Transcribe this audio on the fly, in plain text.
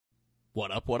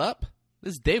What up, what up?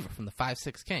 This is David from the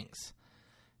 5-6 Kings.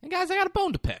 And guys, I got a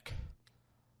bone to pick.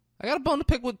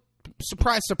 With,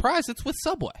 surprise, surprise, it's with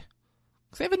Subway.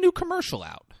 Because they have a new commercial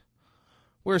out.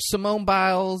 Where Simone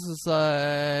Biles is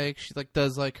like, she like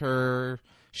does like her,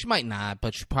 she might not,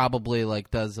 but she probably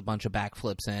like does a bunch of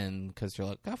backflips in, because you're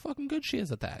like, how fucking good she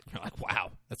is at that. You're like,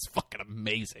 wow, that's fucking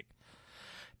amazing.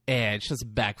 And she does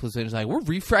backflips and she's like, we're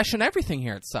refreshing everything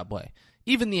here at Subway.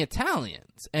 Even the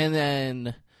Italians. And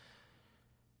then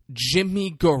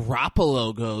Jimmy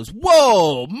Garoppolo goes,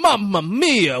 whoa, mamma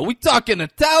mia, we talking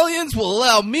Italians? Well,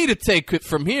 allow me to take it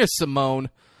from here, Simone.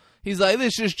 He's like,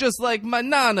 this is just like my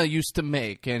nana used to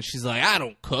make. And she's like, I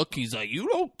don't cook. He's like, you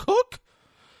don't cook?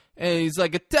 And he's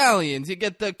like, Italians, you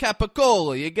get the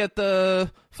capicola, you get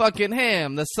the fucking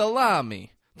ham, the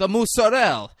salami, the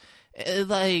mozzarella.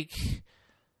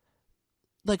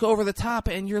 Like over the top,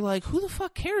 and you're like, who the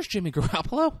fuck cares, Jimmy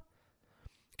Garoppolo?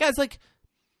 Guys, like,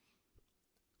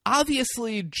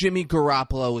 obviously Jimmy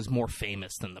Garoppolo is more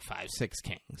famous than the 5-6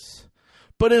 Kings.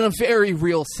 But in a very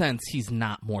real sense, he's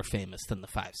not more famous than the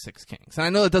 5-6 Kings. And I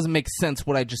know it doesn't make sense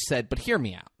what I just said, but hear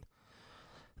me out.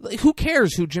 Like, who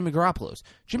cares who Jimmy Garoppolo is?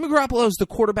 Jimmy Garoppolo is the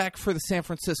quarterback for the San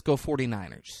Francisco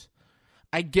 49ers.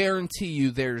 I guarantee you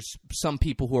there's some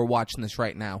people who are watching this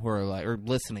right now who are like, or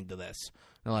listening to this.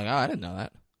 They're like, oh, I didn't know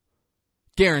that.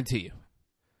 Guarantee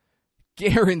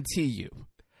you.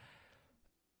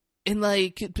 And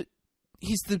like,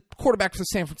 he's the quarterback for the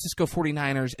San Francisco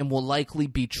 49ers and will likely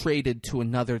be traded to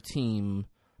another team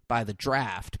by the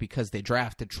draft because they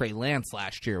drafted Trey Lance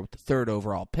last year with the 3rd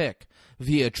overall pick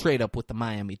via trade up with the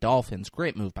Miami Dolphins.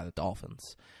 Great move by the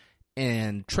Dolphins.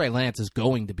 And Trey Lance is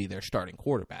going to be their starting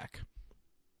quarterback.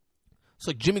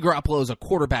 So like, Jimmy Garoppolo is a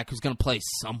quarterback who's going to play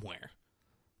somewhere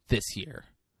this year.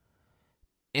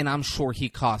 And I'm sure he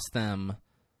cost them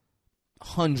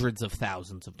hundreds of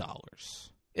thousands of dollars,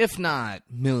 if not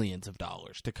millions of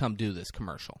dollars, to come do this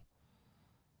commercial.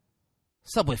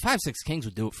 Subway 5-6 Kings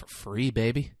would do it for free,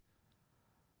 baby.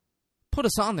 Put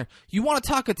us on there. You want to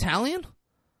talk Italian?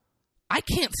 I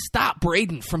can't stop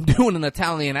Braden from doing an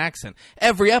Italian accent.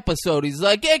 Every episode, he's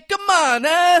like, hey, come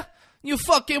on, you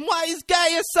fucking wise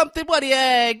guy or something. What do you,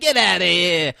 get out of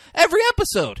here. Every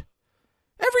episode,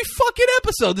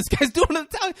 this guy's doing an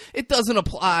Italian. It doesn't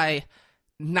apply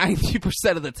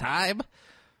 90% of the time,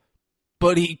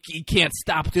 but he can't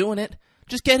stop doing it.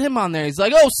 Just get him on there. He's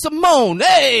like, oh, Simone,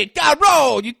 hey,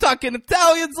 Caro, you talking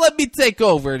Italians? Let me take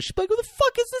over. And she's like, who the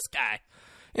fuck is this guy?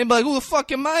 And be like, who the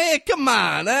fuck am I? Hey, come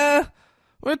on,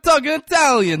 we're talking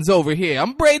Italians over here.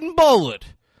 I'm Braden Bullard.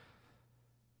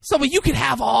 So, but you could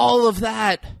have all of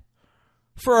that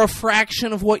for a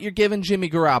fraction of what you're giving Jimmy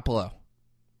Garoppolo.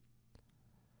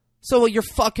 So you're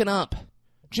fucking up.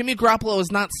 Jimmy Garoppolo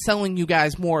is not selling you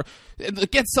guys more.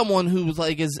 Get someone who's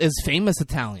like is famous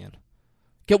Italian.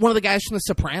 Get one of the guys from The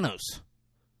Sopranos.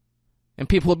 And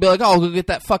people will be like, oh, go get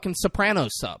that fucking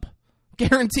Sopranos sub.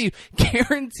 Guarantee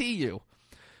you.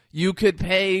 You could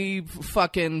pay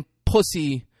fucking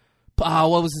Pussy,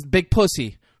 what was his Big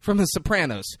Pussy from The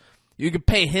Sopranos. You could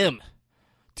pay him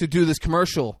to do this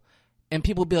commercial. And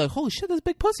people will be like, holy shit, that's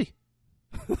Big Pussy.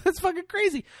 That's fucking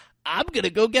crazy. I'm going to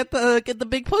go get the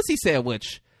Big Pussy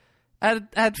sandwich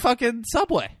at fucking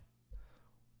Subway.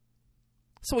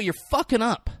 So you're fucking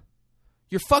up.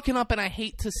 You're fucking up, and I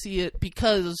hate to see it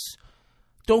because,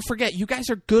 don't forget, you guys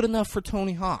are good enough for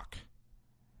Tony Hawk.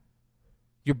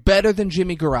 You're better than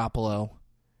Jimmy Garoppolo.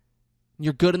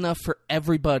 You're good enough for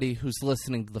everybody who's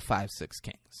listening to the 5-6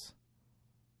 Kings.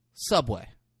 Subway,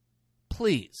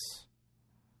 please,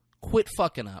 quit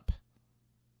fucking up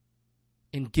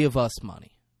and give us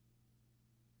money.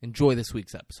 Enjoy this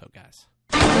week's episode, guys.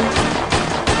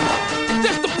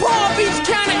 This the Palm Beach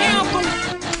County anthem.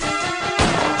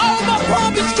 All my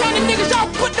Palm Beach County niggas, y'all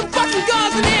put them fucking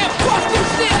guns in there and bust them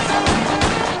shit.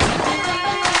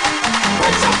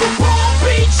 Bitch, I'm from Palm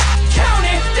Beach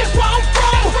County, that's where I'm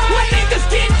from. My niggas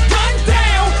get gunned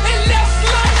down and left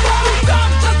like roll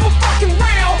guns just for fucking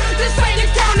round. This ain't a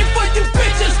county for you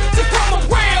bitches to come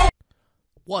around.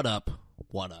 What up?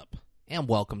 And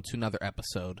welcome to another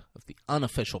episode of the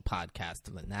unofficial podcast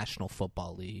of the National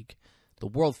Football League, the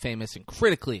world-famous and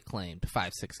critically acclaimed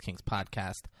 5-6 Kings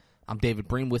podcast. I'm David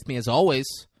Breen. With me, as always,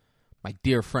 my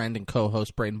dear friend and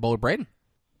co-host, Braden Bullard. Braden,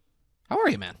 how are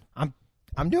you, man?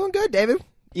 I'm doing good, David.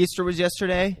 Easter was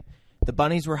yesterday. The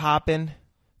bunnies were hopping.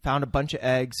 Found a bunch of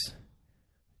eggs.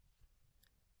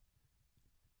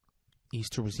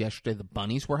 Easter was yesterday. The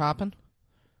bunnies were hopping?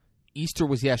 Easter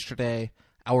was yesterday.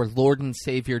 Our Lord and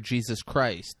Savior Jesus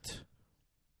Christ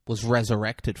was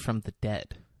resurrected from the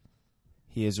dead.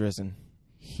 He is risen.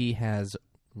 He has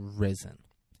risen.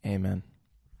 Amen.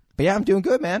 But yeah, I'm doing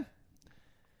good, man.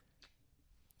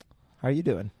 How are you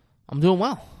doing? I'm doing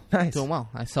well. Nice. Doing well.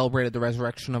 I celebrated the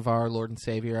resurrection of our Lord and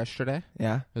Savior yesterday.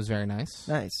 Yeah. It was very nice.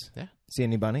 Nice. Yeah. See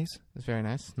any bunnies? It was very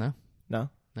nice. No. No.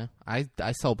 I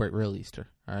celebrate real Easter,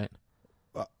 all right?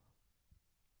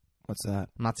 What's that?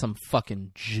 I'm not some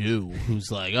fucking Jew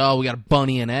who's like, oh, we got a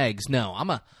bunny and eggs. No, I'm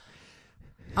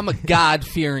a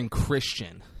God-fearing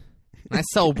Christian. And I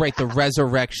celebrate the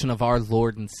resurrection of our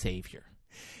Lord and Savior.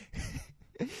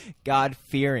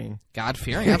 God-fearing.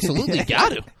 God-fearing? Absolutely. You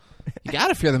got to. You got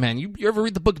to fear the man. You ever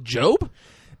read the book of Job?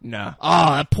 No.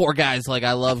 Oh, that poor guy's like,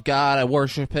 I love God, I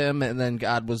worship him, and then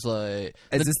God was like...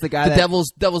 Is this the guy that...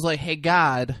 devil's like, hey,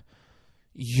 God,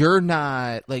 you're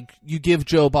not... Like, you give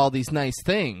Job all these nice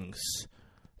things,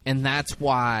 and that's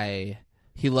why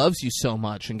he loves you so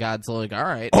much. And God's like, all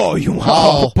right. Oh, you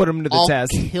want to put him to the I'll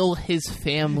test. kill his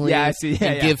family Yeah, I see. Yeah,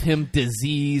 and yeah. give him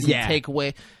disease and take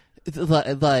away...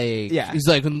 Like, Yeah. He's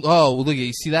like, oh, look,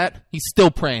 you see that? He's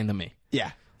still praying to me.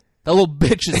 Yeah. That little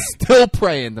bitch is still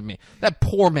praying to me. That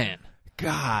poor man.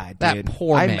 God, that dude.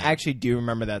 poor man. I actually do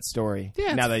remember that story.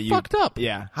 Yeah, now it's that you fucked up.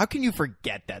 Yeah. How can you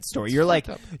forget that story? It's You're like,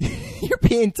 fucked you're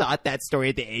being taught that story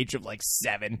at the age of like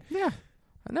 7. Yeah.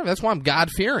 I know. That's why I'm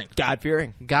God-fearing.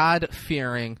 God-fearing.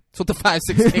 God-fearing. That's what the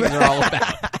 5-6 are all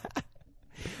about.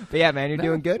 But yeah, man, you're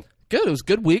doing good? Good. It was a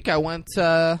good week. I went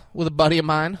with a buddy of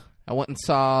mine. I went and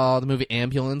saw the movie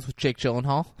Ambulance with Jake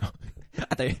Gyllenhaal.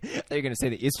 I thought you were going to say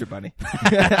the Easter Bunny.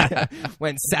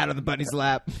 Went and sat on the bunny's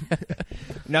lap.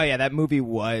 No, yeah, that movie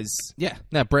was... Yeah.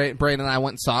 No, Braden and I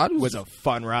went and saw it. It was a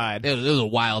fun ride. It was a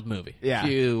wild movie. Yeah.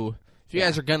 If you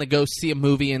guys are going to go see a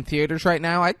movie in theaters right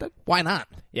now, why not?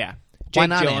 Yeah. Why Jake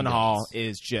not Gyllenhaal Ambulance?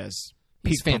 is just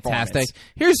He's peak fantastic.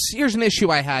 performance. Here's an issue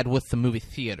I had with the movie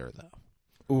theater,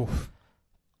 though. Oof.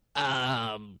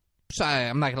 So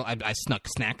I'm not gonna. I snuck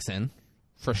snacks in,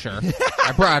 for sure.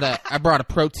 I brought a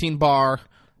protein bar.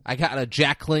 I got a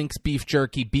Jack Link's beef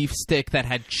jerky beef stick that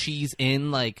had cheese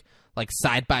in, like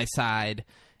side by side,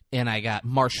 and I got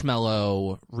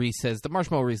marshmallow Reese's. The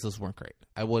marshmallow Reese's weren't great.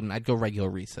 I'd go regular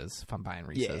Reese's if I'm buying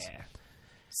Reese's. Yeah.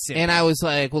 And I was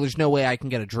like, well, there's no way I can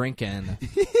get a drink in,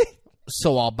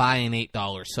 so I'll buy an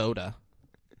 $8 soda.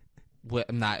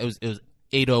 It was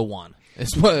 $8.01.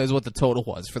 Is what the total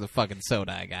was for the fucking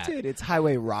soda I got. Dude, it's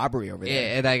highway robbery over there.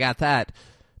 Yeah, and I got that.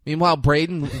 Meanwhile,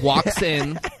 Braden walks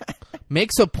in,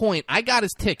 makes a point. I got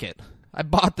his ticket. I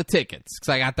bought the tickets because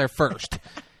I got there first.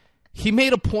 He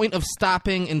made a point of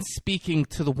stopping and speaking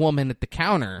to the woman at the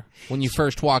counter when you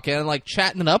first walk in, like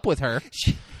chatting it up with her.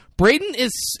 Braden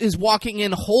is walking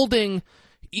in holding...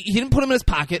 He didn't put them in his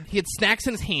pocket. He had snacks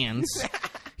in his hands.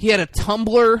 He had a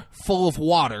tumbler full of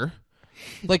water.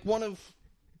 Like one of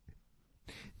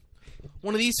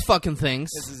these fucking things.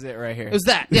 This is it right here. It was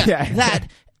that. Yeah. That.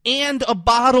 And a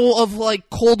bottle of, like,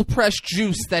 cold-pressed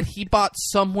juice that he bought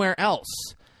somewhere else.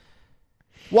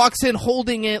 Walks in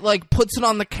holding it, like, puts it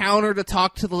on the counter to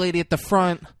talk to the lady at the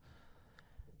front.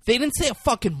 They didn't say a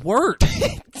fucking word.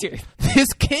 Dude. This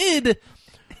kid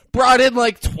brought in,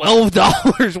 like,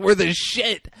 $12 worth of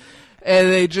shit. And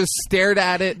they just stared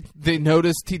at it. They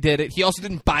noticed he did it. He also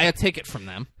didn't buy a ticket from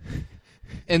them.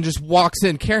 And just walks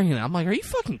in carrying it. I'm like, are you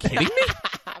fucking kidding me?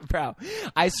 Bro,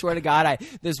 I swear to God,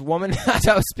 this woman, as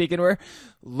I was speaking to her,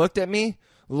 looked at me,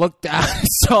 looked down,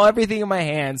 saw everything in my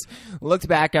hands, looked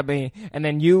back at me, and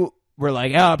then you were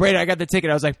like, oh, Brady, I got the ticket.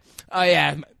 I was like, oh,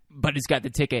 yeah, but he's got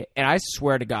the ticket. And I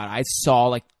swear to God, I saw,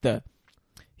 like,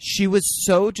 she was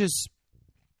so just,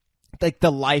 like,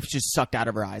 the life just sucked out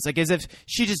of her eyes. Like, as if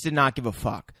she just did not give a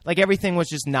fuck. Like, everything was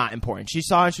just not important. She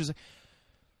saw it, she was like,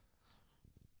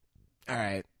 all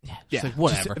right. Yeah. Like,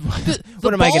 whatever.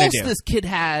 What am I going to do? This kid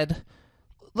had,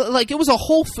 like, it was a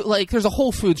Whole there's a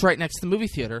Whole Foods right next to the movie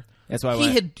theater. That's why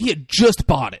he had just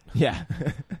bought it. Yeah.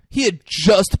 He had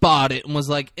just bought it and was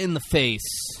like, in the face,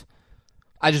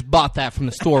 I just bought that from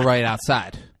the store right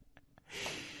outside.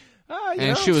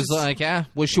 And she was like, yeah,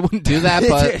 wish you wouldn't do that,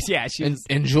 but yeah,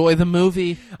 enjoy the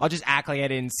movie. I'll just act like I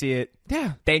didn't see it.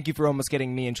 Yeah. Thank you for almost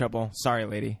getting me in trouble. Sorry,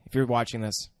 lady. If you're watching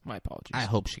this, my apologies. I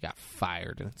hope she got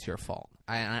fired and it's your fault.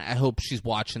 I hope she's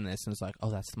watching this and is like, oh,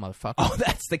 that's the motherfucker. Oh,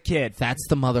 that's the kid. That's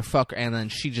the motherfucker. And then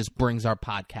she just brings our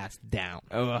podcast down.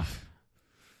 Ugh.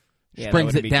 She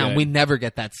brings it down. Good. We never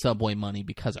get that Subway money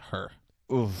because of her.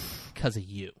 Oof. Because of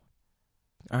you.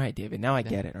 All right, David. Now I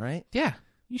get it, all right? Yeah,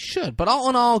 you should. But all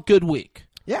in all, good week.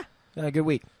 Yeah. Good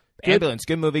week. Ambulance.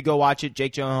 Good movie. Go watch it.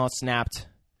 Jake Gyllenhaal snapped.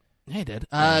 Yeah, he did.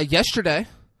 Yesterday, I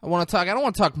don't want to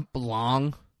talk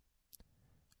long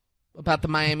about the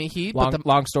Miami Heat.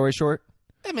 Long story short.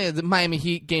 I mean, the Miami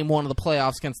Heat, game 1 of the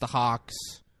playoffs against the Hawks,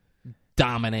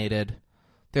 dominated.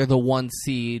 They're the 1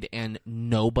 seed, and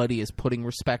nobody is putting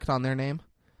respect on their name.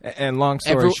 And long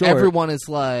story short. Everyone is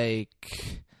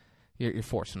like, You're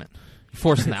forcing it. You're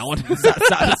forcing that one.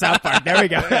 South Park. There we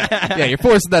go. Yeah, you're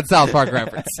forcing that South Park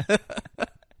reference.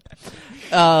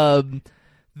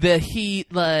 The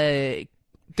Heat, like,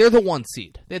 they're the 1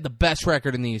 seed. They had the best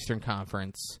record in the Eastern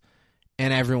Conference.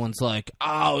 And everyone's like,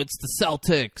 oh, it's the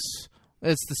Celtics.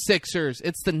 It's the Sixers.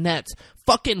 It's the Nets.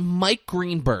 Fucking Mike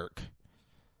Greenberg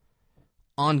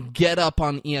on Get Up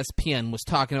on ESPN was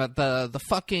talking about the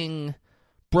fucking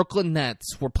Brooklyn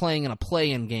Nets were playing in a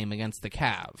play-in game against the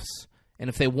Cavs. And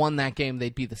if they won that game,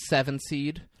 they'd be the 7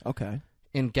 seed. Okay.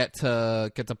 And get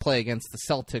to play against the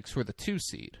Celtics, who are the 2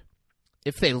 seed.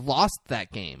 If they lost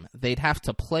that game, they'd have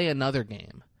to play another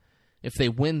game. If they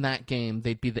win that game,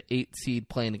 they'd be the 8 seed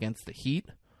playing against the Heat.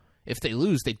 If they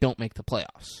lose, they don't make the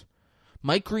playoffs.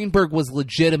 Mike Greenberg was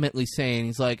legitimately saying,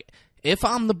 he's like, if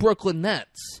I'm the Brooklyn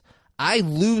Nets, I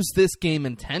lose this game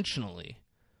intentionally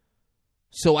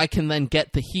so I can then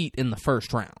get the Heat in the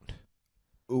first round.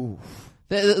 Ooh.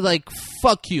 Like,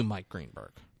 fuck you, Mike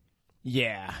Greenberg.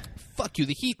 Yeah. Fuck you.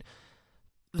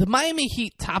 The Miami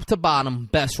Heat, top to bottom,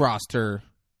 best roster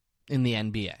in the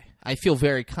NBA. I feel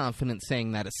very confident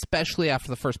saying that, especially after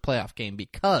the first playoff game,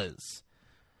 because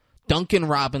Duncan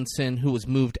Robinson, who was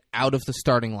moved out of the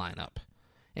starting lineup,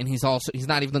 and he's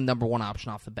not even the number 1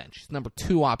 option off the bench. He's the number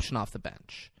 2 option off the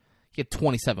bench. He had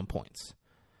 27 points.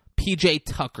 PJ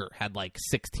Tucker had like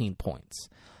 16 points.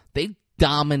 They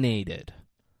dominated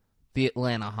the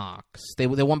Atlanta Hawks. They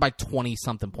won by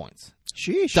 20-something points.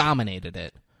 Sheesh. Dominated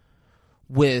it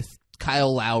with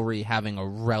Kyle Lowry having a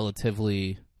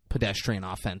relatively pedestrian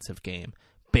offensive game.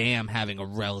 Bam having a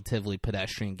relatively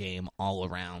pedestrian game all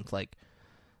around.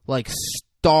 Like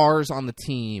stars on the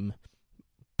team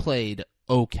played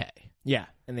okay. Yeah,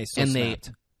 and they still snapped.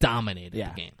 They dominated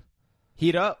the game.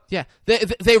 Heat up. Yeah,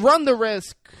 they run the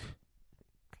risk.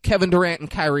 Kevin Durant and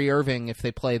Kyrie Irving, if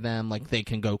they play them, like, they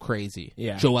can go crazy.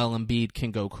 Yeah. Joel Embiid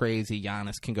can go crazy.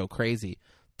 Giannis can go crazy.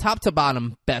 Top to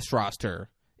bottom, best roster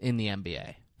in the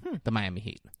NBA. The Miami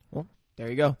Heat. Well, there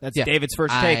you go. That's David's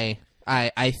first take.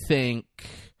 I think,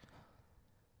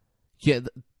 yeah,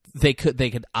 they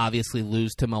could obviously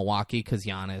lose to Milwaukee because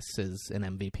Giannis is an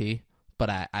MVP, but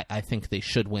I think they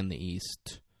should win the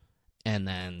East, and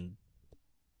then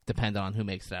depending on who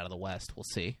makes it out of the West, we'll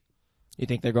see. You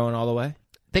think they're going all the way?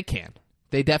 They can.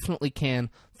 They definitely can.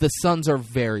 The Suns are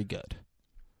very good.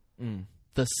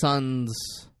 The Suns,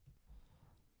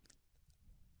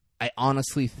 I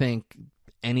honestly think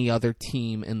any other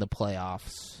team in the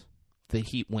playoffs, the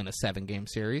Heat win a 7-game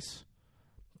series.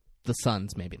 The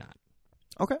Suns, maybe not.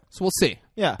 Okay. So we'll see.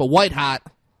 Yeah. But white hot,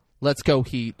 let's go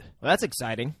Heat. Well, that's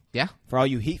exciting. Yeah. For all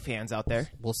you Heat fans out there.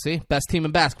 We'll see. Best team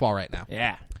in basketball right now.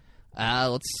 Yeah.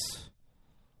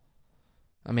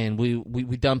 I mean,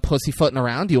 we done pussyfooting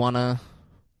around. Do you want to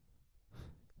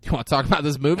talk about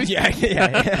this movie? Yeah.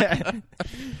 I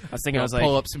was thinking,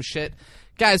 pull up some shit,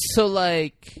 guys. So,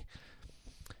 like,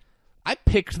 I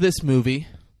picked this movie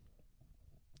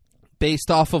based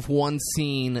off of one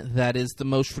scene that is the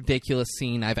most ridiculous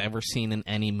scene I've ever seen in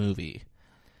any movie,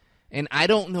 and I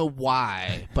don't know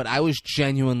why, but I was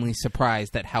genuinely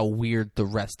surprised at how weird the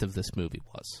rest of this movie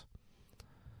was.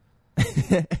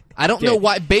 I don't know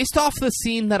why. Based off the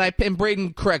scene that and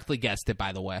Braden correctly guessed it,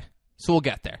 by the way. So we'll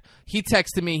get there. He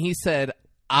texted me. He said,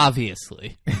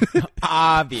 obviously.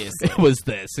 Obviously. It was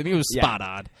this. And he was spot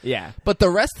on. Yeah. But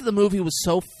the rest of the movie was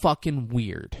so fucking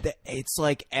weird. It's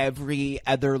like every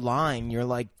other line, you're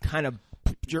like kind of...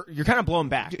 You're kind of blown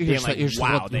back. You're like,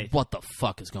 wow. What the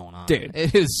fuck is going on? Dude.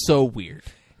 It is so weird.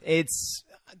 It's...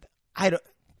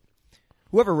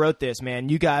 Whoever wrote this, man,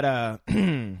 you got a...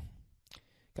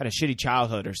 got a shitty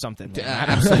childhood or something.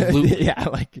 Absolutely. Yeah,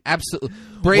 like absolutely.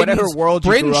 Whatever world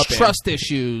you grew up in. Trust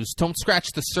issues don't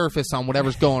scratch the surface on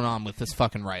whatever's going on with this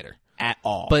fucking writer. At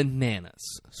all.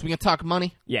 Bananas. So we gonna talk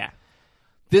money? Yeah.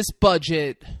 This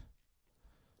budget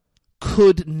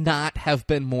could not have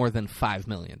been more than $5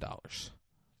 million.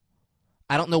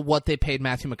 I don't know what they paid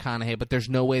Matthew McConaughey, but there's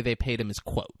no way they paid him his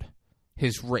quote,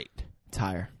 his rate. It's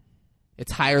higher.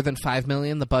 It's higher than $5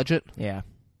 million, the budget? Yeah.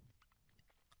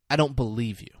 I don't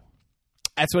believe you.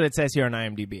 That's what it says here on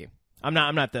IMDb. I'm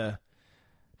not the...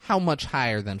 How much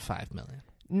higher than $5 million?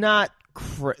 Not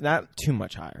too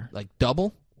much higher. Like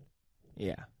double?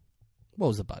 Yeah. What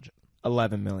was the budget?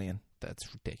 $11 million. That's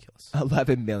ridiculous.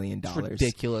 $11 million. It's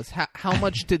ridiculous. How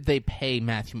much did they pay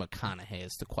Matthew McConaughey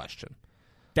is the question.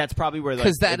 That's probably where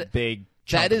the big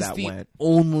chunk that is of that the went.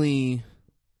 Only...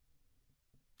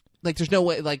 Like, there's no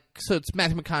way... Like, so it's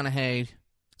Matthew McConaughey...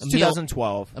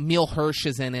 2012. Emil Hirsch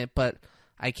is in it, but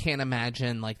I can't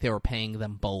imagine like they were paying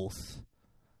them both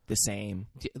the same.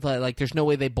 Like, there's no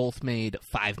way they both made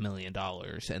 $5 million,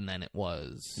 and then it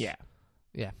was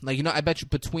Yeah. Like, you know, I bet you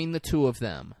between the two of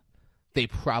them, they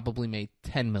probably made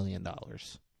 $10 million.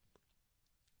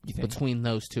 You think? Between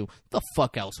those two. The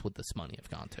fuck else would this money have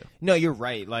gone to? No, you're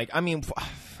right. Like, I mean,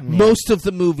 most of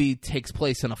the movie takes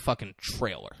place in a fucking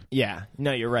trailer. Yeah.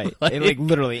 No, you're right. Like,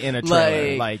 literally in a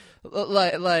trailer. Like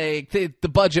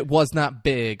the budget was not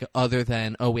big other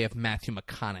than, we have Matthew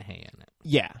McConaughey in it.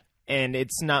 Yeah. And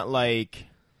it's not like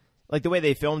the way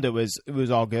they filmed it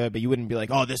was all good, but you wouldn't be like,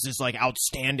 oh, this is like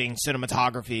outstanding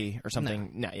cinematography or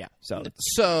something. No, yeah. So it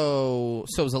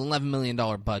was an $11 million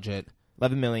budget.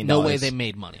 $11 million. No way they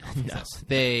made money off of this.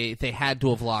 They had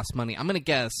to have lost money. I'm going to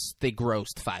guess they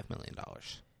grossed $5 million.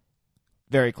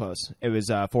 Very close. It was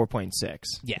 4.6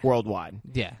 worldwide.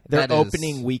 Yeah. Their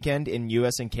opening weekend in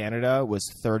U.S. and Canada was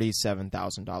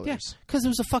 $37,000. Yeah, because it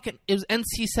was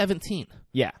NC-17.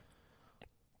 Yeah.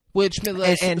 Which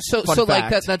so fact,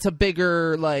 like that's a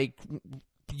bigger, like,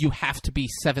 you have to be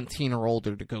 17 or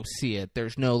older to go see it.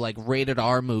 There's no like rated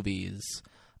R movies.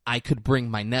 I could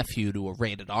bring my nephew to a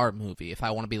rated R movie if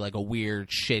I want to be like a weird,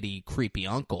 shitty, creepy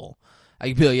uncle. I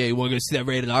could be like, yeah, you want to go see that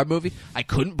rated R movie? I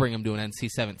couldn't bring him to an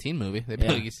NC-17 movie. They'd be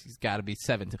like, he's got to be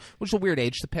 17, which is a weird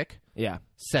age to pick. Yeah,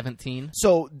 17.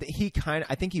 So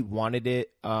I think he wanted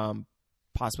it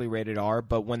possibly rated R,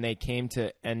 but when they came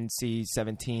to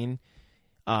NC-17.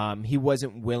 He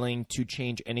wasn't willing to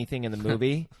change anything in the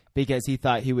movie because he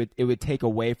thought it would take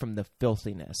away from the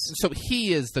filthiness. So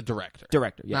he is the director.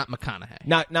 Yeah. Not McConaughey.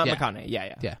 Not McConaughey.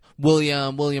 Yeah.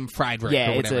 William Friedrich.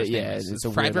 Yeah, or whatever his name is. It's a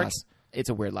weird it's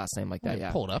a weird last name like that.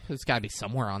 Yeah. Pull it up. It's got to be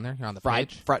somewhere on there. You're on the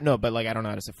page. No, but like I don't know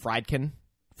how to say Friedkin.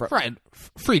 Friedkin.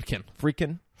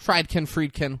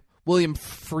 William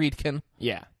Friedkin.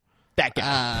 Yeah. That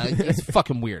guy. He's a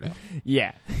fucking weirdo.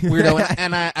 Yeah. Weirdo.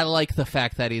 And I like the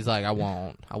fact that he's like, I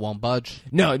won't budge.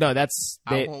 No, I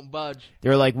won't budge.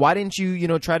 They're like, why didn't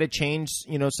you, try to change,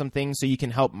 some things so you can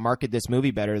help market this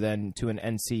movie better than to an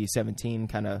NC-17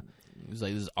 kind of. He's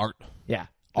like, this is art. Yeah.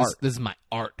 Art. This is my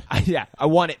art. I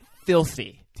want it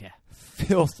filthy. Yeah.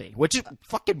 Filthy. Which it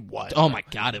fucking was. Oh my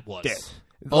God, it was. Dude.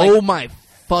 Oh my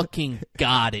fucking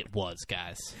God, it was,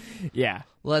 guys. Yeah.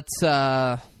 Let's,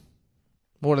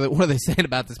 what are they saying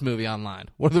about this movie online?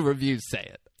 What do the reviews say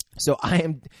it? So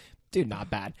not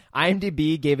bad.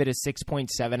 IMDb gave it a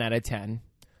 6.7 out of 10.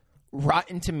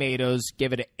 Rotten Tomatoes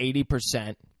gave it an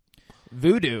 80%.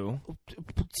 Voodoo.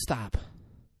 Stop.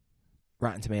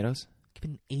 Rotten Tomatoes?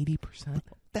 Give it an 80%?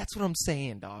 That's what I'm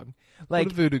saying, dog. Like,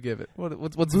 what did Voodoo give it?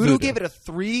 What's Voodoo gave it a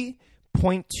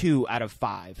 3.2 out of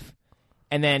 5.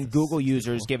 And then Google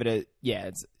users give it a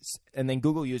 72%.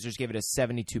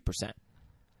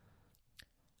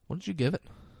 What did you give it?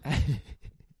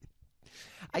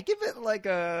 I give it like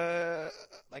a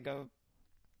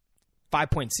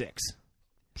 5.6.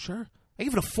 Sure. I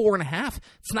give it a 4.5.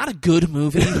 It's not a good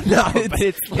movie. No, but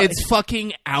it's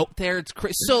fucking out there. It's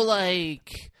crazy. So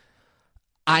like,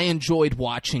 I enjoyed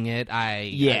watching it.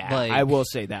 I will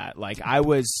say that. Like,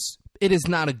 it is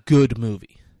not a good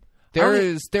movie. There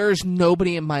is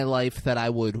nobody in my life that I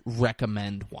would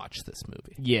recommend watch this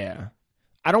movie. Yeah.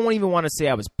 I don't even want to say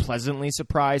I was pleasantly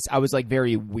surprised. I was like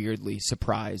very weirdly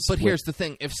surprised. But here's the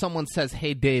thing. If someone says,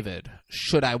 hey, David,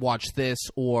 should I watch this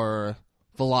or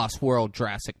The Lost World,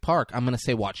 Jurassic Park? I'm going to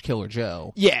say watch Killer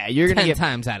Joe. Yeah, you're going to get 10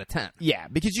 times out of 10. Yeah,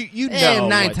 because you know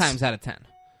 9 times out of 10.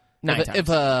 9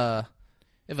 times.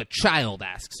 If a child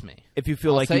asks me. If you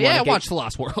feel like say, you want to watch The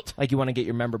Lost World. Like you want to get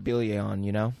your memorabilia on,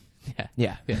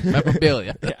 Yeah.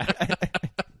 Memorabilia.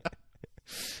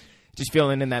 Just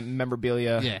feeling in that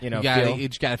memorabilia, you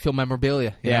just gotta feel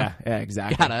memorabilia. Yeah,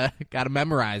 exactly. Gotta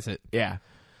memorize it. Yeah,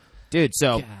 dude.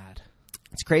 So God.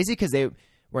 It's crazy because they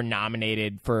were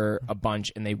nominated for a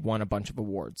bunch and they won a bunch of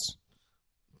awards.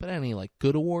 But any like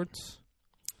good awards?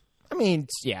 I mean,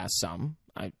 yeah, some.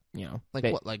 Like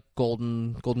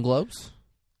Golden Globes?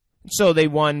 So they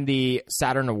won the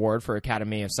Saturn Award for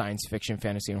Academy of Science Fiction,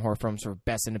 Fantasy, and Horror Films for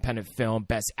Best Independent Film,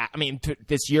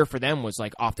 this year for them was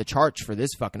like off the charts for this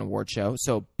fucking award show.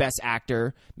 So Best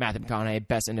Actor, Matthew McConaughey,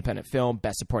 Best Independent Film,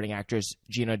 Best Supporting Actress,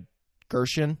 Gina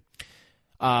Gershon,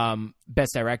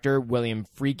 Best Director, William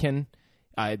Friedkin,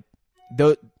 and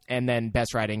then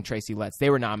Best Writing, Tracy Letts.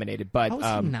 They were nominated, but I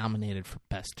was nominated for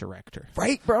Best Director.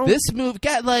 Right, bro? This movie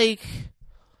got like...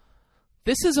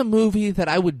 This is a movie that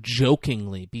I would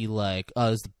jokingly be like,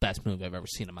 oh, this is the best movie I've ever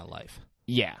seen in my life.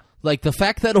 Yeah. Like, the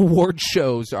fact that award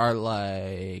shows are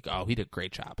like, oh, he did a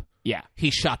great job. Yeah. He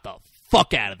shot the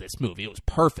fuck out of this movie. It was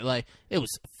perfect. Like, it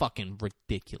was fucking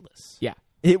ridiculous. Yeah.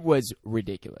 It was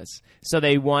ridiculous. So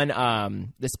they won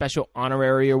the Special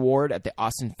Honorary Award at the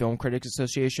Austin Film Critics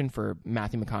Association for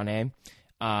Matthew McConaughey.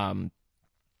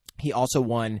 He also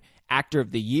won Actor of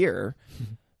the Year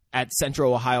at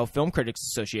Central Ohio Film Critics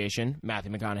Association,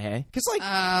 Matthew McConaughey. Because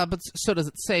but so does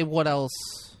it say what else?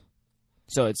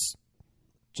 So it's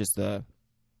just the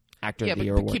actor Yeah, of the but,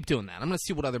 year but award. keep doing that. I'm going to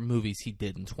see what other movies he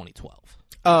did in 2012.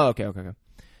 Oh, okay.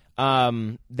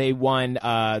 They won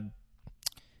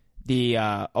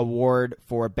the award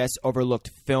for Best Overlooked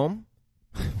Film,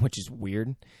 which is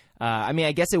weird. I mean,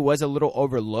 I guess it was a little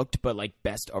overlooked, but like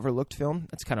Best Overlooked Film,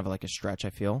 that's kind of like a stretch, I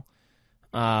feel.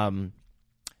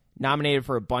 Nominated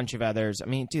for a bunch of others. I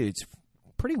mean, dude, it's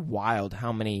pretty wild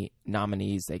how many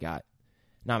nominees they got.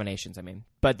 Nominations, I mean.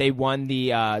 But they won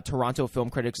the Toronto Film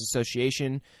Critics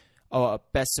Association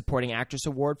Best Supporting Actress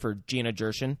Award for Gina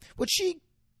Gershon, which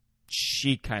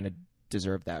she kind of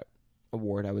deserved that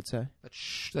award, I would say.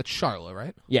 That's Charlotte,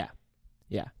 right? Yeah.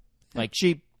 Like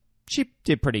she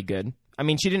did pretty good. I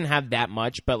mean, she didn't have that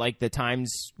much, but like the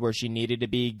times where she needed to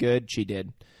be good, she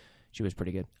did. She was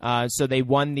pretty good. So they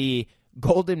won the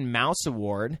Golden Mouse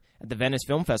Award at the Venice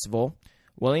Film Festival.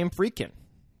 William Friedkin.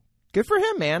 Good for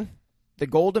him, man. The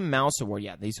Golden Mouse Award.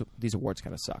 Yeah, these awards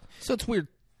kind of suck. So it's weird.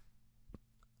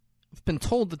 I've been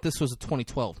told that this was a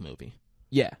 2012 movie.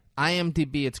 Yeah.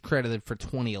 IMDb, it's credited for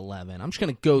 2011. I'm just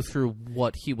going to go through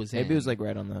what he was in. Maybe it was like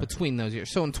right on the... between those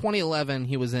years. So in 2011,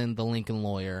 he was in The Lincoln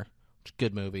Lawyer, which is a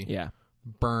good movie. Yeah.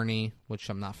 Bernie, which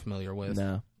I'm not familiar with.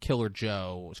 No. Killer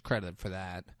Joe was credited for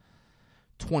that.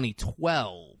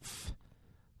 2012,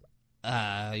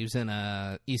 he was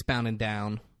in Eastbound and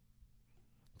Down.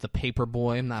 The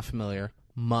Paperboy, I'm not familiar.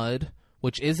 Mud,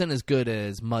 which isn't as good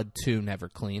as Mud 2 Never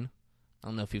Clean. I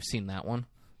don't know if you've seen that one.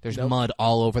 There's mud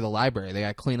all over the library. They got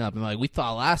to clean up. And like, we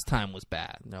thought last time was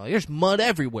bad. And they're like, there's mud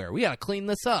everywhere. We got to clean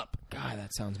this up. God,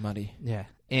 that sounds muddy. Yeah.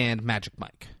 And Magic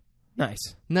Mike.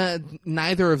 Nice.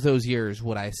 Neither of those years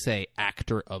would I say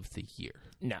actor of the year.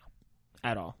 No,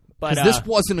 at all. But this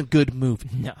wasn't a good movie.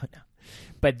 No.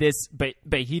 But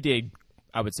he did,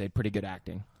 I would say, pretty good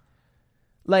acting.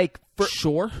 Like,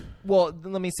 Sure. Well,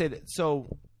 let me say that.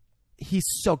 So he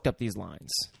soaked up these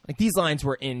lines. Like, these lines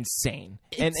were insane.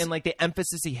 And like the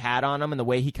emphasis he had on them and the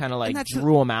way he kind of like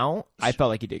drew them out, I felt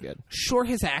like he did good. Sure,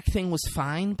 his acting was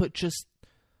fine, but just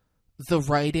the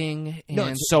writing and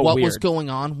it's so what weird. was going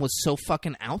on was so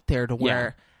fucking out there to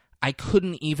where I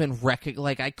couldn't even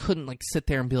I couldn't like sit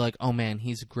there and be like, oh man,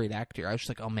 he's a great actor. I was just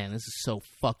like, oh man, this is so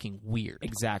fucking weird.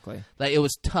 Exactly. Like, it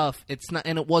was tough. It's not,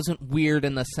 and it wasn't weird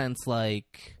in the sense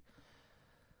like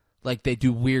they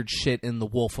do weird shit in The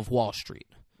Wolf of Wall Street.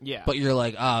 Yeah. But you're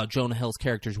like, oh, Jonah Hill's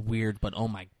character's weird, but oh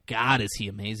my God, is he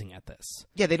amazing at this?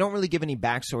 Yeah, they don't really give any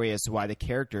backstory as to why the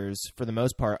characters, for the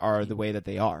most part, are the way that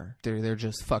they are. They're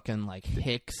just fucking like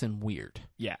hicks and weird.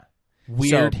 Yeah.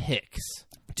 Weird hicks.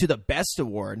 To the best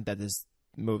award that this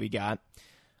movie got,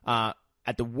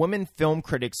 at the Women Film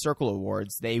Critics Circle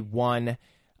Awards, they won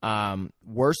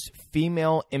Worst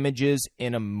Female Images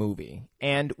in a Movie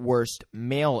and Worst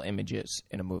Male Images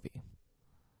in a Movie.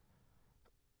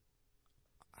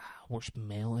 Worst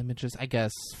male images, I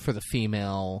guess, for the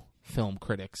female film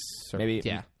critics. Maybe.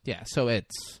 Yeah. So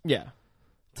it's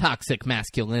toxic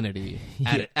masculinity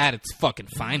at its fucking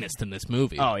finest in this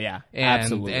movie. Oh, yeah. And,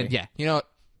 absolutely. And yeah, you know what?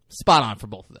 Spot on for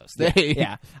both of those.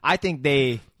 Yeah. I think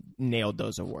they nailed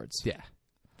those awards. Yeah.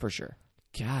 For sure.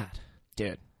 God.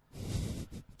 Dude.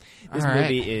 This All right.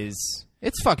 movie is...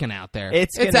 It's fucking out there.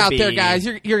 It's out there, guys.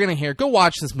 You're going to hear. Go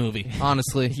watch this movie,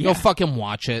 honestly. Go fucking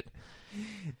watch it.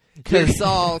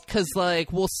 Because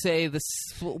like we'll say this,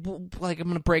 like I'm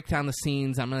gonna break down the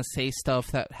scenes. I'm gonna say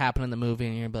stuff that happened in the movie,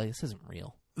 and you're gonna be like, "This isn't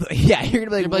real." Yeah, you're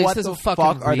gonna be like, "What this the isn't fucking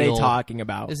fuck are they real. talking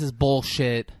about?" This is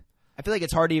bullshit. I feel like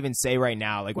it's hard to even say right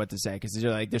now, like what to say, because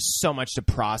you're like, there's so much to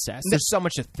process. There's so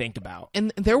much to think about.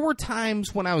 And there were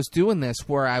times when I was doing this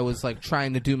where I was like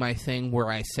trying to do my thing where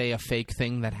I say a fake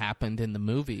thing that happened in the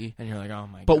movie, And you're like, oh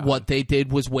my god. but what they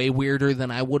did was way weirder than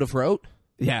I would have wrote.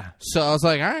 Yeah. So I was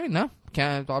like, all right, no.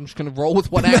 I'm just going to roll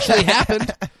with what actually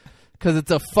happened because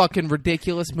it's a fucking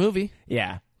ridiculous movie.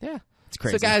 Yeah. Yeah. It's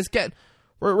crazy. So, guys,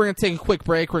 we're going to take a quick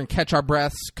break. We're going to catch our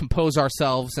breaths, compose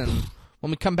ourselves, and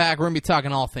when we come back, we're going to be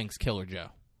talking all things Killer Joe.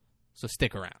 So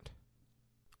stick around.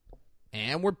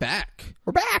 And we're back.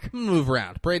 We're back. Move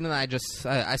around. Braden and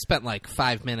I spent like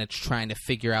 5 minutes trying to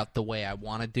figure out the way I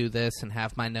want to do this and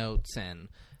have my notes, and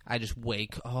I just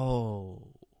wake. Now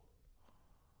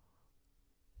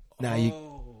you.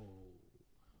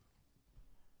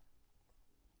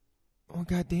 Oh,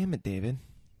 God damn it, David.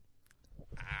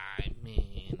 I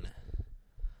mean,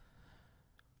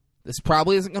 this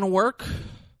probably isn't going to work,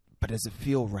 But does it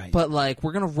feel right? but like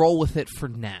we're going to roll with it for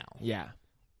now. yeah.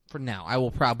 For now, I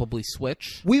will probably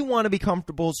switch. We want to be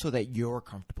comfortable so that you're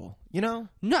comfortable. You know?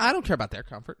 No, I don't care about their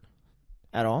comfort.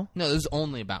 At all? No, this is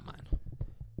only about mine.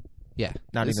 Yeah.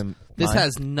 Not even This mine?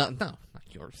 has no, not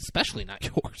yours. Especially not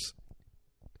yours.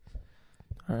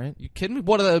 All right. You kidding me?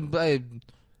 What are the...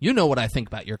 you know what I think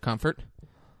about your comfort.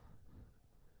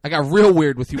 I got real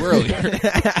weird with you earlier.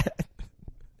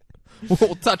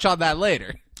 We'll touch on that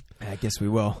later. I guess we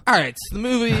will. All right, so the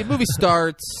movie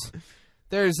starts.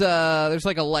 There's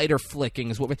like a lighter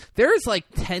flicking. There is like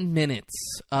 10 minutes.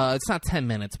 It's not 10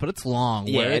 minutes, but it's long.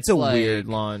 Yeah, where it's a like, weird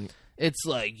long. It's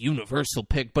like Universal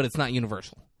but it's not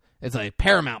Universal. It's like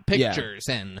Paramount Pictures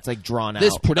and It's like drawn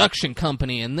this out. production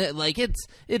company, and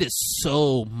it is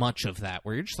so much of that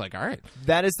where you're just like, all right.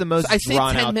 That is the most I say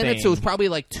drawn 10 out minutes. thing. It was probably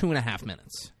like 2.5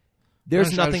 minutes.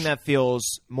 There's nothing that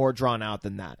feels more drawn out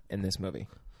than that in this movie.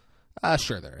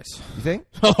 Sure there is. You think?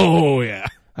 Oh yeah.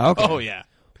 Okay. Oh yeah.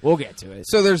 We'll get to it.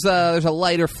 So there's a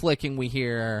lighter flicking we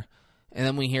hear, and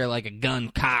then we hear like a gun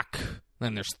cock.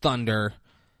 Then there's thunder,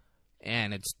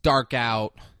 and it's dark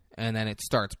out, and then it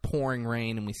starts pouring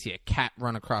rain, and we see a cat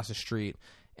run across the street,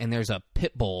 and there's a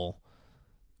pit bull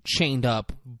chained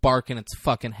up, barking its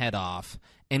fucking head off,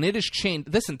 and it is chained.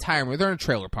 This entire movie, they're in a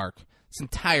trailer park. This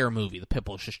entire movie, the pit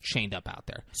bull is just chained up out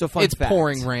there. So fun it's fact.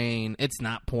 pouring rain. It's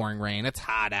not pouring rain. It's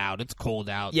hot out. It's cold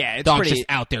out. Yeah, it's dog's pretty- just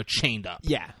out there chained up.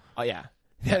 Yeah. Oh, yeah.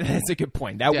 That's a good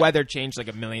point. That Yeah. weather changed like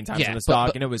a million times Yeah, on this but- dog,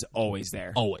 but- and it was always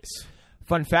there. Always.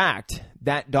 Fun fact,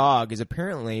 that dog is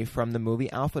apparently from the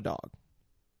movie Alpha Dog.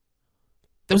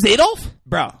 That was Adolf?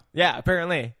 Bro. Yeah,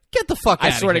 apparently. Get the fuck out I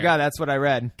of here. swear to God, that's what I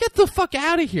read. Get the fuck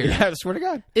out of here. Yeah, I swear to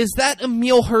God. Is that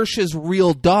Emil Hirsch's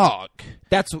real dog?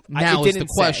 That's Now it is the didn't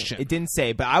question. Say. It didn't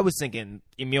say, but I was thinking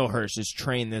Emil Hirsch has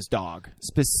trained this dog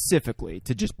specifically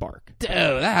to just bark. Dude,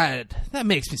 that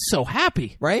makes me so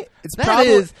happy. Right? It's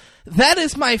That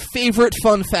is my favorite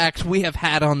fun fact we have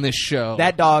had on this show.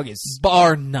 that dog is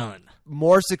bar none.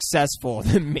 more successful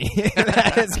than me.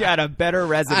 That has got a better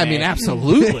resume. I mean,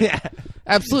 absolutely. Yeah.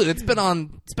 Absolutely. It's been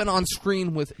on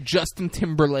screen with Justin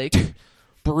Timberlake,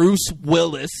 Bruce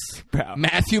Willis, Bro.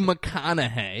 Matthew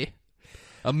McConaughey,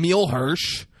 Emil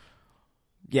Hirsch.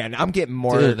 Yeah, and I'm getting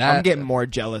more. Dude, I'm getting more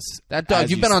jealous. That dog,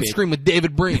 as you've you been on speak. screen with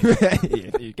David Breen.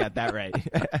 You got that right.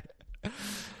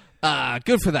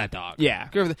 Good for that dog. Yeah.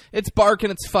 Good for it's barking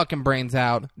its fucking brains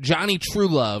out. Johnny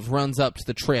Truelove runs up to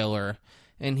the trailer,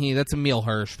 and that's Emil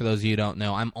Hirsch, for those of you who don't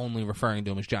know. I'm only referring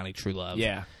to him as Johnny Truelove.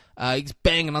 Yeah. He's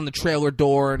banging on the trailer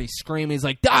door, and he's screaming. He's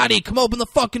like, Dottie, come open the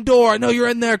fucking door. I know you're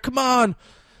in there. Come on.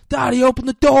 Dottie, open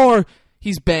the door.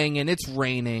 He's banging. It's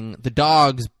raining. The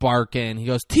dog's barking. He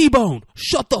goes, T-Bone,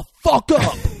 shut the fuck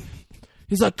up.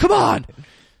 He's like, come on.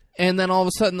 And then all of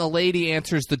a sudden, the lady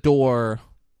answers the door.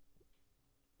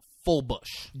 Full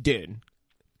bush. Dude.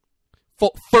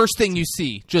 First thing you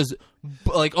see, just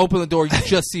like open the door, you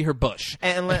just see her bush.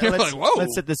 And You're let's, like, whoa.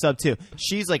 let's set this up too.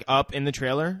 She's like up in the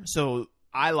trailer, so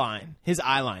his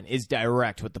eye line is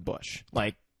direct with the bush.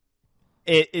 Like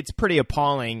it's pretty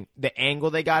appalling the angle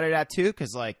they got it at too,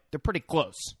 because like they're pretty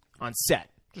close on set.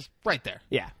 Just right there.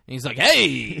 Yeah. And he's like,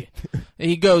 hey. And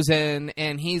he goes in,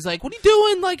 and he's like, what are you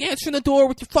doing? Like, answering the door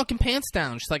with your fucking pants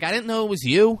down. She's like, I didn't know it was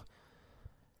you.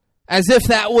 As if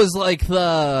that was like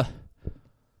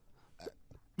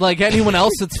like anyone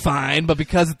else, it's fine, but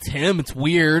because it's him, it's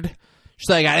weird. She's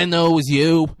like, I didn't know it was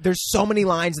you. There's so many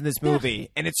lines in this movie,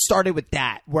 and it started with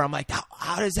that, where I'm like,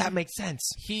 how does that make sense?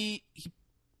 He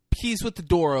pees with the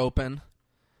door open,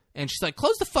 and she's like,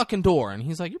 close the fucking door. And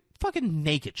he's like, you're fucking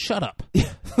naked. Shut up.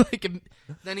 Like, and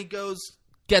then he goes,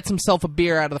 gets himself a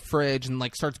beer out of the fridge, and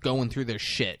like starts going through their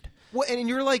shit. Well, and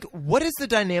you're like, what is the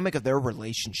dynamic of their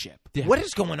relationship? Yeah. What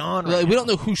is going on right Like, now? we don't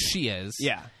know who she is.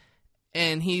 Yeah.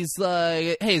 And he's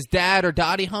like, hey, is Dad or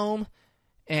Dottie home?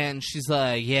 And she's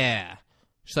like, yeah.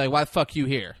 She's like, why the fuck you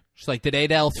here? She's like, did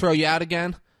Adele throw you out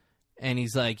again? And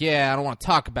he's like, yeah, I don't want to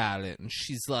talk about it. And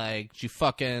she's like, you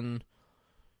fucking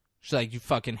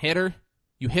hit her?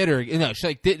 You hit her. No,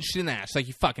 she didn't ask. She's like,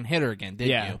 you fucking hit her again, didn't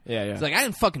Yeah, you? yeah. She's like, I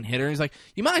didn't fucking hit her. He's like,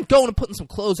 you mind going and putting some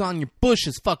clothes on? Your bush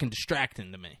is fucking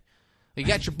distracting to me. You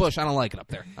got your bush. I don't like it up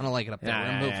there. We're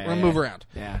gonna move around.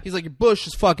 Yeah. He's like, your bush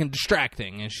is fucking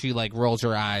distracting. And she like rolls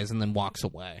her eyes and then walks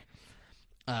away.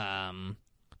 Johnny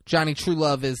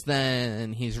Truelove is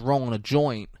then, he's rolling a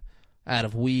joint out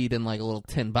of weed in like a little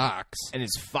tin box. And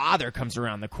his father comes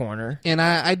around the corner. And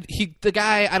the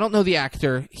guy, I don't know the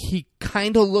actor. He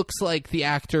kind of looks like the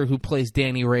actor who plays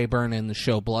Danny Rayburn in the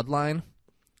show Bloodline.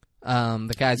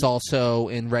 The guy's also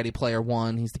in Ready Player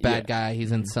One. He's the bad guy.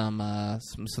 He's in some of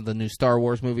the new Star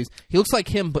Wars movies. He looks like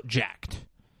him, but jacked.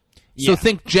 So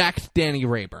think jacked Danny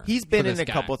Rayburn. He's been in a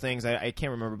guy. couple things. I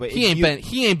can't remember, but He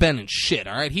ain't been in shit.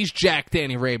 All right, he's jacked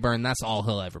Danny Rayburn. That's all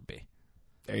he'll ever be.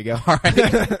 There you go. All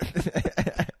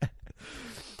right.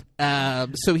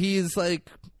 So he's like,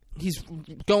 he's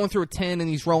going through a tin and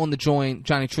he's rolling the joint.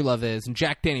 Johnny Truelove is, and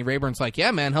Jack Danny Rayburn's like,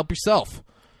 "Yeah, man, help yourself,"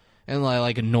 and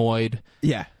like annoyed.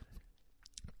 Yeah.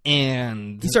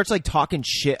 And He starts like talking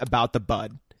shit about the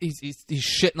bud. he's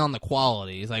shitting on the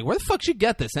quality. He's like, "Where the fuck you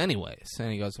get this, anyways?"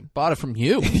 And he goes, "I bought it from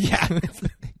you." Yeah.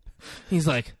 He's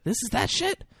like, "This is that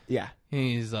shit?" Yeah.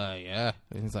 He's like, "Yeah."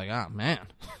 And he's like, "Oh man."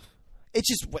 It's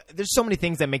just there's so many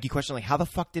things that make you question, like, how the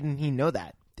fuck didn't he know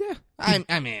that? Yeah,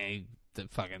 I mean, the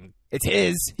fucking. It's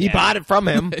his. He Yeah. bought it from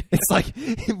him. It's like,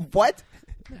 what?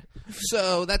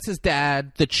 So that's his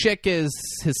dad. The chick is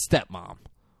his stepmom.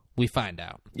 We find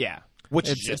out. Yeah. Which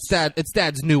is just It's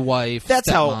dad's new wife. That's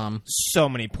stepmom. how so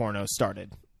many pornos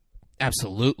started.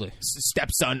 Absolutely.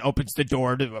 Stepson opens the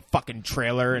door to a fucking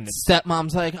trailer and it's,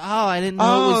 Stepmom's like, "Oh, I didn't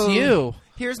know it was you.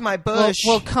 Here's my Well, bush.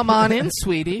 well, come on in,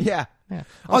 sweetie." yeah. Yeah.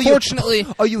 Oh, Unfortunately,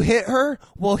 you hit her?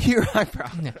 Well, here I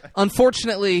yeah.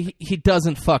 Unfortunately, he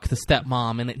doesn't fuck the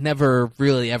stepmom, and it never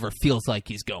really ever feels like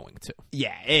he's going to.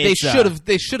 Yeah, They should have.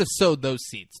 They should have sowed those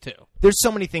seeds too. There's so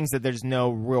many things that there's no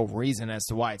real reason as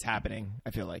to why it's happening.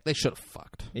 I feel like They should have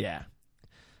fucked. yeah.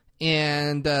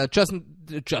 And Justin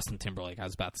Timberlake, I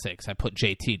was about to say, because I put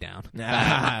JT down.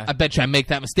 Ah. I bet you I make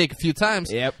that mistake a few times.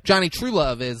 Yep. Johnny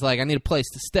Truelove is like, "I need a place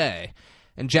to stay,"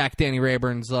 and Jack Danny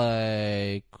Rayburn's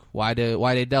like, "Why did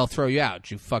Adele throw you out?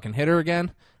 Did you fucking hit her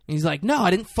again?" And he's like, "No,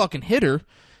 I didn't fucking hit her."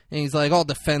 And he's like all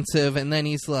defensive, and then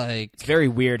he's like, It's very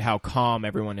weird how calm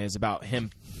everyone is about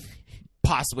him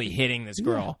possibly hitting this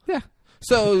girl. "Yeah."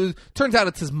 So turns out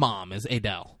it's his mom, is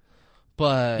Adele.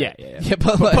 But Yeah.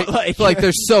 but like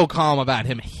they're so calm about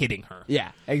him hitting her.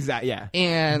 Yeah, exactly. Yeah.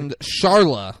 And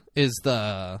Charla is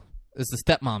the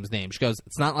stepmom's name. She goes,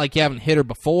 "It's not like you haven't hit her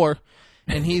before."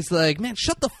 And he's like, "Man,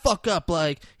 shut the fuck up."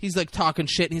 Like, he's like talking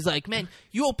shit. And he's like, "Man,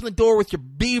 you opened the door with your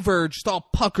beaver just all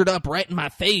puckered up right in my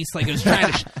face. Like it was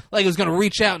trying to, like it was going to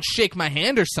reach out and shake my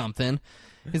hand or something."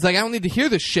 He's like, "I don't need to hear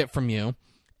this shit from you."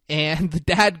 And the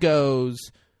dad goes,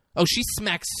 "Oh, she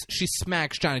smacks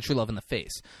Johnny Truelove in the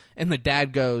face." And the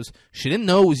dad goes, "She didn't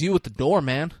know it was you at the door,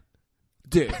 man."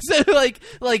 Dude. So like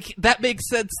that makes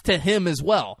sense to him as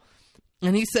well.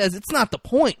 And he says, "It's not the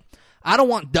point. I don't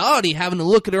want Dottie having to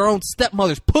look at her own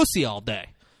stepmother's pussy all day."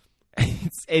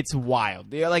 It's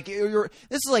wild. You're like this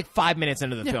is like 5 minutes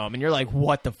into the film, and you're like,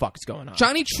 what the fuck's going on?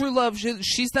 Johnny Truelove,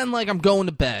 she's then like, "I'm going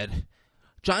to bed."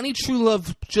 Johnny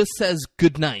Truelove just says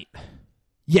good night.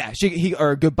 Yeah,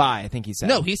 or goodbye. I think he said.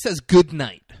 No, he says good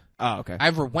night. Oh, okay.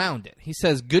 I've rewound it. He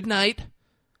says good night,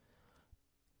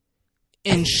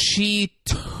 and she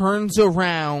turns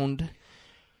around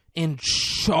and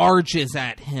charges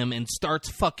at him and starts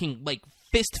fucking like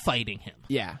fist fighting him.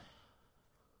 Yeah.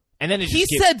 And then He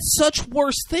said such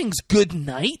worse things. Good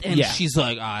night, and Yeah. she's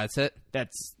like, "Ah, that's it.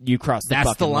 that's you crossed the That's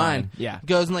fucking the line." Yeah.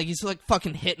 Goes and like he's like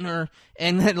fucking hitting her,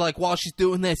 and then like while she's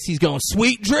doing this, he's going,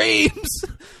 "Sweet dreams.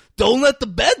 Don't let the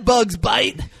bed bugs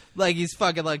bite." Like he's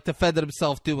fucking like defended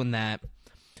himself doing that.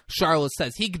 Charlotte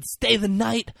says he could stay the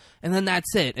night, and then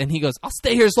that's it. And he goes, "I'll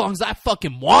stay here as long as I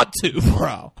fucking want to,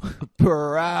 bro.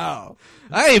 Bro.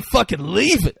 I ain't fucking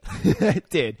leaving."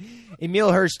 Dude.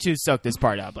 Emil Hirsch too soaked this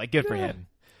part up. Like, good for him.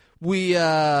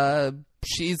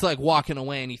 She's like walking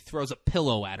away, and he throws a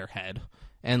pillow at her head,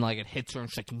 and like it hits her, and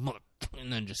she's like, "Mother,"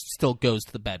 and then just still goes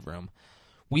to the bedroom.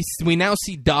 We now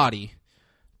see Dottie.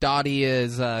 Dottie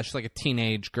is she's like a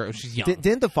teenage girl. She's young.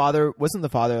 Wasn't the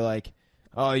father like,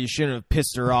 "Oh, you shouldn't have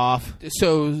pissed her off"?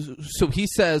 So he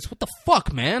says, "What the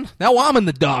fuck, man? Now I'm in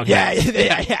the dog."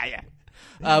 Yeah.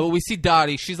 But we see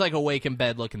Dottie. She's like awake in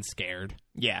bed, looking scared,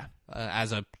 Yeah.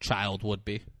 as a child would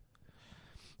be.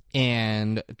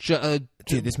 And Dude,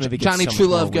 this movie gets Johnny so much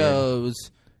more Truelove goes,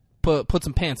 put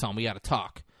some pants on. We got to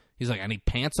talk. He's like, "I need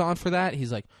pants on for that."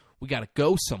 He's like, "We got to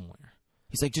go somewhere."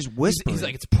 He's like, just whisper. He's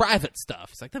like, "It's private stuff."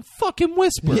 He's like, "Then fucking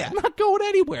whisper. Yeah. I'm not going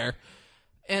anywhere."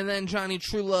 And then Johnny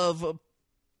Truelove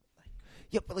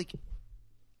yeah, but like,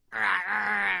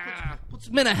 puts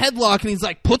him in a headlock, and he's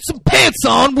like, "Put some pants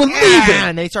on. We're leaving."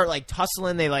 and they start like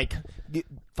tussling. They like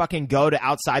fucking go to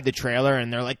outside the trailer,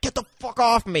 and they're like, "Get the fuck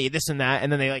off me!" This and that,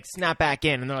 and then they like snap back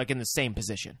in, and they're like in the same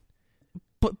position.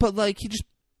 But like he just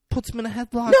puts him in a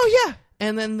headlock. No, yeah.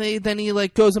 And then he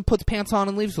like goes and puts pants on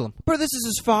and leaves with him. Bro, this is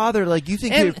his father. Like, you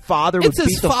think And your father would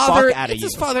beat the fuck out of you? It's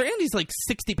his father, and he's like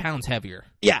 60 pounds heavier.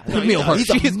 Yeah, than Emil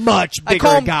Hirsch. he's a much I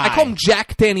bigger guy. I call him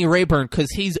Jack Danny Rayburn because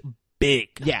he's big.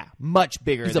 Yeah, much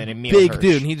bigger He's than a Emil big Hirsch.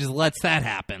 dude, and he just lets that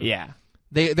happen. Yeah.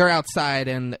 They're outside,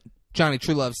 and Johnny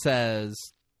Truelove says,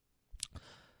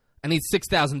 "I need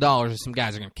 $6,000 or some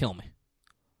guys are going to kill me."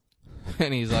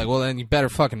 And he's like, "Well, then you better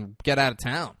fucking get out of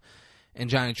town." And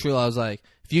Johnny Truelove's like,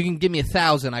 "If you can give me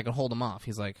 $1,000, I can hold them off."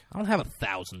 He's like, "I don't have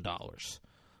 $1,000.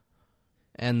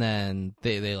 And then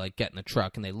they like get in the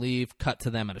truck and they leave. Cut to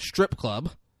them at a strip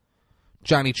club.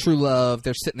 Johnny Truelove,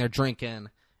 they're sitting there drinking,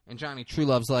 and Johnny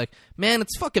Truelove's like, man,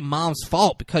 it's fucking Mom's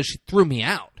fault because she threw me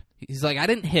out. He's like, I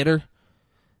didn't hit her.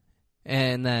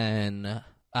 And then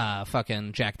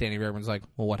fucking Jack Danny Rayburn's like,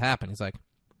 well, what happened? He's like,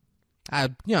 I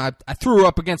threw her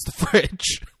up against the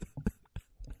fridge.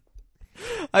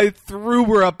 I threw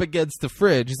her up against the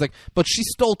fridge. He's like, but she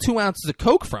stole 2 ounces of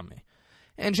Coke from me.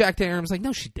 And Jack Danny Rayburn's like,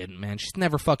 no, she didn't, man. She's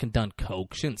never fucking done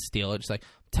Coke. She didn't steal it. She's like,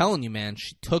 I'm telling you, man,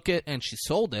 she took it and she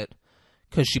sold it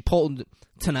because earlier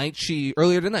tonight,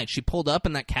 she pulled up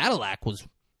and that Cadillac was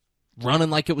running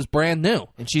like it was brand new.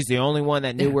 And she's the only one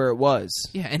that knew where it was.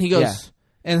 Yeah, and he goes,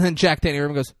 and then Jack Danny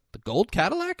Rayburn goes, the gold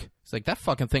Cadillac? He's like, that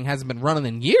fucking thing hasn't been running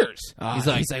in years. He's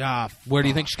like, where do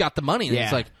you think she got the money? And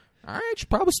he's like, all right, she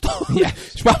probably stole.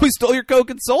 She probably stole your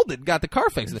Coke and sold it and got the car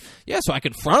fixed. Yeah, so I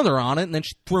confronted her on it, and then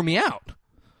she threw me out.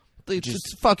 It's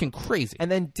just fucking crazy. And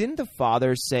then didn't the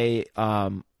father say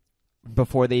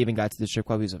before they even got to the strip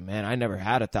club, he's like, man, I never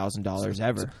had $1,000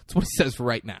 ever. That's what he says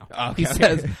right now. Okay. He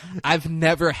says, I've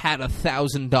never had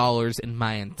 $1,000 in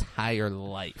my entire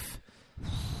life.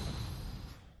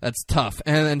 That's tough.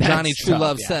 And then Johnny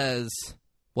Truelove says,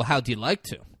 well, how'd you like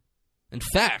to? In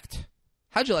fact,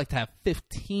 how'd you like to have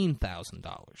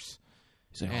 $15,000?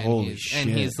 He's like, holy shit.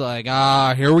 And he's like,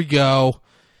 here we go.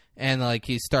 And like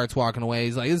he starts walking away.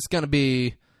 He's like, this is gonna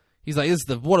be. He's like, this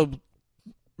is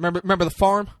remember the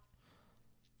farm?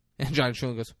 And Johnny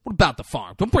Truelove goes, what about the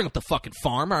farm? Don't bring up the fucking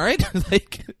farm, all right? It's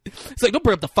like, don't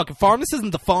bring up the fucking farm. This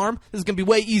isn't the farm. This is gonna be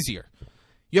way easier.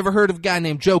 You ever heard of a guy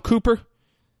named Joe Cooper?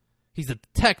 He's a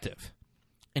detective,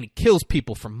 and he kills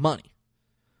people for money.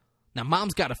 Now,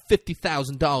 Mom's got a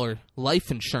 $50,000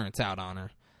 life insurance out on her,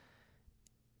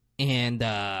 and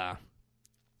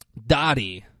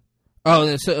Dottie.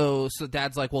 Oh, so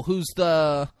Dad's like, well, who's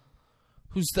the?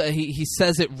 He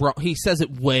says it wrong. He says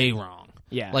it way wrong.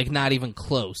 Yeah, like not even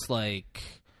close. Like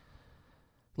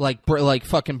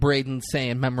fucking Braden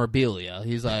saying memorabilia.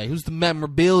 He's like, who's the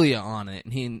memorabilia on it?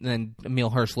 And then Emil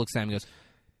Hirsch looks at him and goes,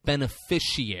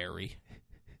 beneficiary.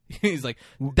 He's like,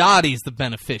 Dottie's the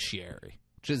beneficiary,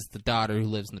 which is the daughter who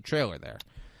lives in the trailer there.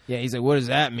 Yeah, he's like, what does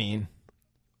that mean?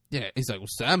 Yeah, he's like,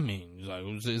 what's that mean? He's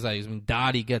like,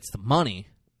 Dottie gets the money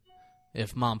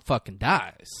if Mom fucking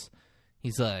dies.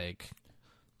 He's like,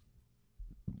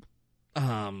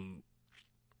 and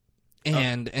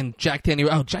Jack Danny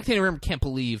Rayburn can't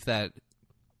believe that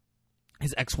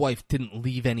his ex-wife didn't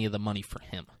leave any of the money for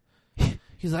him.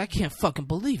 He's like, I can't fucking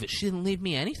believe it. She didn't leave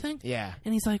me anything? Yeah.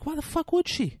 And he's like, why the fuck would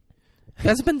she? You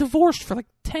guys have been divorced for like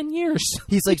 10 years.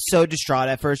 He's like so distraught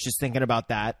at first just thinking about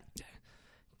that.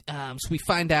 So we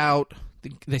find out,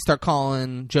 they start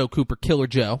calling Joe Cooper Killer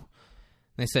Joe.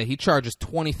 They say he charges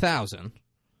 $20,000.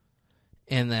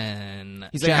 And then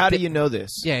he's like, how do you know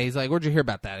this? Yeah, he's like, where'd you hear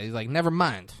about that? He's like, never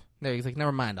mind. He's like,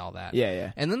 never mind all that.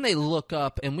 Yeah. And then they look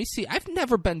up, and we see, I've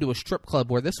never been to a strip club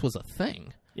where this was a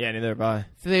thing. Yeah, neither have I.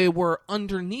 They were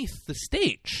underneath the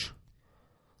stage.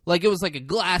 Like, it was like a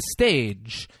glass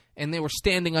stage, and they were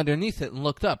standing underneath it and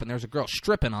looked up, and there's a girl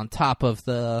stripping on top of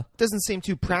the... Doesn't seem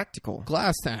too practical.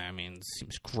 Glass thing. I mean, it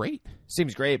seems great.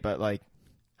 Seems great, but, like,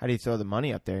 how do you throw the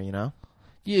money up there, you know?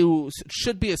 It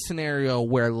should be a scenario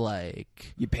where,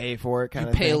 like... You pay for it, kind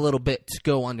of You pay thing? a little bit to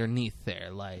go underneath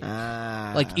there.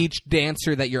 Like each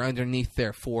dancer that you're underneath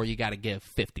there for, you got to give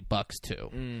 $50 to.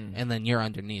 And then you're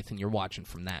underneath and you're watching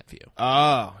from that view.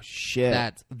 Oh, shit.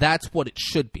 That's what it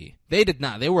should be. They did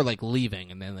not. They were, like,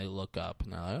 leaving, and then they look up,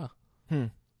 and they're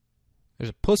like, there's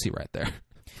a pussy right there.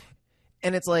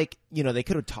 And it's like, you know, they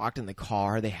could have talked in the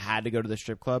car. They had to go to the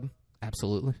strip club.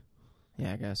 Absolutely.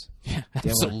 Yeah, I guess. Yeah,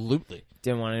 absolutely.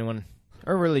 Didn't want anyone,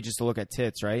 or really just to look at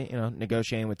tits, right? You know,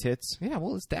 negotiating with tits. Yeah,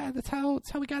 well, it's Dad. That's how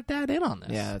we got Dad in on this.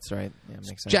 Yeah, that's right. Yeah,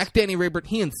 makes sense. Jack Danny Rayburn,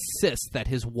 he insists that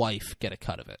his wife get a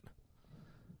cut of it.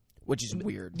 Which is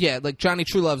weird. Yeah, like Johnny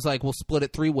Truelove's like, we'll split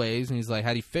it 3 ways, and he's like,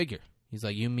 how do you figure? He's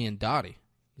like, you, me, and Dottie.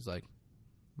 He's like,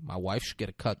 my wife should get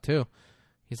a cut too.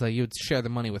 He's like, you would share the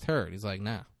money with her. And he's like,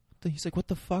 nah. He's like, what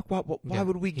the fuck? Why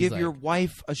would we give your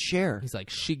wife a share? He's like,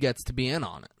 she gets to be in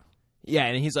on it. Yeah,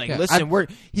 and he's like, listen,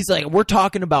 we're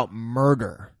talking about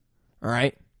murder, all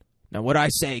right? Now, what I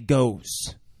say goes.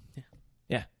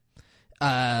 Yeah.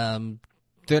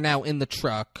 They're now in the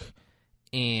truck,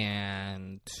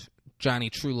 and Johnny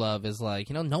Truelove is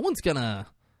like, no one's gonna.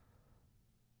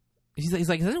 He's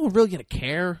like, is anyone really gonna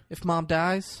care if Mom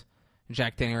dies? And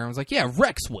Jack Danny Rayburn was like, yeah,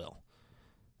 Rex will.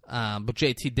 But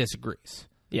JT disagrees.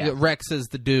 Yeah, Rex is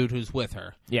the dude who's with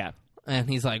her. Yeah. And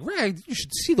he's like, Ray, you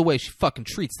should see the way she fucking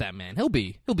treats that man. He'll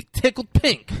be tickled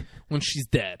pink when she's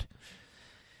dead.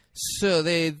 So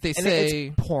they And say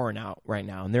it's pouring out right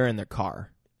now, and they're in their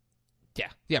car.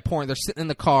 yeah, pouring. They're sitting in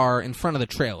the car in front of the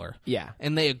trailer. Yeah.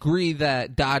 And they agree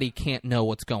that Dottie can't know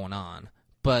what's going on.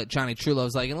 But Johnny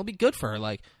Truelove's like, it'll be good for her.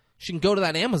 Like, she can go to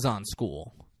that Amazon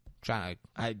school.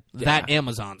 That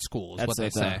Amazon school is what they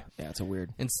say. It's a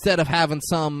weird. Instead of having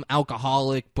some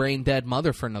alcoholic, brain-dead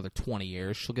mother for another 20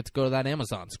 years, she'll get to go to that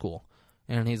Amazon school.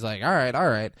 And he's like, all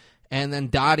right. And then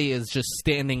Dottie is just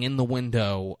standing in the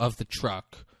window of the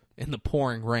truck in the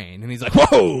pouring rain. And he's like,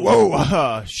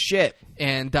 whoa, shit.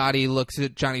 And Dottie looks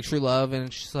at Johnny Truelove,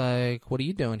 and she's like, what are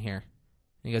you doing here?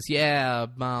 And he goes, yeah,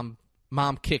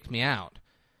 Mom kicked me out.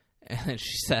 And then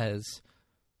she says,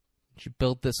 did you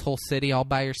build this whole city all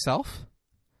by yourself?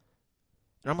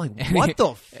 And I'm like, what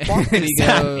the fuck does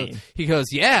that mean? He goes,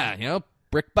 yeah,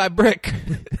 brick by brick.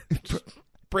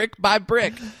 Brick by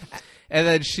brick. And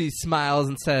then she smiles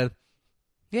and said,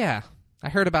 yeah, I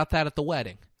heard about that at the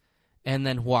wedding. And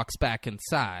then walks back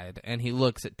inside, and he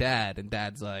looks at Dad, and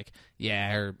Dad's like,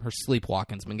 yeah, her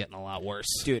sleepwalking's been getting a lot worse.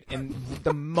 Dude, and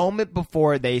the moment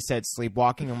before they said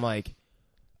sleepwalking, I'm like,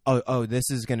 oh, this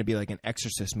is going to be like an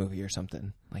Exorcist movie or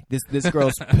something. Like, this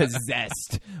girl's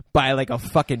possessed by, like, a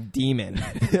fucking demon.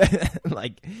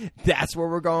 Like, that's where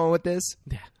we're going with this?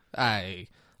 Yeah,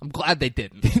 I'm glad they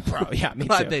didn't. Bro, yeah, me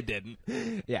glad too. they didn't.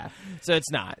 Yeah. So it's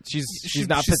not. She's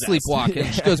not possessed. Sleepwalking.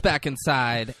 She goes back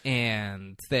inside,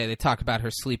 and they talk about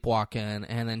her sleepwalking,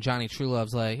 and then Johnny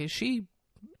Truelove's like, is she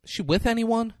with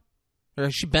anyone? Or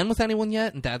has she been with anyone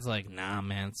yet? And Dad's like, nah,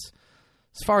 man.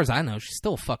 As far as I know, she's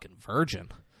still a fucking virgin.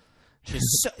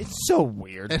 It's so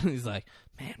weird. And he's like,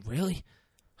 man, really?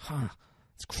 Huh.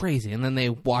 It's crazy. And then they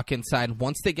walk inside, and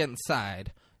once they get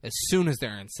inside, as soon as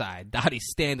they're inside, Dottie's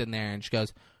standing there, and she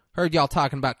goes, heard y'all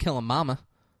talking about killing Mama.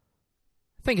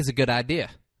 I think it's a good idea.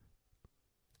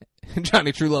 And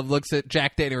Johnny Truelove looks at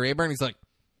Jack Danny Rayburn, and he's like,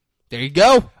 there you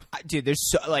go. Dude,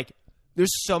 there's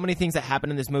so many things that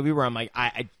happen in this movie where I'm like,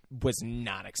 I was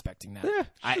not expecting that. Yeah,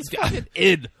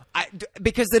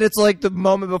 because then it's like the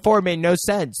moment before it made no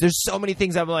sense. There's so many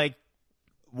things I'm like,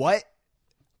 what?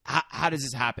 How does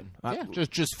this happen? Yeah,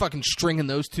 just fucking stringing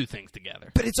those two things together.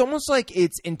 But it's almost like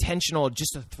it's intentional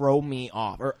just to throw me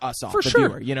off, or us off, For the sure.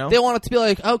 viewer, you know? They want it to be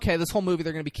like, okay, this whole movie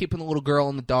they're going to be keeping the little girl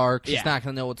in the dark. She's not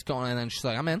going to know what's going on. And then she's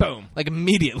like, I'm in. Boom. Like,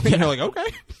 immediately. And you're like,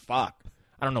 okay. Fuck.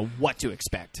 I don't know what to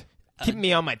expect. Keeping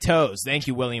me on my toes. Thank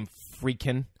you, William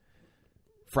Friedkin.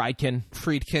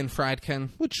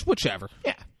 Whichever.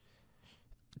 Yeah.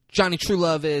 Johnny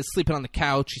Truelove is sleeping on the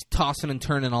couch. He's tossing and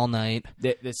turning all night.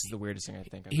 This is the weirdest thing I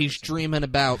think I've He's dreaming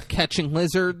about catching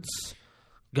lizards,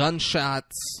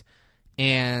 gunshots,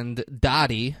 and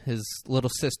Dottie, his little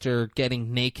sister,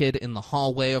 getting naked in the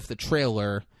hallway of the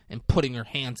trailer and putting her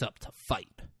hands up to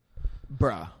fight.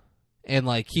 Bruh. And,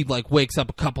 like, he, like, wakes up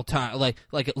a couple times. Like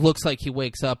it looks like he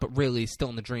wakes up, but really he's still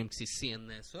in the dream because he's seeing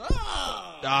this.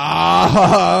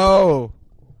 Oh!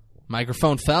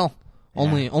 Microphone fell.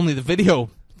 Yeah. Only the video...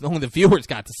 Only the viewers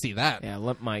got to see that. Yeah,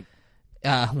 Limp Mike.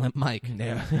 Limp Mike.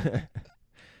 Yeah.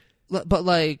 But,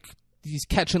 like, he's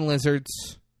catching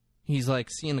lizards. He's,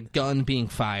 like, seeing a gun being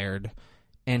fired.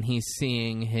 And he's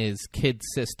seeing his kid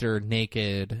sister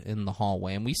naked in the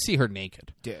hallway. And we see her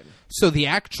naked. Dude. So the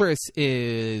actress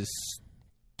is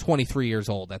 23 years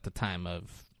old at the time of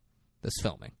this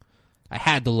filming. I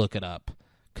had to look it up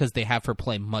because they have her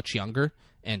play much younger.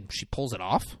 And she pulls it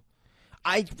off.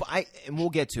 And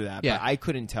we'll get to that, Yeah. but I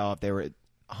couldn't tell if they were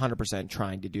 100%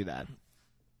 trying to do that.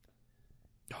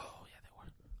 Oh, yeah, they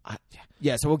were.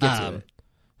 Yeah, so we'll get to it.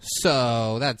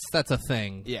 So that's a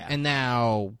thing. Yeah. And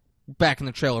now, back in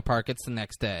the trailer park, it's the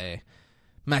next day.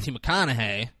 Matthew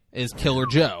McConaughey is Killer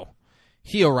Joe.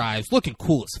 He arrives looking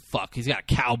cool as fuck. He's got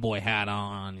a cowboy hat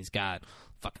on. He's got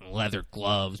fucking leather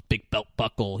gloves, big belt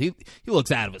buckle. He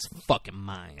looks out of his fucking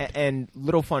mind. And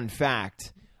little fun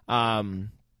fact,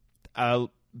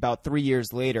 about 3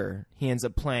 years later, he ends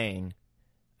up playing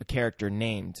a character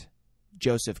named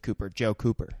Joe Cooper.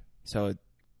 So,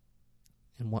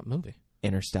 in what movie?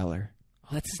 Interstellar. Oh,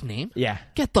 that's his name? Yeah.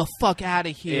 Get the fuck out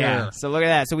of here. Yeah. So look at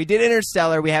that. So we did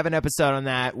Interstellar. We have an episode on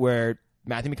that where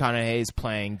Matthew McConaughey is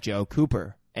playing Joe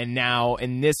Cooper. And now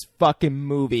in this fucking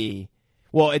movie,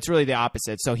 well, it's really the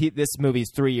opposite. So this movie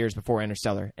is 3 years before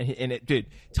Interstellar. And dude,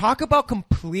 talk about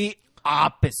complete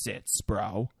opposites,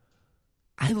 bro.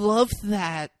 I love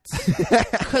that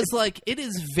because, like, it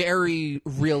is very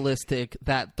realistic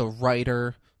that the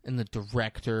writer and the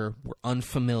director were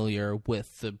unfamiliar with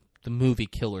the movie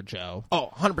Killer Joe. Oh,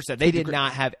 100%. They did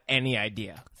not have any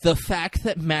idea. The fact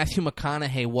that Matthew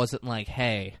McConaughey wasn't like,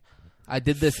 hey, I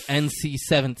did this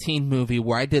NC-17 movie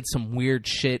where I did some weird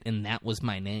shit and that was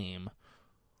my name,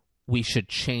 we should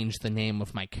change the name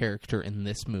of my character in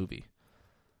this movie.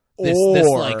 This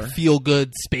like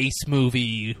feel-good space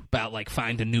movie about like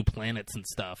finding new planets and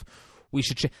stuff. We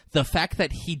should the fact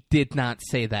that he did not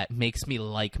say that makes me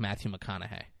like Matthew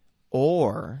McConaughey.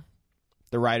 Or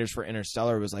the writers for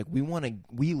Interstellar was like,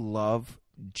 we love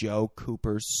Joe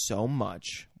Cooper so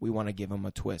much, we want to give him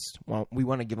a twist. We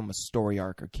want to give him a story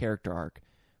arc or character arc.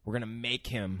 We're going to make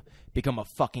him become a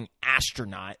fucking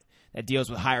astronaut that deals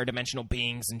with higher dimensional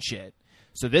beings and shit.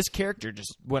 So this character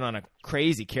just went on a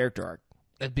crazy character arc.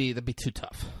 That'd be too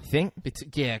tough. Think?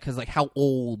 Yeah, because like how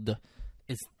old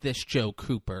is this Joe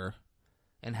Cooper,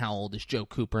 and how old is Joe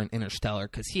Cooper in Interstellar?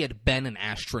 Because he had been an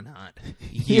astronaut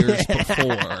years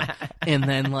before, and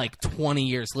then like 20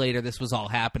 years later, this was all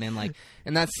happening. Like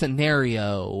in that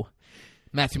scenario,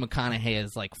 Matthew McConaughey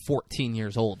is like 14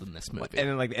 years old in this movie. And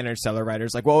then like the Interstellar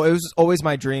writers like, well, it was always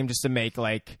my dream just to make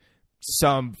like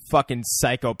some fucking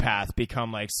psychopath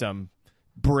become like some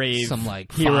brave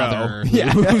like hero. Father Yeah.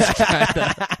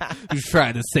 who's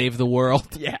trying to save the world.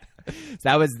 Yeah.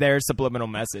 That was their subliminal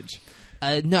message.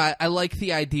 No, I like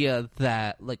the idea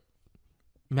that like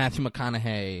Matthew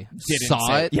McConaughey Didn't saw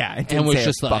say- it, yeah, it didn't and was say a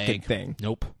just like, fucking thing.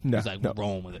 Nope. No, He's like, no.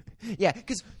 rolling with it. Yeah,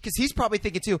 because he's probably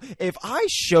thinking too, if I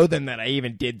show them that I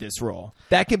even did this role,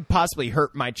 that could possibly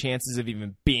hurt my chances of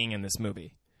even being in this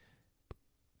movie.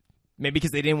 Maybe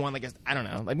because they didn't want, like, I don't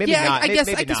know. Like, maybe Yeah, not. I guess,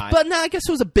 not. but no, I guess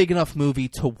it was a big enough movie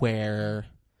to where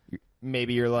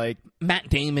Maybe you're like, Matt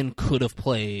Damon could have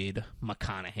played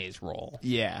McConaughey's role.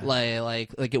 yeah. Like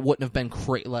it wouldn't have been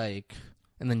like,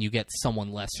 and then you get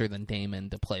someone lesser than Damon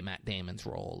to play Matt Damon's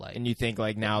role. Like, And you think,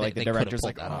 like, now, They- like, the they could've director's pulled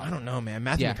like, that oh, off. I don't know, man.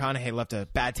 Matthew Yeah. McConaughey left a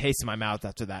bad taste in my mouth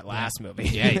after that last movie.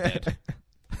 Yeah, he did.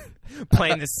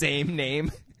 Playing the same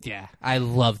name. Yeah, I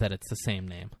love that it's the same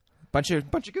name. Bunch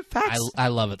of good facts. I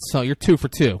love it. So you're 2 for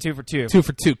 2. 2 for 2. 2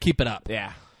 for 2. Keep it up.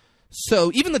 Yeah.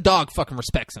 So even the dog fucking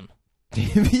respects him.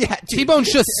 Yeah. dude.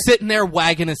 T-Bone's just sitting there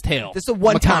wagging his tail. This is the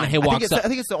one time. McConaughey walks up. I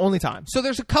think it's the only time. So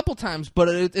there's a couple times, but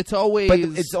it's always. But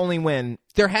it's only when.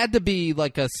 There had to be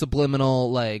like a subliminal,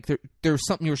 like there's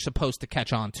something you were supposed to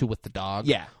catch on to with the dog.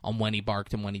 Yeah. On when he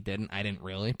barked and when he didn't. I didn't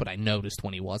really, but I noticed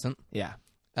when he wasn't. Yeah.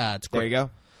 It's There great. you go.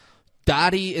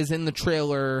 Dottie is in the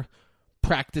trailer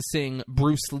practicing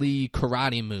Bruce Lee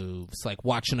karate moves, like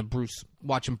watching Bruce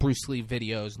Lee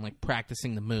videos and like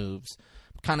practicing the moves.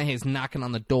 McConaughey's knocking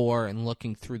on the door and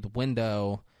looking through the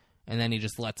window, and then he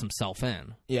just lets himself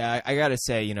in. Yeah, I gotta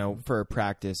say, for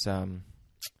practice,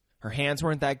 her hands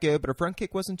weren't that good, but her front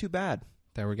kick wasn't too bad.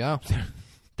 There we go.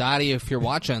 Dottie, if you're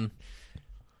watching,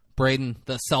 Braden,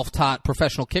 the self-taught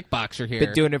professional kickboxer here.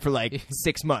 Been doing it for like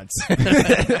 6 months.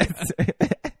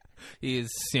 He's,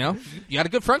 you got a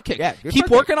good front kick. Yeah, good Keep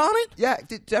front working on it. Yeah,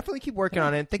 definitely keep working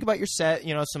on it. Think about your set,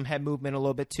 some head movement a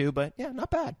little bit too, but yeah, not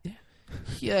bad.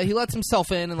 Yeah, he lets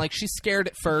himself in, and like she's scared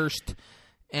at first,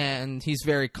 and he's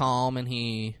very calm, and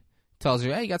he tells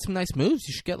her, "Hey, you got some nice moves.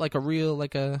 You should get like a real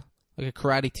like a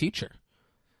karate teacher.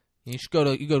 You should go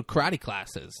to karate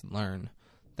classes and learn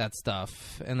that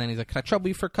stuff." And then he's like, "Can I trouble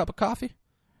you for a cup of coffee?"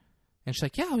 And she's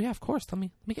like, "Yeah, of course. Let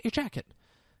me get your jacket."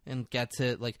 And gets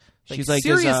it like She's like,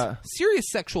 serious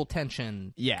sexual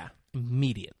tension. Yeah.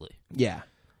 Immediately.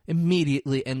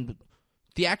 And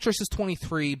the actress is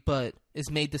 23, but is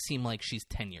made to seem like she's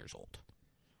 10 years old.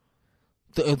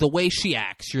 The way she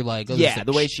acts, you're like, oh, Yeah,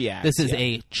 the way she acts, This is yeah.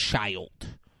 a child.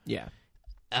 Yeah.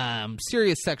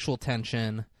 Serious sexual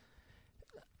tension.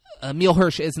 Emil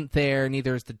Hirsch isn't there.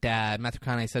 Neither is the dad. Matthew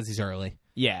McConaughey says he's early.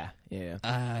 Yeah.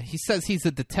 He says he's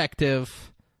a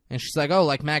detective. And she's like, oh,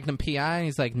 like Magnum P.I.? And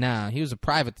he's like, nah, he was a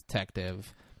private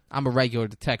detective. I'm a regular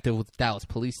detective with the Dallas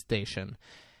Police Station.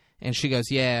 And she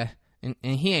goes, yeah, and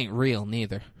he ain't real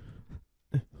neither.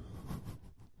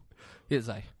 He's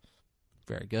like,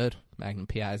 very good. Magnum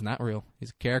P.I. is not real. He's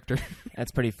a character.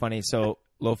 That's pretty funny. So,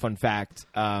 little fun fact.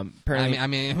 Apparently, I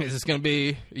mean, is this going to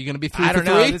be, are you going to be 3 I for don't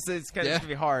know. 3? This is going to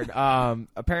be hard.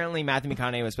 Apparently, Matthew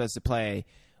McConaughey was supposed to play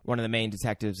one of the main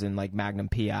detectives in like Magnum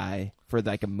P.I. for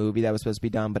like a movie that was supposed to be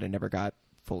done, but it never got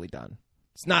fully done.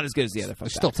 It's not as good as the other.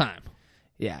 There's still time.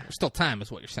 Yeah, There's still time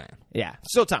is what you're saying. yeah,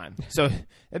 still time. So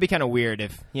it'd be kind of weird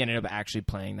if he ended up actually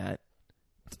playing that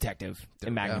detective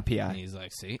in Magnum And P.I. he's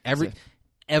like, see,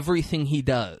 everything he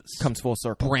does Comes full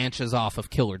circle. branches off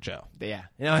of Killer Joe. Yeah,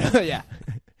 yeah.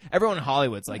 Everyone in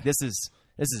Hollywood's like, this is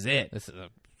it.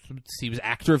 He was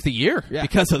actor of the year Yeah.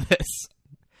 because of this.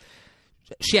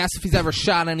 She asks if he's ever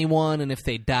shot anyone, and if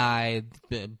they died,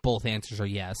 both answers are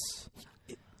yes.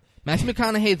 Matthew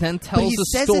McConaughey then tells But he a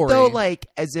says story. it though, like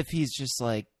as if he's just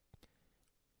like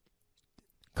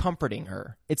comforting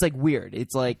her. It's like weird.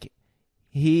 It's like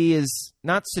he is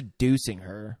not seducing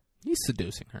her. He's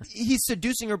seducing her. He's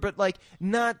seducing her, but like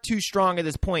not too strong at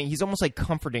this point. He's almost like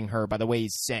comforting her by the way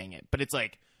he's saying it. But it's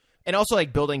like, and also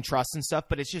like building trust and stuff.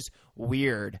 But it's just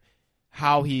weird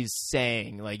how he's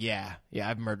saying like, yeah,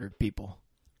 I've murdered people,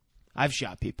 I've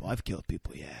shot people, I've killed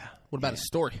people. Yeah. What about his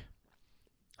story?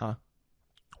 Huh?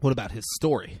 What about his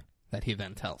story that he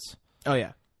then tells? Oh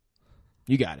yeah,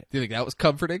 you got it. Do you think that was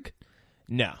comforting?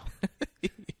 No.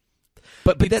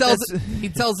 But he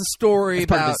tells a story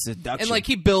about seduction. and like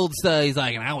he builds he's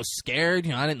like, and I was scared,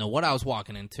 I didn't know what I was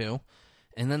walking into.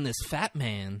 And then this fat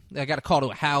man, I got a call to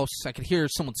a house, I could hear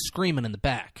someone screaming in the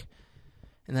back.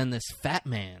 And then this fat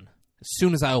man, as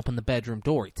soon as I open the bedroom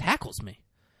door, he tackles me.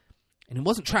 And he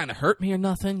wasn't trying to hurt me or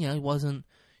nothing, he wasn't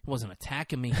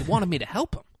attacking me. He wanted me to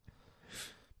help him.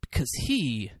 Because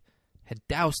he had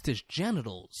doused his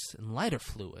genitals in lighter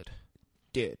fluid.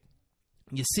 Dude.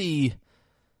 You see,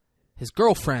 his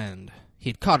girlfriend, he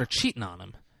had caught her cheating on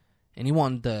him, and he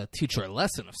wanted to teach her a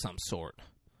lesson of some sort.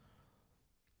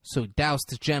 So he doused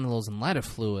his genitals in lighter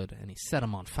fluid, and he set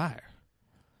him on fire.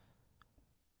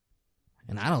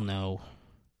 And I don't know,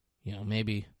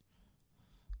 maybe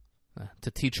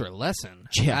to teach her a lesson.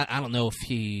 Yeah. I don't know if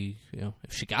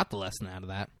if she got the lesson out of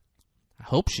that. I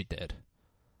hope she did.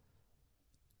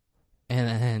 And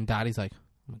then Dottie's like,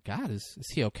 oh my God, is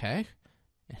he okay?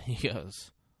 And he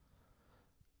goes,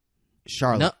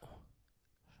 Charlotte. no.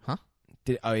 Huh?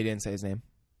 He didn't say his name.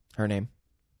 Her name.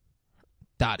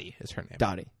 Dottie is her name.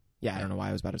 Dottie. Yeah, I don't know why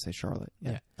I was about to say Charlotte.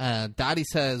 Yeah. Dottie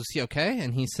says, is he okay?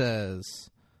 And he says,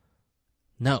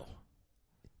 no.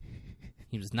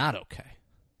 He was not okay.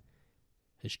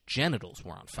 His genitals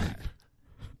were on fire.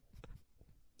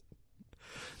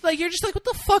 Like, you're just like, what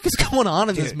the fuck is going on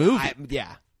in this movie?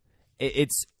 Yeah.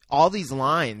 It's all these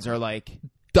lines are like...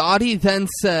 Dottie then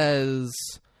says,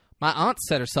 my aunt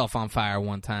set herself on fire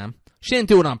one time. She didn't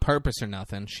do it on purpose or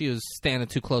nothing. She was standing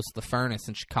too close to the furnace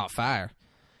and she caught fire.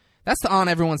 That's the aunt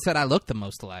everyone said I looked the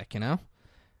most alike,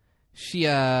 She,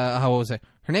 what was it?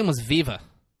 Her name was Viva.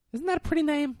 Isn't that a pretty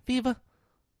name, Viva?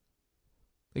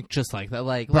 Like, just like that.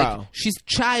 Like she's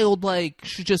childlike.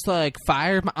 She's just like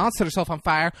fire. My aunt set herself on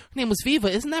fire. Her name was Viva.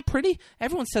 Isn't that pretty?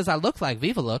 Everyone says I look like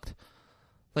Viva looked.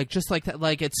 Like, just like that.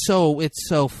 Like, it's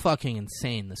so fucking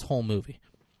insane, this whole movie.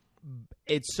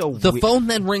 It's so The phone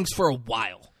then rings for a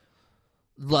while.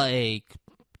 Like,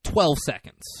 12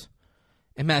 seconds.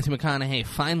 And Matthew McConaughey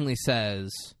finally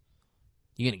says,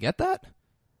 you gonna get that?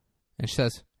 And she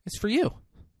says, it's for you.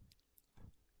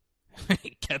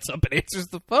 He gets up and answers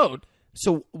the phone.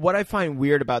 So what I find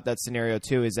weird about that scenario,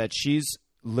 too, is that she's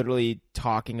literally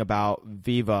talking about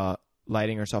Viva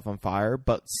lighting herself on fire,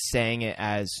 but saying it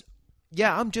as,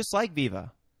 yeah, I'm just like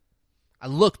Viva. I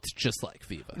looked just like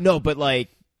Viva. No, but like,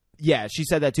 yeah, she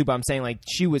said that too, but I'm saying like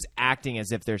she was acting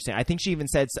as if they're saying, I think she even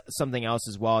said something else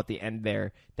as well at the end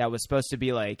there that was supposed to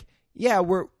be like, yeah,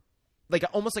 we're like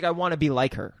almost like I want to be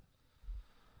like her.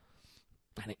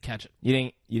 I didn't catch it.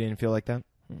 You didn't feel like that?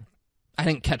 I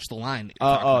didn't catch the line that you're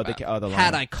talking about. The line.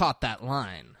 Had I caught that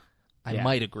line, I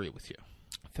might agree with you.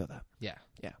 I feel that. Yeah.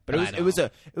 Yeah. But it was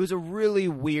a really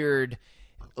weird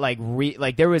like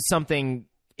there was something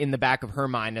in the back of her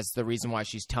mind as the reason why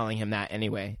she's telling him that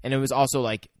anyway. And it was also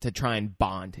like to try and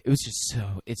bond. It was just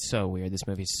it's so weird. This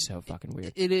movie is so fucking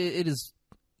weird. It is.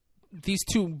 These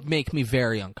two make me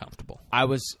very uncomfortable. I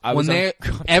was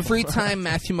every time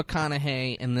Matthew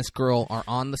McConaughey and this girl are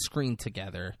on the screen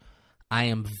together, I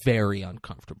am very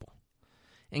uncomfortable.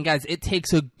 And guys, it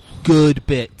takes a good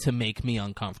bit to make me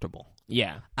uncomfortable.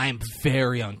 Yeah. I am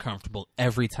very uncomfortable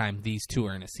every time these two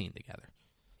are in a scene together.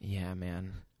 Yeah,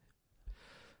 man.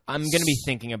 I'm going to be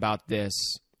thinking about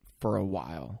this for a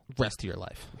while. Rest of your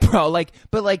life. Bro,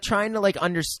 but trying to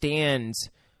understand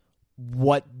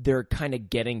what they're kind of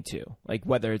getting to. Like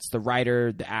whether it's the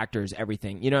writer, the actors,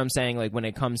 everything. You know what I'm saying? Like when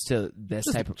it comes to this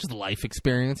type of just life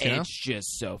experience, it's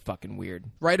just so fucking weird.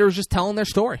 Writers just telling their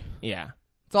story. Yeah.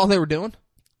 That's all they were doing.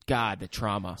 God, the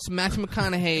trauma. So Matthew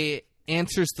McConaughey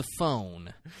answers the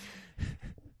phone,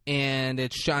 and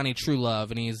it's Johnny Truelove,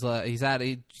 and he's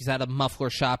at a muffler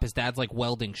shop. His dad's like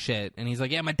welding shit, and he's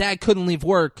like, "Yeah, my dad couldn't leave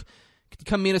work. Could you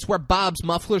come meet us? We're at Bob's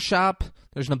Muffler Shop.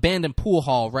 There's an abandoned pool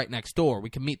hall right next door. We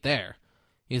can meet there."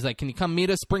 He's like, "Can you come meet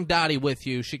us? Bring Dottie with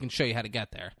you. She can show you how to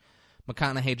get there."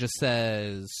 McConaughey just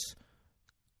says,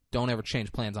 "Don't ever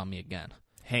change plans on me again."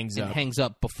 Hangs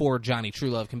up before Johnny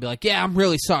Truelove can be like, "Yeah, I'm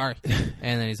really sorry."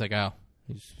 And then he's like, "Oh,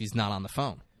 he's not on the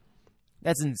phone."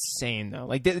 That's insane, though.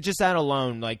 Like, just that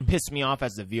alone, pissed me off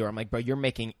as the viewer. I'm like, bro, you're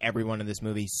making everyone in this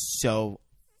movie so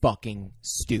fucking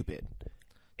stupid.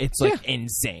 It's,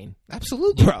 insane.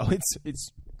 Absolutely. Bro,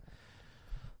 it's...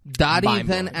 Dottie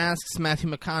then asks Matthew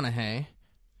McConaughey,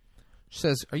 she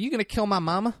says, "Are you going to kill my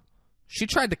mama?" She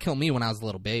tried to kill me when I was a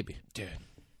little baby. Dude.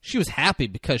 She was happy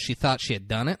because she thought she had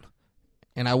done it,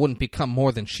 and I wouldn't become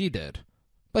more than she did.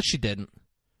 But she didn't.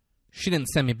 She didn't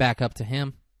send me back up to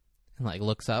him and, like,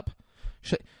 looks up.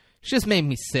 She just made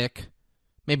me sick.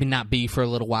 Maybe not be for a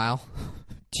little while.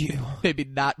 Maybe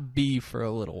not be for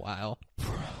a little while.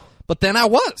 But then I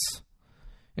was.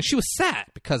 And she was sad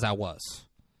because I was.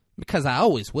 Because I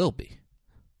always will be.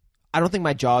 I don't think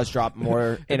my jaws dropped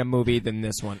more in a movie than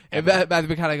this one. And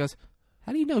Matthew McConaughey goes,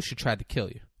 how do you know she tried to kill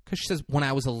you? Because she says, when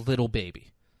I was a little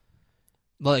baby.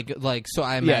 Like so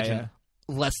I imagine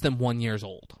less than 1 year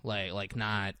old. Like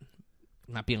not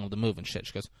being able to move and shit.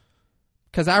 She goes,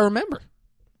 because I remember.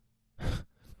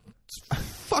 It's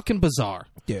fucking bizarre.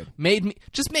 Dude. Made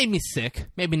me sick.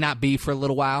 Made me not be for a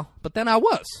little while. But then I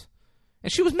was.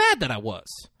 And she was mad that I was.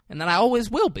 And that I always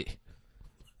will be.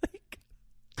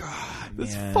 God,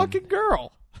 this man. fucking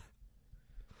girl.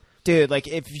 Dude, like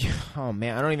if you, oh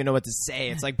man, I don't even know what to say.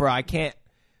 It's like, bro, I can't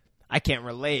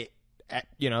relate.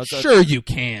 So Sure you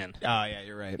can. Oh yeah,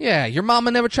 you're right. Yeah, your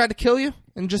mama never tried to kill you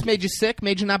and just made you sick,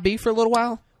 made you not be for a little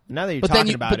while. Now that you're But talking then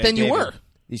you- about but it, then you David, were.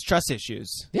 these trust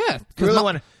issues. Yeah, Really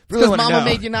wanna mama know.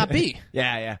 made you not be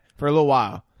Yeah, for a little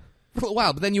while. for a little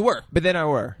while, but then you were. But then I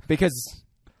were because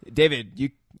David, you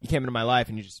came into my life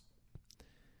and you just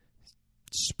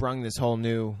sprung this whole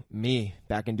new me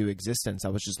back into existence. I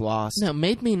was just lost. No,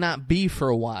 made me not be for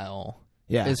a while.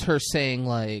 Yeah, Is her saying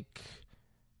like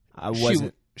I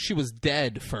wasn't. she was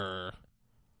dead for.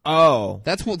 Oh,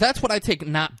 That's what I take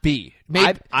not be.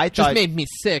 I just thought- made me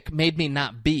sick, made me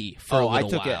not be for a I little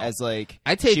took while. it as like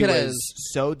I take she it was as-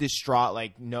 so distraught,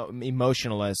 like no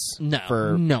emotionless.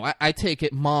 No. I take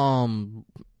it, mom,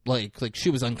 like she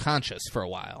was unconscious for a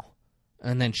while,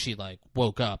 and then she like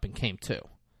woke up and came to.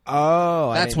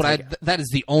 Oh, That's that is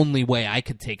the only way I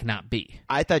could take not be.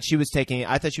 I thought she was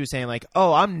saying like,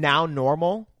 oh, I'm now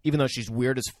normal, even though she's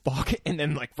weird as fuck. And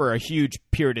then like for a huge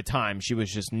period of time, she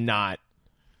was just not.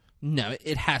 No,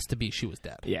 it has to be she was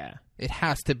dead. Yeah, It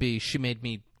has to be she made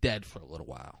me dead for a little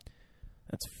while.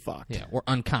 that's fucked. Yeah, or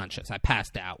unconscious. I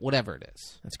passed out. Whatever it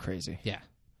is. That's crazy. Yeah,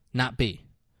 not be.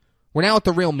 We're now at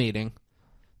the real meeting.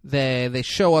 They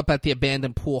show up at the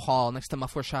abandoned pool hall next to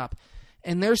Muffler Shop,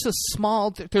 and there's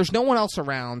no one else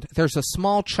around. There's a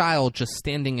small child just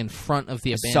standing in front of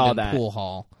the abandoned pool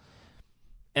hall.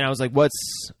 And I was like, what's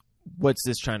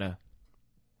this trying to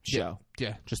show?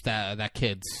 Yeah, just that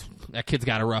kid's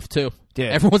got it rough too. Yeah.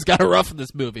 Everyone's got it rough in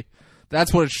this movie.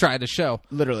 That's what it's trying to show.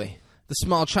 Literally. The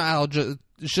small child is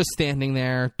just standing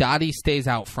there. Dottie stays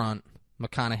out front.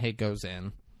 McConaughey goes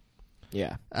in.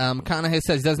 Yeah. McConaughey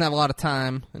says he doesn't have a lot of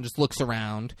time and just looks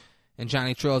around. And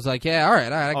Johnny Trillo's like, yeah, all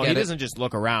right, I get he it. doesn't just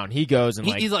look around. He goes and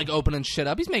He's like opening shit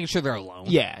up. He's making sure they're alone.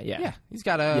 Yeah. He's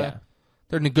got to.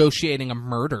 They're negotiating a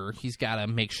murder. He's got to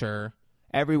make sure.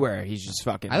 Everywhere. He's just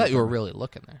fucking. I thought you were really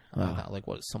looking there. Oh. I thought, like,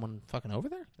 what, is someone fucking over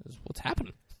there? What's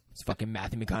happening? It's fucking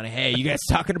Matthew McConaughey. You guys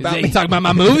talking about You me? talking about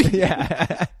my movie?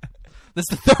 Yeah. That's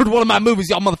the third one of my movies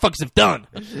y'all motherfuckers have done.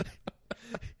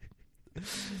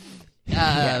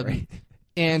 Right.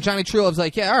 And Johnny Trulove's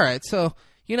like, yeah, all right, so,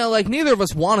 like, neither of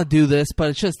us want to do this,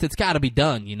 but it's got to be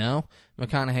done,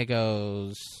 McConaughey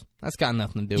goes, that's got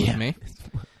nothing to do with me.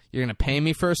 You're going to pay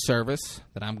me for a service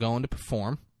that I'm going to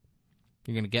perform.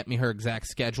 You're going to get me her exact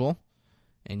schedule,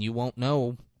 and you won't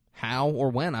know how or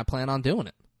when I plan on doing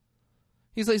it.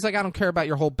 He's like, I don't care about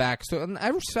your whole backstory. And I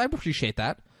appreciate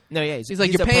that. No, yeah. He's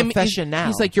like, you're paying me. professional.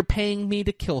 He's like, you're paying me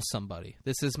to kill somebody.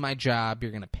 This is my job.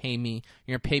 You're going to pay me.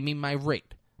 You're going to pay me my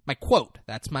rate. My quote.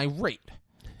 That's my rate.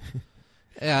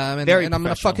 And I'm going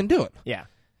to fucking do it. Yeah.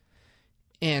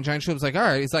 And Johnny Schwab's like, all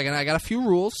right. He's like, and I got a few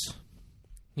rules.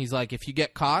 He's like, if you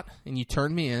get caught and you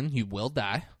turn me in, you will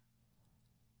die.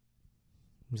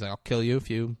 He's like, I'll kill you if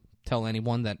you tell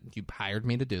anyone that you hired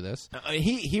me to do this.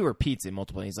 He repeats it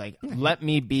multiple. He's like, let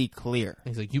me be clear.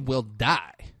 He's like, you will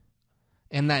die.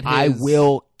 And that I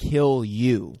will kill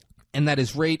you. And that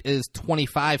his rate is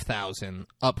 $25,000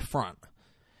 up front.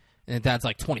 And Dad's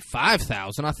like,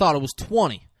 $25,000? I thought it was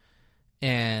 $20,000.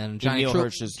 And Johnny True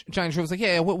was like,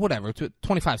 yeah, whatever.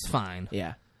 25's fine.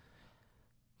 Yeah.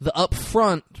 The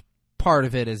upfront part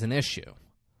of it is an issue.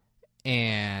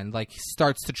 And, like, he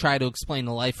starts to try to explain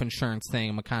the life insurance thing,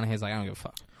 and McConaughey's like, I don't give a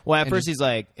fuck. Well, at first he's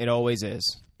like, it always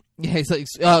is. Yeah,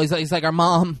 he's like, our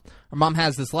mom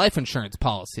has this life insurance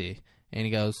policy. And he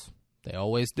goes, they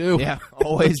always do. Yeah,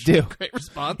 always do. Great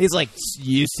response. He's like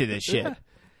used to this shit.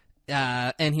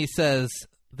 And he says,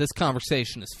 this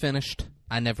conversation is finished.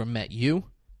 I never met you.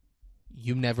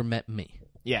 You never met me.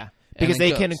 Yeah, because And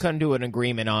they it can goes. come to an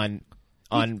agreement on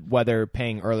whether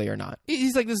paying early or not.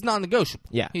 He's like, this is non-negotiable.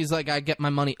 Yeah. He's like, I get my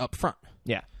money up front.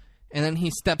 Yeah. And then he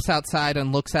steps outside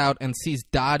and looks out and sees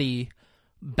Dottie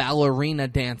ballerina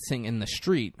dancing in the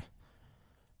street.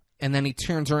 And then he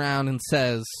turns around and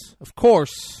says, of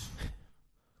course,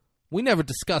 we never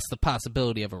discussed the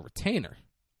possibility of a retainer.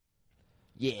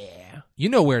 Yeah. You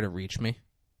know where to reach me.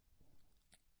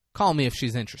 Call me if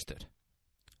she's interested.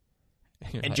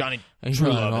 And Johnny and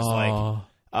Truelove is "Oh."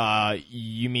 like,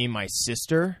 you mean my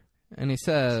sister? And he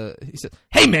said,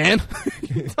 hey, man.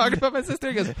 Talking about my sister.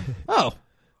 He goes, oh,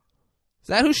 is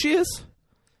that who she is?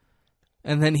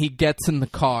 And then he gets in the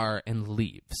car and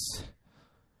leaves.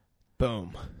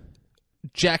 Boom.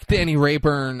 Jack Danny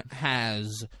Rayburn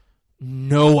has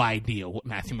no idea what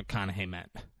Matthew McConaughey meant.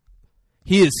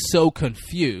 He is so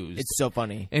confused. It's so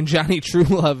funny. And Johnny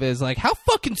Truelove is like, how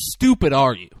fucking stupid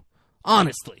are you?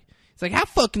 Honestly. He's like, how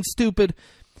fucking stupid?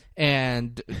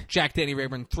 And Jack Danny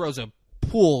Rayburn throws a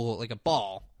pool, like a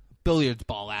ball, billiards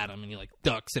ball at him, and he like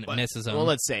ducks and it misses him. Well,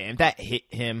 let's say, if that hit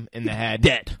him in the head.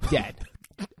 Dead. Dead.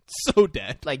 So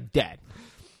dead. Like, dead.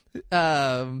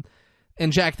 And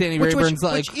Jack Danny Rayburn's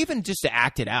like... Which even just to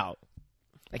act it out.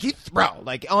 Like, he throw,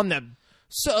 like, on the...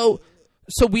 So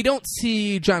we don't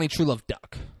see Johnny Truelove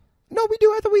duck. No, we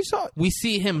do. I thought we saw it. We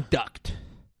see him ducked.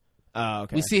 Oh,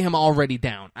 okay. We see him already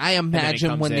down. I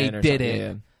imagine when they did it,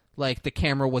 yeah. like the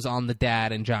camera was on the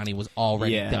dad and Johnny was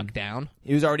already Yeah. ducked down.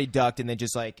 He was already ducked, and they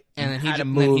just like And then he had to ju-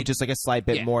 then move he- just like a slight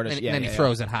bit more. To, and then he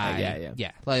throws it high.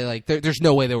 Yeah. Like there's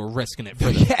no way they were risking it for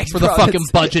the, Yeah, for the bro, fucking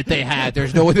it's- budget they had.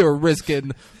 There's no way they were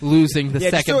risking losing the Yeah,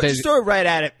 second. just throw it right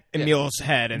at it, Emil's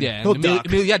head, and Yeah, he'll and duck.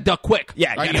 Emil, duck quick.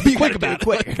 Yeah, Right, you you gotta be quick do about it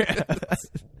it.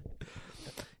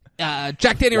 quick.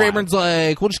 Jack Danny Wow. Rayburn's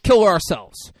like, we'll just kill her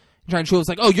ourselves. Johnny Truellove's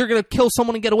like, oh, you're gonna kill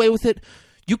someone and get away with it?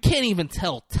 You can't even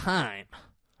tell time.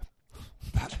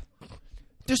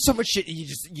 There's so much shit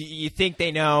you think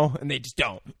they know, and they just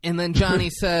don't. And then Johnny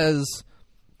says,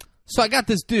 so I got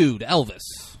this dude, Elvis.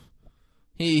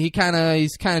 He's kind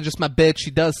of just my bitch.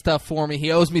 He does stuff for me.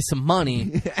 He owes me some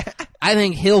money. I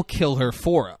think he'll kill her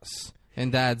for us.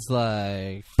 And Dad's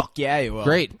like, Fuck yeah, you will.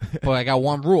 great, but I got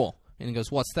one rule. And he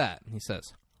goes, what's that? And he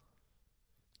says,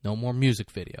 no more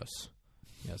music videos.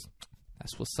 He goes,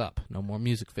 that's what's up. No more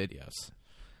music videos.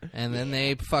 And then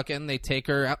they take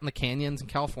her out in the canyons in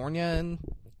California and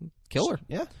kill her.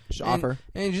 Yeah, just offer.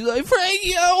 And she's like,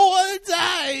 Frankie, I don't want to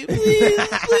die.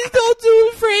 Please don't do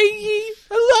it, Frankie.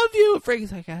 I love you. And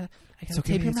Frankie's like, I gotta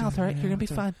tape your mouth, all right? You're gonna be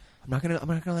fine. I'm not gonna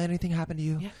let anything happen to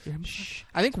you. Yeah, you're gonna be fine.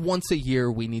 I think once a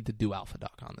year we need to do Alpha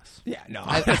Doc on this. Yeah, no.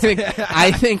 I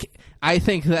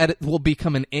think that it will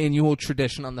become an annual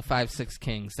tradition on the 5-6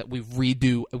 Kings that we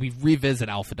revisit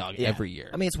Alpha Dog every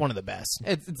year. I mean, it's one of the best.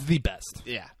 It's the best.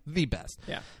 Yeah. The best.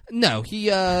 Yeah. No,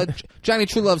 Johnny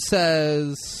Truelove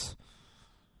says,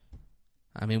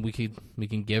 I mean, we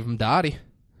can give him Dottie.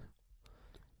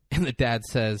 And the dad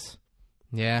says,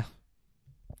 yeah,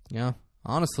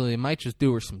 honestly, it might just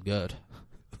do her some good.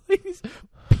 These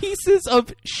pieces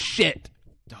of shit.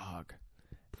 Dog.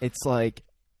 It's like,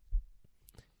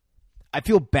 I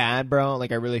feel bad, bro.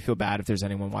 Like, I really feel bad if there's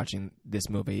anyone watching this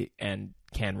movie and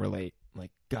can relate.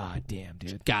 Like, god damn,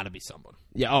 dude. Gotta be someone.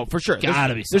 Yeah, oh, for sure.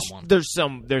 Gotta be someone. There's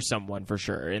someone for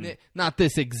sure. And Not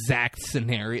this exact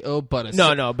scenario, but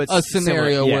but a scenario similar,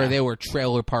 yeah. where they were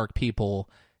trailer park people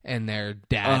and their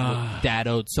dad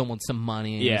owed someone some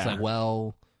money. And he's like,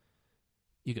 well,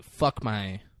 you could fuck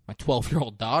my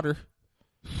 12-year-old daughter.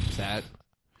 Does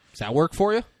that work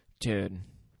for you? Dude.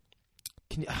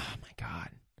 Oh my god.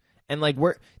 And like,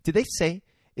 where did they say?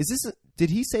 Did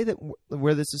he say that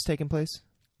where this is taking place?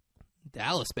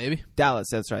 Dallas, baby. Dallas.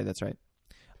 That's right.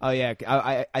 Oh yeah.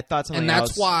 I thought something. And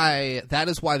else. that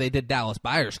is why they did Dallas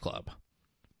Buyers Club.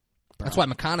 That's why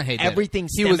McConaughey did everything.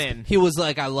 He was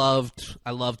like, I loved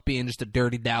being just a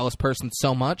dirty Dallas person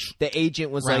so much. The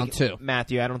agent was Round like, two.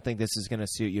 Matthew, I don't think this is going to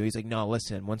suit you. He's like, no,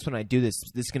 listen. When I do this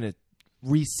is going to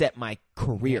reset my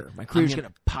career. My career's going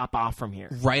to pop off from here.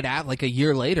 Right at like a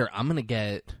year later, I'm gonna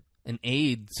get an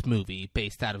AIDS movie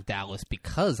based out of Dallas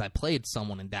because I played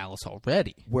someone in Dallas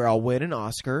already. Where I'll win an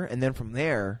Oscar, and then from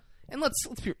there, And let's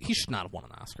be, he should not have won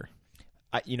an Oscar.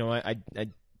 I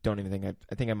don't even think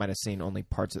I think I might have seen only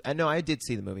parts of. No, I did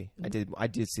see the movie. I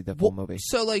did see the full movie.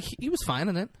 So like he was fine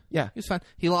in it. Yeah, He was fine.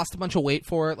 He lost a bunch of weight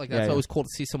for it. Like that's always cool to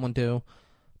see someone do.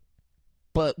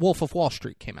 But Wolf of Wall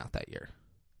Street came out that year.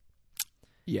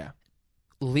 Yeah.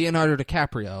 Leonardo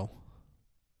DiCaprio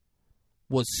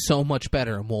was so much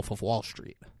better in Wolf of Wall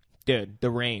Street. Dude, the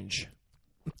range.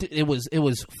 It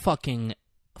was fucking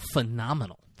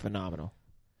phenomenal.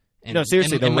 And, no,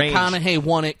 seriously, and the range. McConaughey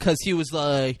won it because he was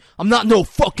like, I'm not no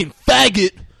fucking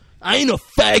faggot. I ain't a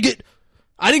faggot.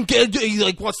 I didn't get. He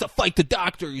like wants to fight the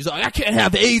doctor. He's like, I can't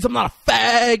have AIDS. I'm not a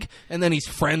fag. And then he's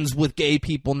friends with gay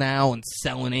people now and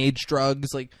selling AIDS drugs.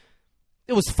 Like,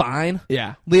 it was fine.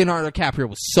 Yeah. Leonardo DiCaprio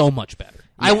was so much better.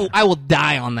 Yeah. I will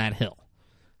die on that hill.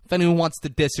 If anyone wants to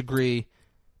disagree,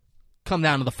 come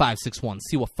down to the 561.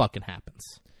 See what fucking happens.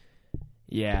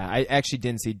 Yeah, I actually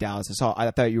didn't see Dallas.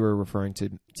 I thought you were referring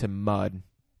to Mud.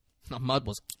 No, Mud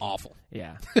was awful.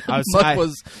 Yeah, Mud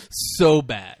was so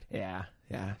bad. Yeah.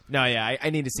 Yeah. No, yeah, I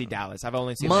need to see Dallas. I've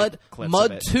only seen Mud. like, clips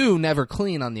Mud of it. 2, Never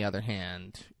Clean, on the other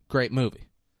hand, great movie.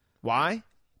 Why?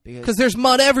 Because there's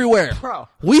mud everywhere. Bro.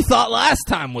 We thought last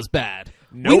time was bad.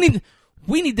 Nope.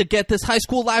 We need to get this high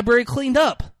school library cleaned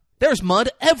up. There's mud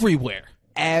everywhere.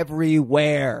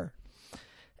 Everywhere.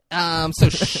 So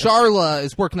Charla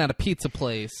is working at a pizza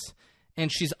place,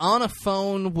 and she's on a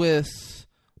phone with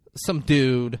some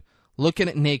dude looking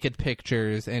at naked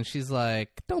pictures, and she's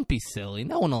like, don't be silly.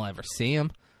 No one will ever see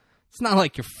him. It's not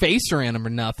like your face are in him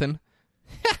or nothing.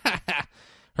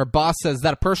 Her boss says, is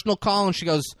that a personal call? And she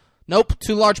goes, nope,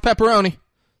 2 large pepperoni.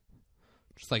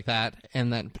 Just like that.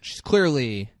 And then she's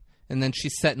clearly, and then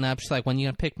she's setting up. She's like, when you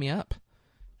going to pick me up?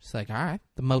 She's like, all right,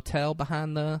 the motel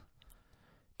behind the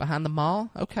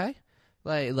mall? Okay.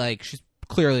 Like she's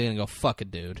clearly going to go fuck a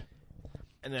dude.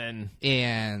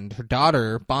 And her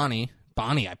daughter, Bonnie,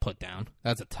 I put down.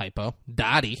 That's a typo.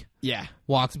 Dottie. Yeah.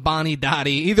 Walks Bonnie,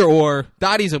 Dottie, either or.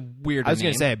 Dottie's a weird name. I was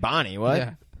going to say Bonnie, what?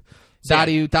 Yeah.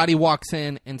 Dottie walks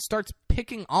in and starts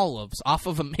picking olives off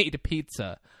of a made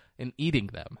pizza and eating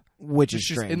them. Which is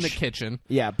she's strange. in the kitchen.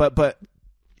 Yeah, but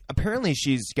apparently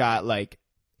she's got like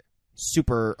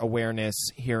super awareness,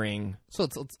 hearing. So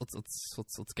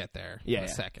let's get there in a Yeah.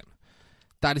 second.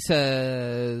 Dottie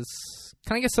says,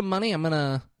 can I get some money? I'm going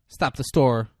to stop the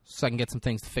store so I can get some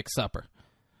things to fix supper.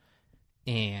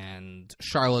 And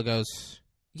Charla goes,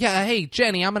 yeah, hey,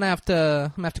 Jenny, I'm going to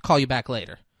have to call you back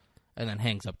later. And then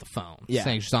hangs up the phone,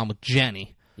 saying she's on with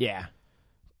Jenny. Yeah.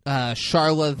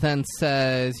 Charla then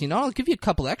says, I'll give you a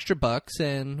couple extra bucks,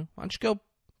 and why don't you go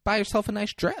buy yourself a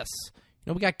nice dress?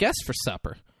 We got guests for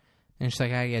supper. And she's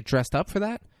like, I get dressed up for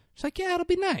that? She's like, yeah, it'll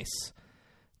be nice.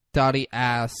 Dottie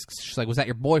asks, she's like, was that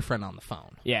your boyfriend on the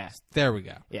phone? Yeah. There we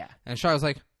go. Yeah. And Charlotte's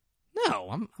like, no,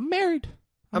 I'm married.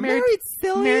 I'm married,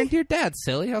 silly. I'm married to your dad,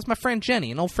 silly. That was my friend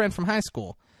Jenny, an old friend from high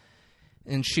school.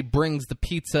 And she brings the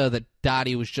pizza that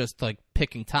Dottie was just, like,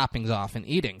 picking toppings off and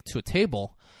eating to a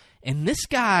table. And this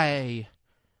guy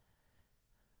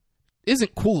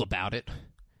isn't cool about it.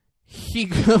 He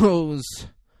goes...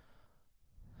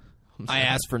 I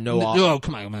asked for no... No,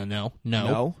 come on.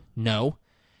 No.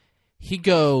 He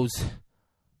goes,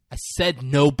 I said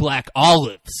no black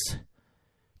olives.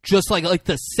 Just like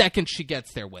the second she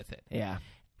gets there with it. Yeah.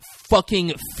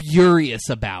 Fucking furious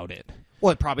about it.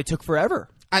 Well, it probably took forever.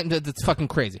 That's fucking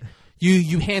crazy.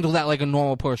 You handle that like a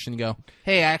normal person. You go,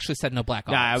 hey, I actually said no black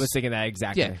olives. Nah, I was thinking that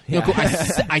exactly. Yeah.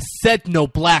 I said no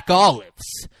black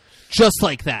olives. Just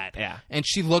like that. Yeah. And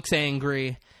she looks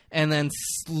angry and then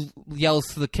yells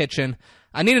to the kitchen,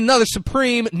 I need another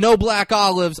Supreme, no black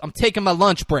olives. I'm taking my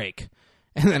lunch break.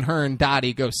 And then her and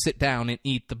Dottie go sit down and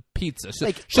eat the pizza.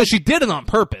 So she did it on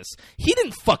purpose. He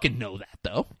didn't fucking know that,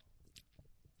 though.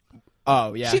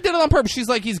 Oh, yeah. She did it on purpose. She's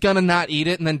like, he's gonna not eat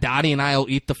it, and then Dottie and I will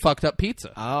eat the fucked up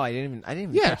pizza. Oh, I didn't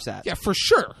even catch that. Yeah, for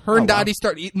sure. Her and Dottie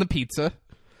start eating the pizza.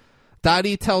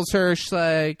 Dottie tells her, she's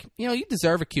like, you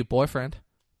deserve a cute boyfriend.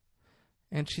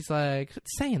 And she's like,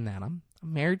 saying that, I'm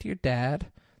married to your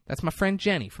dad. That's my friend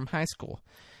Jenny from high school.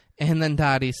 And then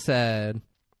Dottie said,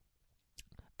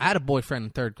 I had a boyfriend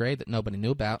in 3rd grade that nobody knew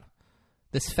about.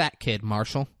 This fat kid,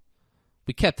 Marshall.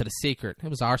 We kept it a secret. It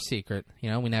was our secret. We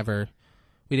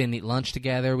didn't eat lunch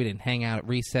together. We didn't hang out at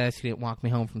recess. He didn't walk me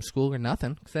home from school or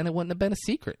nothing, because then it wouldn't have been a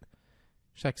secret.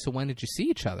 She's like, so when did you see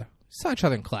each other? We saw each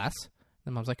other in class.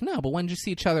 And Mom's like, no, but when did you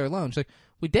see each other alone? She's like,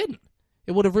 we didn't.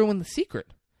 It would have ruined the secret.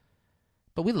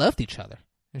 But we loved each other.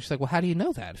 And she's like, well, how do you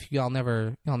know that if y'all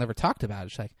never talked about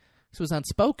it? She's like, this was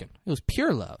unspoken. It was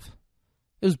pure love.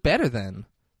 It was better than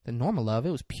normal love.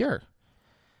 It was pure.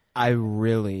 I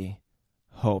really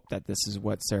hope that this is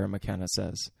what Sarah McKenna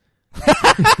says.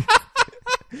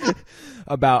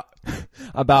 about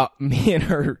me and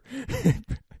her.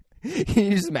 Can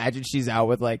you just imagine she's out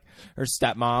with like her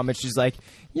stepmom and she's like,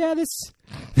 yeah, this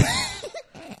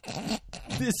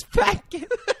fat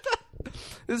kid.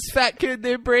 This fat kid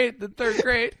named Braid in the 3rd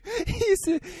grade.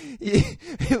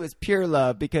 It was pure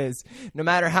love because no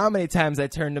matter how many times I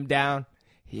turned him down,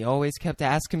 he always kept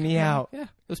asking me out. Yeah,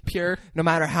 it was pure. No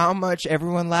matter how much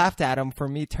everyone laughed at him for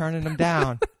me turning him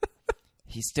down,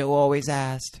 he still always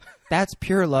asked. That's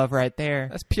pure love right there.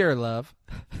 That's pure love.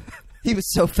 He was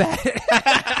so fat.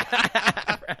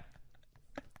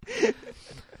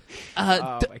 my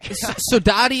God. So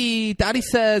Dottie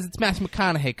says it's Matthew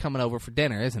McConaughey coming over for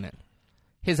dinner, isn't it?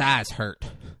 His eyes hurt.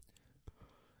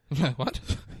 What?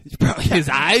 His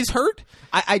eyes hurt?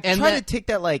 I try to take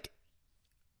that like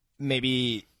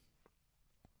maybe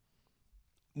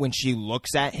when she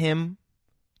looks at him,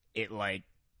 it like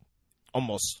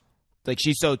almost like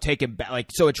she's so taken back, like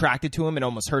so attracted to him, it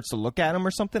almost hurts to look at him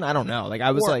or something. I don't know. Like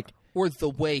I was or the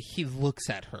way he looks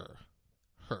at her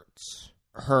hurts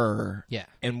her. Yeah.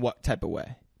 In what type of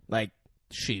way? Like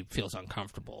she feels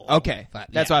uncomfortable. Okay,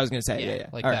 that's what I was gonna say. Yeah,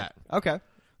 like all that. Right. Okay.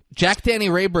 Jack Danny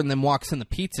Rayburn then walks in the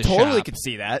pizza shop. Totally could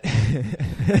see that.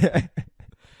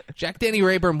 Jack Danny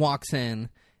Rayburn walks in,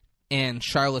 and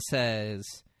Charlotte says,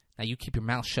 "Now you keep your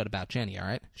mouth shut about Jenny, all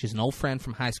right? She's an old friend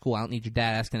from high school. I don't need your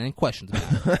dad asking any questions about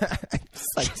her."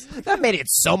 Like, that made it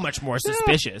so much more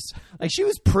suspicious. Like she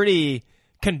was pretty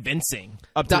convincing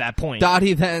up to that point.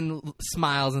 Dottie then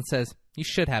smiles and says, "You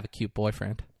should have a cute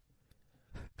boyfriend."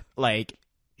 Like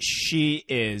she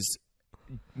is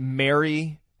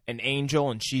Mary, an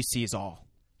angel, and she sees all.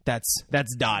 That's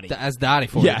Dottie. That's Dottie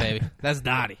for you, baby. That's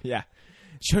Dottie. Yeah,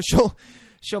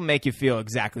 she'll make you feel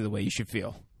exactly the way you should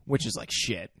feel, which is like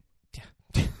shit.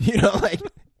 You know, like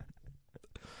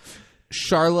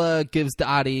Charla gives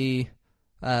Dottie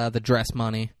the dress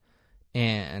money,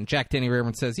 and Jack Danny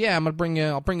Rayburn says, "Yeah, I'll bring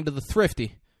you to the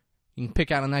Thrifty. You can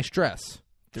pick out a nice dress."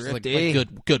 Thrifty,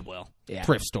 like Goodwill,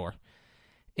 thrift store.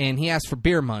 And he asks for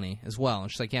beer money as well,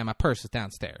 and she's like, "Yeah, my purse is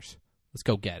downstairs. Let's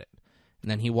go get it."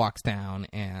 And then he walks down,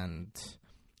 and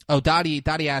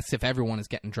Dottie asks if everyone is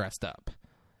getting dressed up,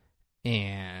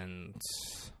 and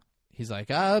he's like,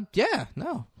 yeah,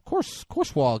 no, of course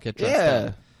we'll all get dressed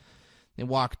up." They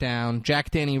walk down. Jack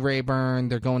Danny Rayburn,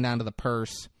 they're going down to the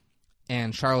purse,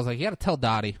 and Charlotte's like, "You got to tell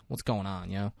Dottie what's going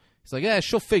on, you know?" He's like, "Yeah,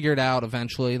 she'll figure it out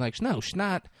eventually." Like, no, she's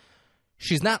not.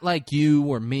 She's not like you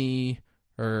or me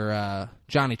or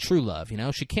Johnny Truelove, you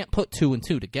know? She can't put 2 and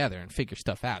 2 together and figure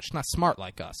stuff out. She's not smart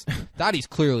like us. Dottie's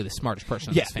clearly the smartest person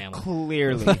in this family.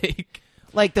 Clearly.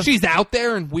 She's out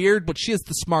there and weird, but she is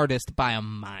the smartest by a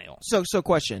mile. So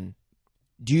question.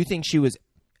 Do you think she was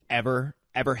ever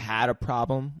had a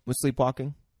problem with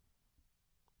sleepwalking?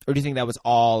 Or do you think that was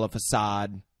all a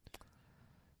facade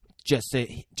just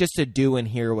to do and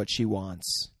hear what she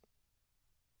wants?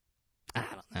 I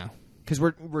don't know. Because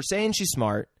we're saying she's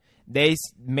smart. They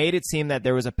made it seem that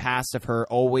there was a past of her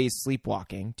always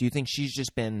sleepwalking. Do you think she's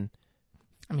just been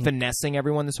finessing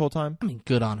everyone this whole time? I mean,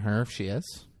 good on her if she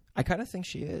is. I kind of think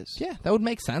she is. Yeah, that would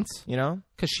make sense. You know?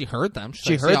 Because she heard them.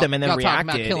 She heard them and then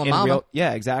reacted. About Mama.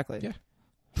 Yeah, exactly. Yeah.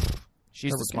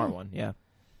 She's the smart one, yeah.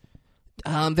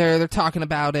 They're talking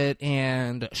about it,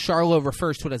 and Charlotte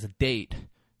refers to it as a date.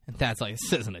 And Dad's like,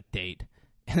 "This isn't a date."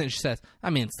 And then she says, "I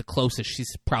mean, it's the closest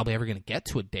she's probably ever going to get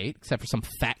to a date, except for some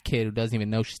fat kid who doesn't even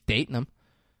know she's dating him."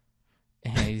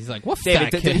 And he's like, "What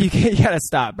fat kid?" You got to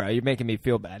stop, bro. You're making me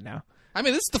feel bad now. I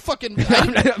mean, this is the fucking...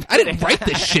 I didn't write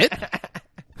this shit.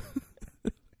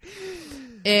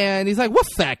 And he's like, "What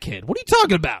fat kid? What are you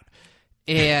talking about?"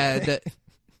 And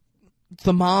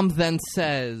the mom then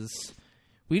says,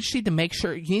 "We just need to make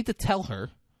sure... You need to tell her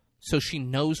so she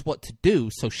knows what to do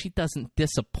so she doesn't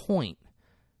disappoint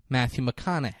Matthew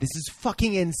McConaughey." This is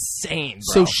fucking insane,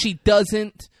 bro. So she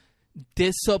doesn't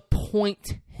disappoint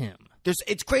him.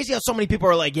 It's crazy how so many people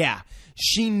are like, yeah,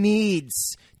 she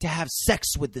needs to have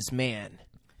sex with this man.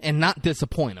 And not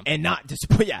disappoint him. And not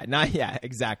disappoint. Yeah,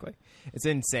 exactly. It's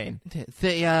insane.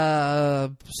 They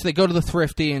so they go to the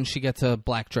Thrifty, and she gets a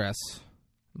black dress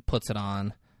and puts it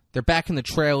on. They're back in the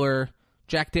trailer.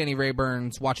 Jack Danny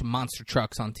Rayburn's watching monster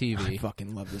trucks on TV. I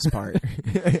fucking love this part.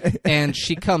 And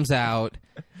she comes out,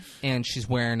 and she's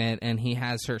wearing it, and he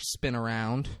has her spin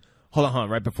around. Hold on.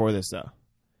 Right before this, though.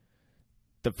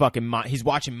 The fucking he's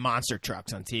watching monster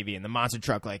trucks on TV, and the monster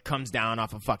truck like comes down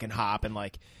off a fucking hop and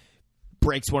like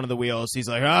breaks one of the wheels. He's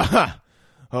like,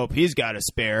 hope he's got a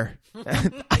spare.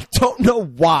 I don't know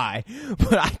why,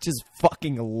 but I just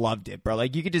fucking loved it, bro.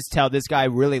 Like you could just tell this guy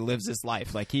really lives his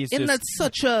life. Like he's and that's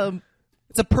such a...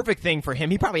 It's a perfect thing for him.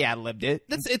 He probably ad-libbed it.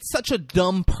 It's such a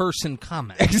dumb person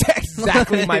comment.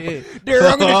 Exactly my... Dude,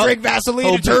 I'm going to drink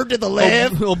Vaseline and turn to the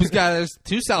left. Hope he's got... There's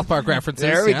 2 South Park references.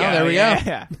 There we go. There we go.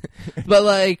 Yeah. But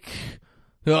like...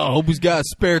 hope he's got a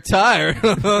spare tire.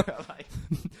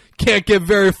 Can't get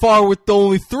very far with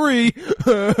only 3.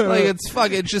 Like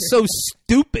it's just so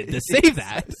stupid to say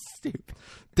that. Stupid.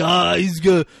 Duh,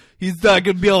 he's not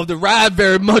gonna be able to ride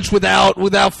very much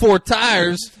without 4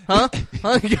 tires, huh?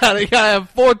 You gotta have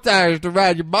 4 tires to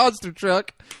ride your monster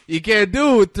truck. You can't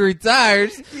do it with 3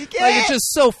 tires. You can't. Like, it's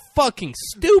just so fucking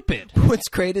stupid. What's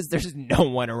great is there's no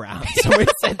one around. So when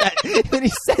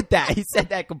he said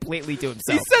that completely to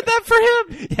himself. He said that for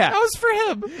him. Yeah. That was for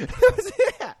him.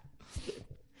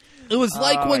 It was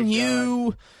like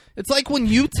it's like when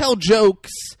you tell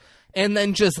jokes and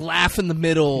then just laugh in the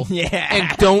middle. Yeah.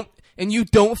 And you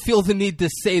don't feel the need to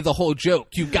say the whole joke.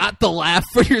 You got the laugh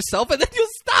for yourself and then you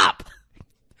stop.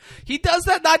 He does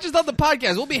that not just on the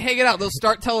podcast. We'll be hanging out. They'll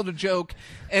start telling a joke,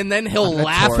 and then he'll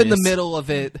laugh in the middle of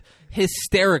it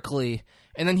hysterically,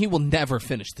 and then he will never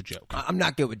finish the joke. I'm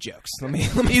not good with jokes. Let me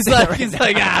He's like,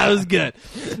 that was good.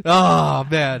 Oh,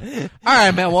 man. All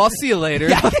right, man. Well, I'll see you later.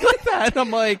 Yeah. Like that. And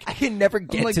I'm like, I can never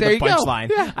get like, to there the you go. punchline.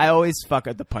 Yeah. I always fuck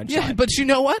at the punchline. yeah, but you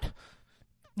know what?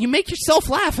 You make yourself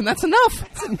laugh, and that's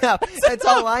enough. No, that's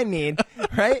all I need,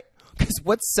 right? Because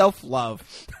what's self-love?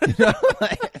 You know?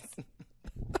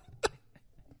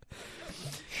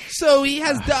 So he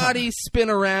has Dottie spin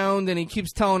around, and he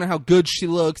keeps telling her how good she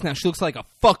looks. Now she looks like a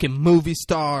fucking movie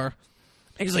star.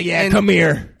 And he's like, yeah, come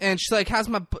here. And she's like, how's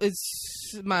my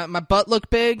butt look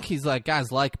big? He's like,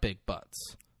 guys like big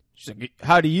butts. She's like,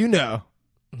 how do you know?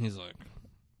 And he's like,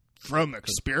 From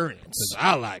experience. 'cause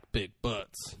I like big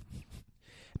butts.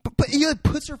 But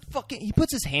he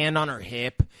puts his hand on her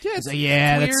hip. Yeah, He's like,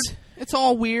 yeah, weird. It's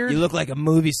all weird. you look like a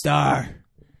movie star.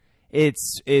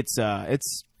 It's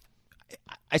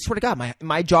I swear to God,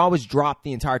 my jaw was dropped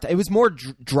the entire time. It was more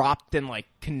dropped than like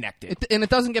connected. And it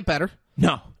doesn't get better.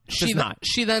 No, it does not.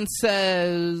 She then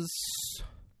says,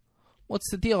 "What's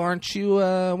the deal? Why aren't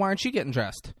you getting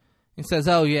dressed?" He says,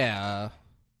 "Oh yeah,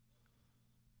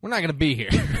 we're not gonna be here.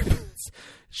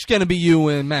 It's gonna be you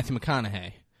and Matthew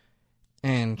McConaughey."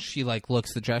 And she like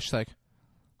looks at the dress. She's like,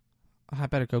 oh, "I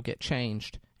better go get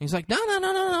changed." And he's like, "No,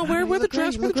 wear the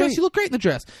dress. Wear the dress. You look great in the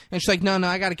dress." And she's like, "No,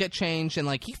 I gotta get changed." And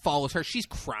like he follows her. She's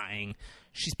crying.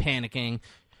 She's panicking.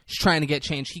 She's trying to get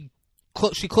changed. She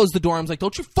closed the door. I'm like,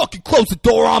 "Don't you fucking close the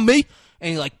door on me!"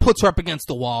 And he like puts her up against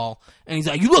the wall. And he's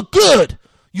like, "You look good.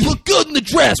 You look good in the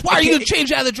dress. Why are you gonna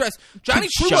change out of the dress?" Johnny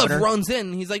Truelove runs in.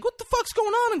 And he's like, "What the fuck's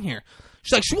going on in here?"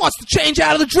 She's like, "She wants to change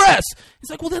out of the dress." He's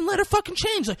like, "Well, then let her fucking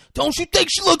change." Like, "Don't you think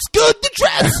she looks good in the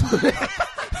dress?"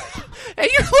 And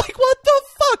you're like, "What the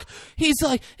fuck?" He's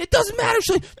like, "It doesn't matter."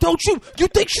 She's like, you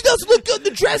think she doesn't look good in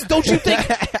the dress? Don't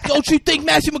you think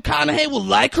Matthew McConaughey will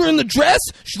like her in the dress?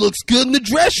 She looks good in the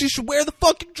dress. She should wear the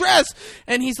fucking dress.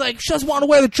 And he's like, "She doesn't want to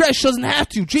wear the dress. She doesn't have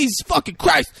to. Jesus fucking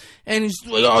Christ." And he's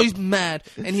like, oh, he's mad.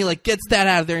 And he like gets that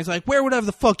out of there. He's like, "Wear whatever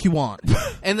the fuck you want."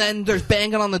 And then there's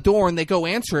banging on the door, and they go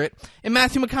answer it. And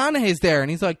Matthew McConaughey's there,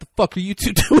 and he's like, "The fuck are you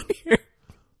two doing here?"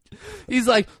 He's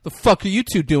like, "The fuck are you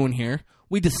two doing here?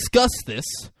 We discussed this.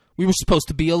 We were supposed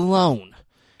to be alone."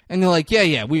 And they're like,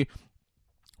 yeah, we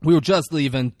were just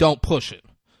leaving. Don't push it.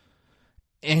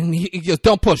 And he goes,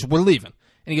 "Don't push it. We're leaving."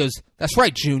 And he goes, "That's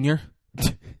right, Junior.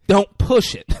 Don't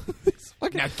push it."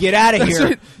 Now get out of here,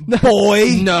 right. boy.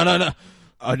 No.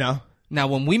 Oh, no. Now,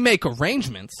 when we make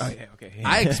arrangements, Oh, yeah, okay.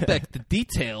 I expect the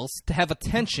details to have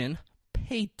attention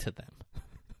paid to them.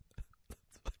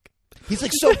 He's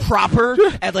like so proper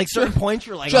at like certain points.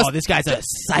 You're like, Just- oh, this guy's a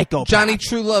psychopath. Johnny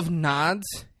Truelove nods,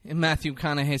 and Matthew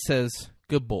McConaughey says,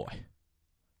 "Good boy."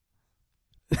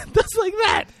 Just like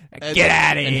that. Get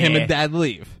out of here. And him and Dad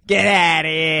leave. Get out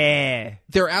of here.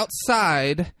 They're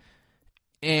outside,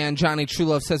 and Johnny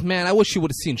Truelove says, "Man, I wish you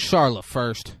would have seen Charlotte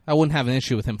first. I wouldn't have an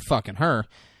issue with him fucking her."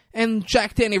 And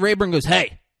Jack Danny Rayburn goes,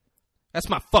 "Hey, that's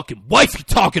my fucking wife you're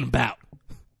talking about."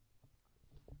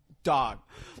 Dog.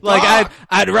 Like,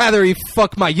 I'd rather he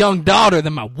fuck my young daughter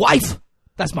than my wife.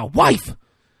 That's my wife.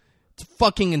 It's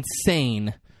fucking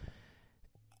insane.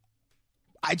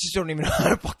 I just don't even know how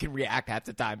to fucking react half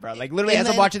the time, bro. Like, literally, And as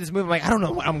I'm then- watching this movie, I'm like, I don't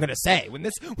know what I'm gonna say when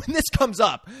this comes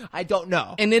up. I don't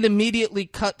know. And it immediately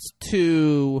cuts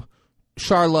to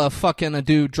Charla fucking a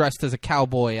dude dressed as a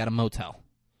cowboy at a motel.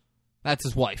 That's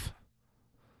his wife.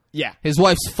 Yeah. His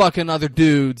wife's fucking other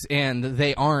dudes, and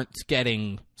they aren't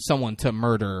getting someone to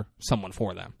murder someone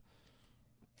for them.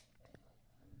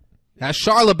 That's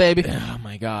Charla, baby. Oh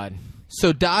my god.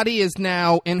 So Dottie is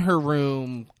now in her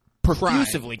room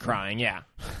Profusively crying. Yeah.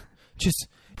 Just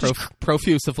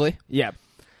profusively. yeah.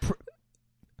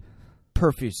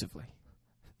 Perfusively.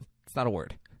 It's not a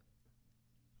word.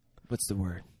 What's the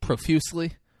word?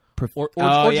 Profusely.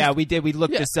 We did. We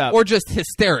looked this up. Or just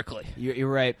hysterically. You're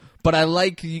right. But I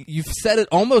like you've said it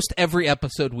almost every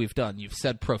episode we've done. You've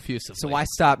said profusively. So why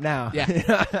stop now?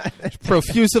 Yeah.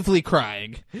 Profusively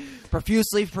crying.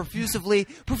 Profusively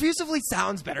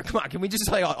sounds better. Come on, can we just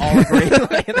all agree?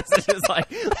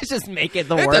 Let's just make it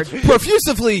the word.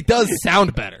 Profusively does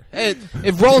sound better.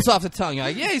 It rolls off the tongue. You're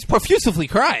like, yeah, he's profusively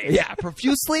crying. Yeah,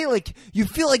 profusely, like you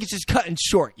feel like it's just cutting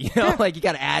short. You know, like you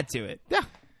got to add to it. Yeah.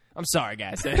 I'm sorry,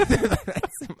 guys.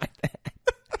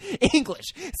 English.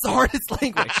 It's the hardest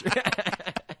language.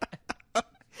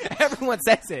 Everyone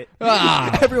says it.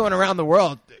 Everyone around the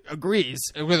world agrees.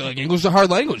 Like, English is a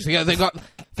hard language.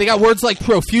 They got words like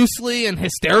profusely and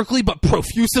hysterically, but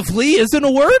profusively isn't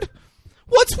a word?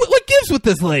 What gives with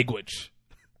this language?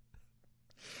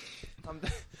 I'm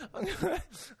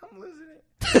losing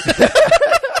it.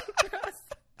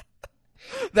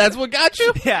 That's what got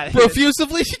you? Yeah.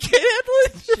 Profusively, you can't handle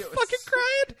it? You're fucking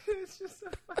crying? It's just so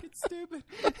fucking stupid.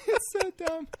 It's so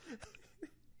dumb.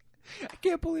 I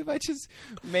can't believe I just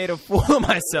made a fool of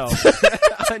myself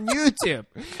on YouTube.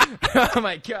 Oh,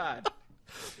 my God.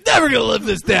 Never going to live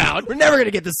this down. We're never going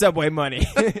to get the Subway money.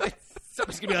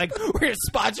 Someone's going to be like, we're going to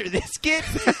sponsor this kid.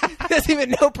 He doesn't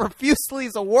even know profusely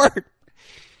is a word.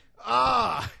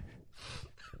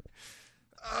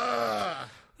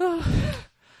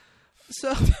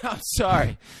 So I'm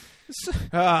sorry.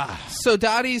 So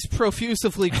Dottie's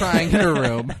profusively crying in her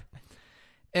room,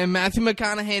 and Matthew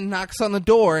McConaughey knocks on the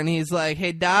door, and he's like,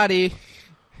 "Hey, Dottie,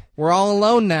 we're all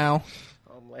alone now."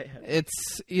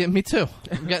 Me too.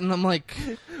 I'm like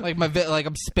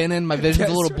I'm spinning. My vision's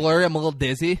a little blurry. I'm a little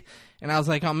dizzy, and I was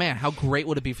like, "Oh man, how great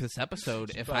would it be for this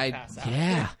episode if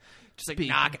just like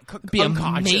be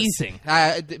amazing."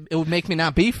 It would make me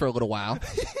not be for a little while.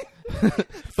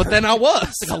 But then I was.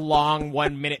 It's like a long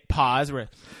 1 minute pause where,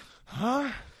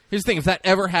 Here's the thing: if that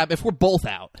ever happens, if we're both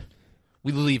out,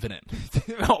 we leave it in.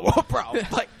 Oh, bro.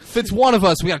 Like, if it's one of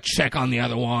us, we got to check on the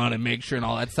other one and make sure and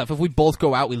all that stuff. If we both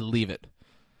go out, we leave it.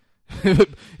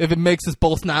 If it makes us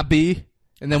both not be,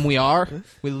 and then we are,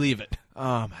 we leave it.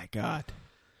 Oh my God.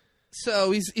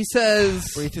 So he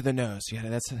says, breathe through the nose. Yeah,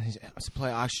 that's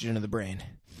supply oxygen to the brain.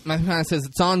 Matthew McConaughey says,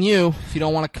 it's on you. If you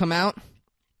don't want to come out,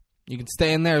 you can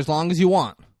stay in there as long as you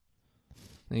want.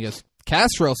 And he goes,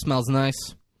 casserole smells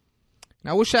nice.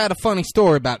 And I wish I had a funny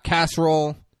story about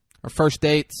casserole or first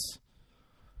dates.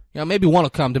 You know, maybe one will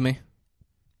come to me.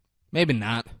 Maybe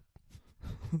not.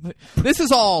 This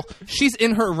is all, she's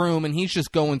in her room and he's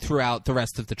just going throughout the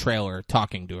rest of the trailer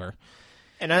talking to her.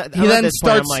 And he then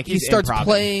starts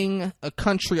playing a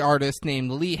country artist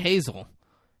named Lee Hazel.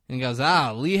 And he goes,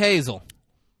 Lee Hazel.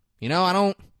 You know, I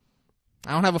don't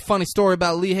have a funny story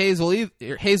about Lee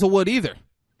Hazelwood either.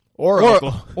 Or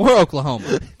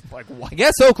Oklahoma. Like what? I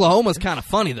guess Oklahoma's kind of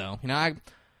funny though. You know,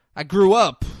 I grew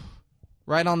up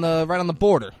right on the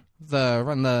border,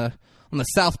 on the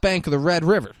south bank of the Red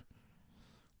River.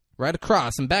 Right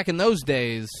across. And back in those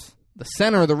days, the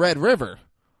center of the Red River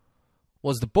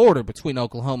was the border between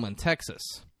Oklahoma and Texas.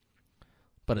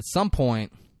 But at some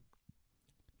point,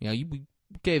 you know, we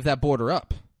gave that border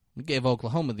up. We gave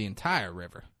Oklahoma the entire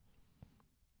river.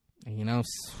 And, you know,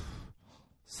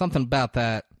 something about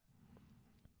that,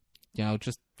 you know,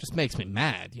 just makes me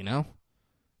mad, you know?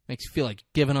 Makes you feel like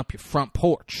giving up your front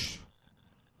porch.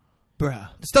 Bruh.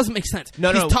 This doesn't make sense.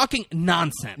 He's talking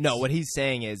nonsense. No, what he's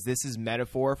saying is this is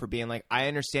metaphor for being like, I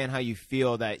understand how you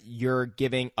feel that you're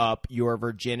giving up your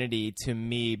virginity to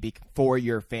me for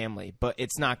your family, but it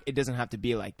doesn't have to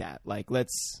be like that. Like,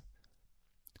 let's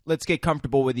get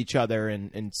comfortable with each other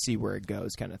and see where it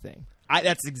goes kind of thing.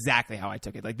 That's exactly how I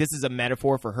took it. Like, this is a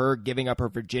metaphor for her giving up her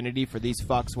virginity for these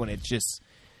fucks when it's just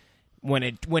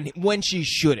when she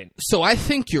shouldn't. So I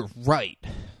think you're right.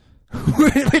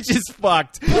 Which is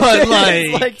fucked. But like,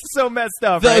 it's like so messed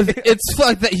up, right? It's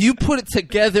fucked that you put it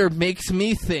together makes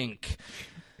me think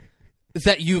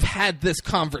that you've had this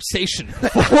conversation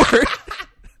before.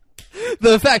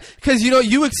 The fact, because, you know,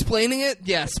 you explaining it,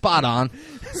 yeah, spot on.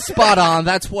 Spot on.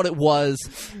 That's what it was.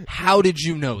 How did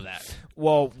you know that?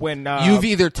 Well, when... You've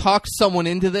either talked someone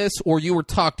into this or you were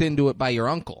talked into it by your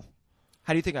uncle.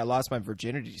 How do you think I lost my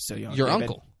virginity so young? Your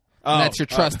uncle. Oh, and that's your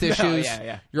trust issues.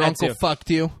 Yeah. Your uncle fucked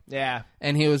you. Yeah.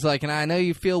 And he was like, and I know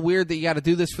you feel weird that you got to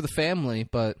do this for the family,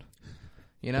 but,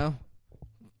 you know,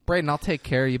 Braden, I'll take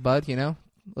care of you, bud, you know?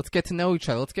 Let's get to know each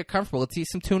other. Let's get comfortable. Let's eat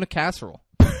some tuna casserole.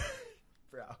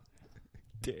 Bro.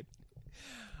 Dude.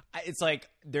 It's like,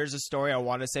 there's a story I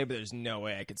want to say, but there's no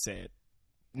way I could say it.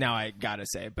 Now I got to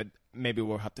say it, but maybe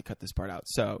we'll have to cut this part out.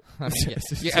 So,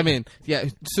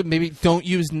 so maybe don't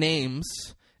use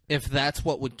names if that's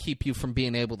what would keep you from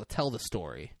being able to tell the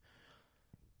story.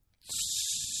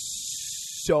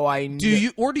 So I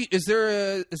is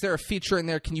there a feature in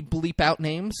there? Can you bleep out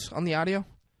names on the audio?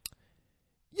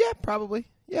 Yeah, probably.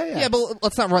 Yeah. Yeah, but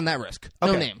let's not run that risk. No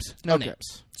Okay. names. No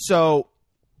names. So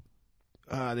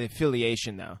the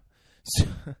affiliation though. So,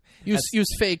 Use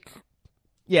fake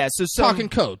yeah. So talking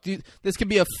code. This could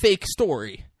be a fake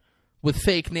story with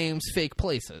fake names, fake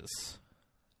places.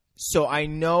 So I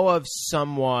know of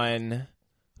someone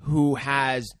who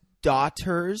has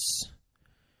daughters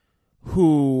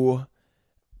who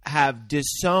have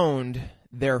disowned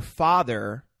their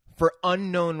father for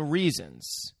unknown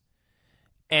reasons.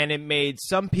 And it made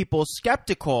some people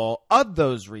skeptical of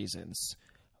those reasons.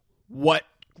 What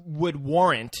would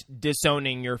warrant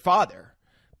disowning your father?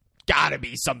 Gotta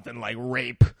be something like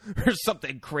rape or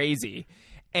something crazy.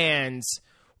 And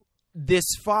this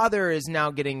father is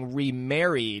now getting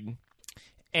remarried,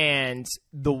 and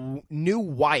the new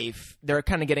wife, they're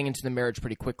kind of getting into the marriage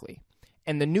pretty quickly.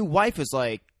 And the new wife is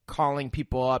like calling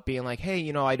people up being like, hey,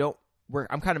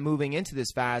 I'm kind of moving into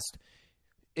this fast.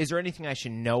 Is there anything I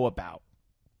should know about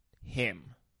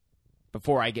him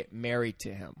before I get married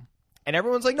to him? And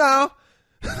everyone's like, no,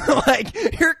 like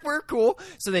we're cool.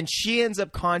 So then she ends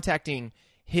up contacting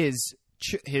his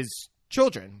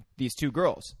children, these two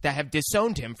girls that have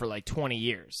disowned him for like 20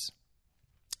 years.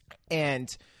 And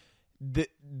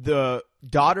the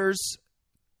daughter's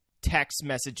text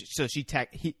message, so he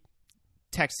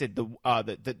texted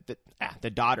the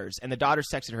daughters, and the daughters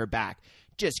texted her back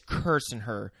just cursing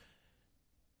her.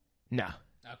 No.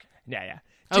 Okay. Yeah.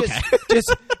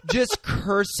 Just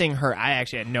cursing her. I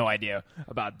actually had no idea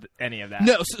about any of that.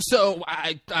 No, so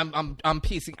I'm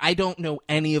piecing. I don't know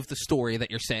any of the story that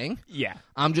you're saying. Yeah,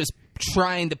 I'm just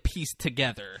trying to piece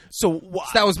together. So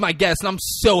that was my guess, and I'm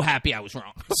so happy I was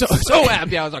wrong. So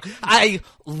happy I was wrong. I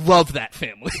love that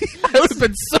family. I would have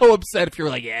been so upset if you were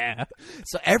like, yeah.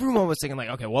 So everyone was thinking like,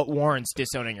 okay, what warrants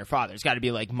disowning your father? It's got to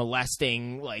be like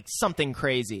molesting, like something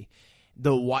crazy.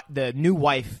 The new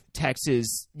wife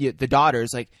texts the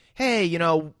daughters like, hey,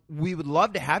 we would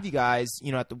love to have you guys,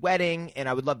 at the wedding, and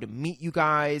I would love to meet you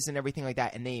guys and everything like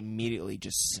that. And they immediately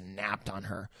just snapped on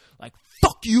her like,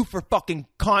 fuck you for fucking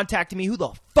contacting me. Who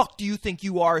the fuck do you think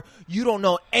you are? You don't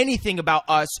know anything about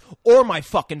us or my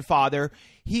fucking father.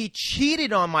 He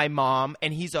cheated on my mom,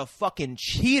 and he's a fucking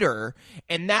cheater,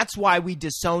 and that's why we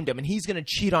disowned him, and he's going to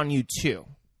cheat on you too.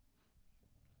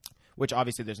 Which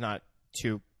obviously there's not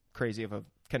too crazy of a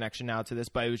connection now to this,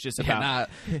 but it was just about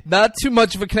not too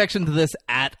much of a connection to this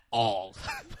at all.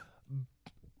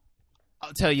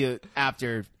 I'll tell you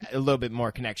after a little bit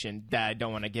more connection that I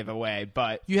don't want to give away,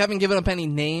 but you haven't given up any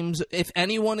names. If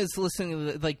anyone is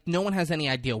listening, like no one has any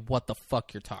idea what the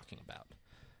fuck you're talking about.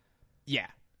 Yeah.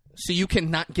 So you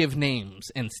cannot give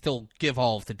names and still give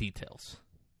all of the details.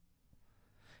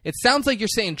 It sounds like you're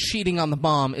saying cheating on the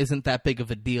mom isn't that big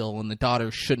of a deal and the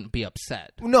daughters shouldn't be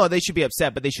upset. No, they should be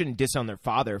upset, but they shouldn't disown their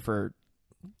father for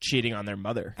cheating on their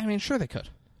mother. I mean, sure they could.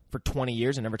 For 20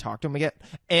 years and never talk to him again?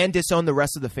 And disown the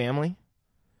rest of the family?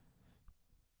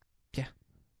 Yeah.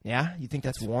 Yeah? You think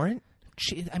that's warrant?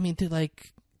 I mean,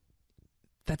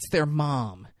 that's their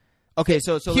mom. Okay,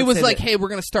 so he was like, hey, we're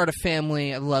going to start a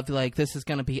family. I love, this is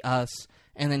going to be us.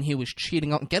 And then he was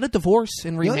cheating on. Get a divorce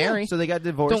and remarry. Yeah. So they got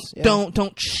divorced.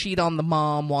 Don't cheat on the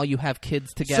mom while you have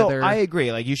kids together. So I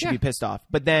agree. Like you should be pissed off.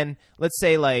 But then let's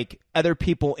say like other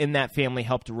people in that family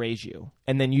helped raise you,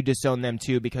 and then you disown them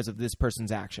too because of this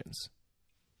person's actions.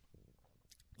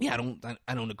 Yeah,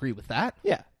 I don't agree with that.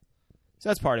 Yeah, so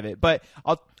that's part of it. But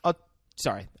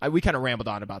sorry, we kind of rambled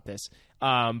on about this.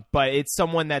 But it's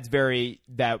someone that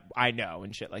I know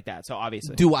and shit like that. So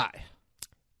obviously, do I?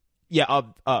 Yeah,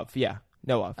 yeah.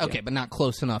 No, of. Okay, yeah. But not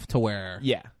close enough to where...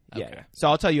 Yeah, okay. Yeah. So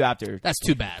I'll tell you after. That's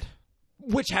too bad.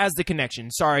 Which has the connection.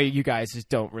 Sorry, you guys just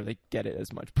don't really get it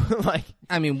as much. But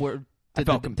I mean,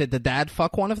 did the dad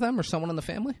fuck one of them or someone in the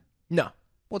family? No.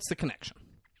 What's the connection?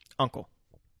 Uncle.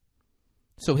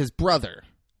 So his brother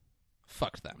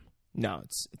fucked them. No,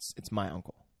 it's my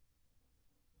uncle.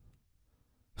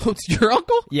 Oh, it's your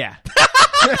uncle? Yeah.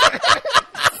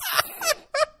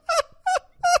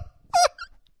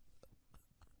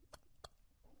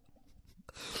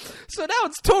 So now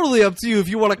it's totally up to you if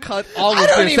you want to cut all of this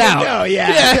out. I don't even know,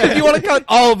 yeah. If you want to cut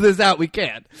all of this out, we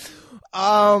can.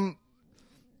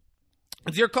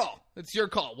 It's your call. It's your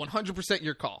call. 100%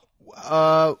 your call.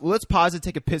 Let's pause and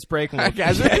take a piss break. We're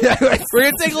gonna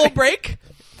take a little break,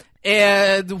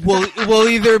 and we'll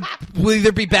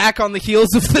either be back on the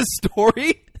heels of this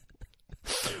story,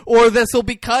 or this will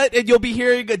be cut, and you'll be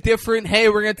hearing a different. Hey,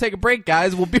 we're gonna take a break,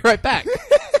 guys. We'll be right back.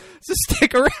 So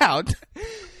stick around.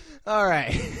 All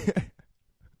right.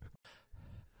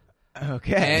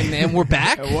 Okay. And we're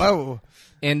back. Whoa.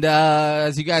 And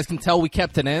as you guys can tell, we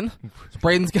kept it in. So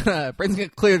Braden's gonna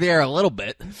clear the air a little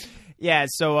bit. Yeah,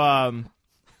 so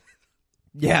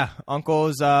yeah,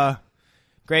 Uncle's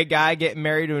great guy getting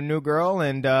married to a new girl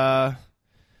and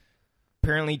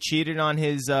apparently cheated on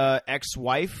his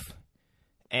ex-wife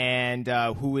and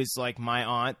who is like my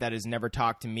aunt that has never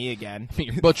talked to me again.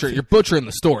 You're butchering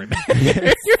the story,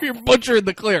 man. You're butchering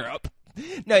the clear up.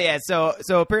 No, yeah, so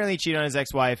apparently he cheated on his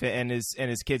ex-wife and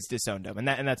his kids disowned him, and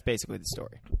that's basically the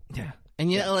story. Yeah.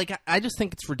 And like I just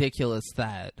think it's ridiculous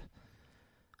that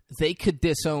they could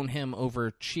disown him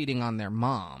over cheating on their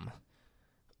mom.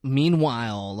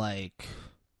 Meanwhile, like,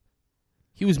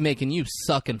 he was making you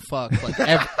suck and fuck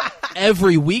like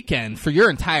every weekend for your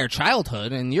entire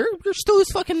childhood, and you're still his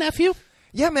fucking nephew.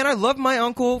 Yeah, man, I love my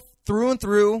uncle through and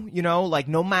through, you know, like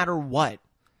no matter what.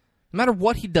 No matter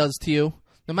what he does to you,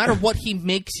 no matter what he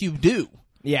makes you do.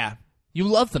 Yeah. You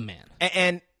love the man.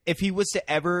 And if he was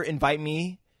to ever invite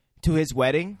me to his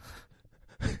wedding,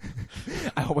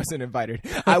 I wasn't invited.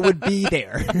 I would be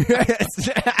there.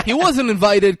 He wasn't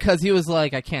invited because he was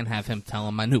like, I can't have him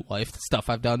telling my new wife the stuff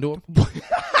I've done to him.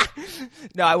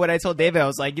 No, when I told David, I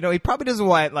was like, you know, he probably doesn't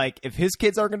want, like, if his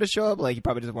kids are going to show up, like, he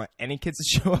probably doesn't want any kids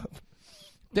to show up.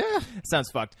 Yeah. Sounds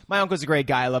fucked. My uncle's a great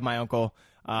guy. I love my uncle.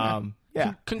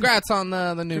 Yeah. Congrats on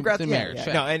the new marriage.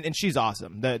 Yeah. No, and she's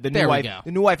awesome. The new There we wife. go.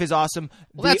 The new wife is awesome.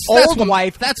 Well, the old what-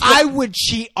 wife, that's what- I would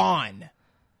cheat on.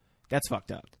 That's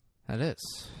fucked up. That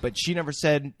is. But she never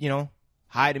said, you know,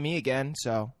 hi to me again.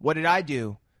 So what did I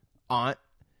do, Aunt?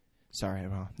 Sorry,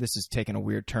 well, this is taking a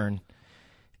weird turn.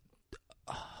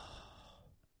 How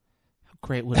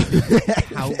great would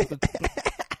it be?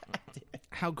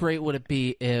 How great would it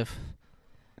be if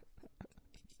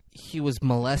he was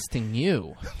molesting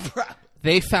you?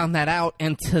 They found that out,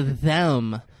 and to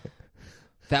them,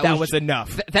 that was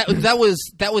enough. That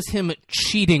was him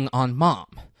cheating on mom.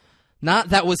 Not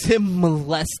that was him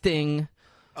molesting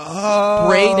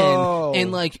Braden,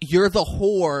 and like, you're the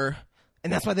whore,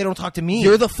 And that's why they don't talk to me.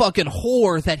 you're the fucking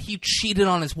whore that he cheated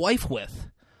on his wife with.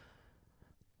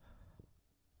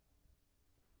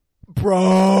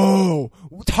 Bro,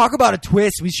 talk about a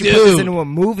twist. We should put Dude. this into a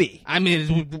movie. I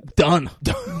mean, done.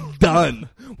 Done.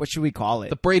 What should we call it?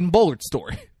 The Braden Bullard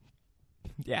story.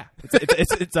 Yeah,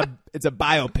 it's a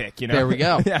biopic. You know. There we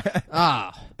go.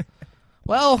 Yeah.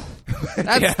 Well,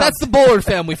 that's the Bullard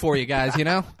family for you guys. You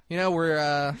know,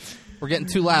 we're getting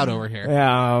too loud over here.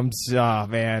 Yeah. Oh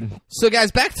man. So,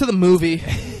 guys, back to the movie,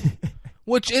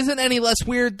 which isn't any less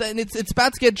weird than it's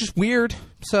about to get just weird.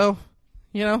 So,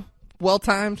 you know, well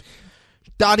timed.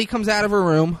 Dottie comes out of her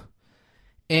room,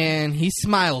 and he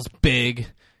smiles big.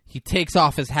 He takes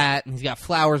off his hat, and he's got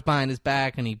flowers behind his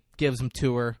back, and he gives them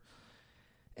to her.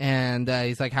 And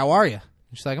he's like, "How are you?"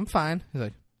 And she's like, "I'm fine." He's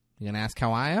like, "You gonna ask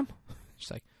how I am?"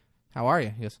 She's like, "How are you?"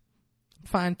 He goes, "I'm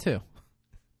fine too."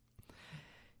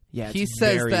 Yeah. He it's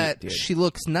says very- that dude. she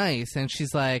looks nice, and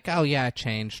she's like, "Oh yeah, I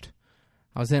changed.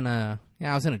 I was in a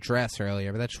dress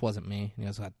earlier, but that just wasn't me." He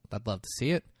goes, "I'd love to see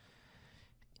it."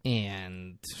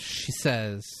 And she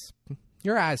says,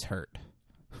 "Your eyes hurt."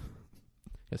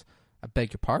 He goes, "I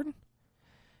beg your pardon?"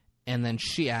 And then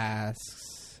she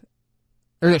asks,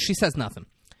 or no, she says nothing.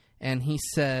 And he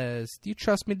says, "Do you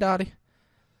trust me, Dottie?"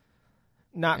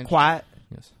 Not And quite.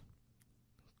 He goes,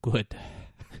 "Good."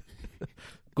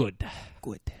 Good.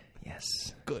 Good.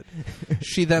 Yes. Good.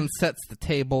 She then sets the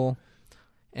table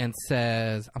and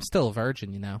says, "I'm still a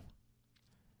virgin, you know."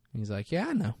 And he's like, "Yeah,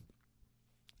 I know."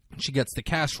 She gets the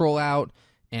casserole out,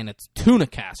 and it's tuna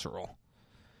casserole.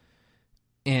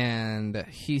 And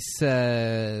he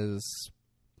says,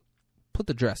 "Put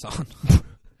the dress on."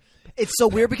 It's so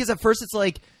weird because at first it's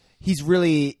like he's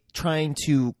really trying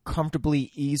to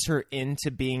comfortably ease her into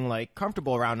being like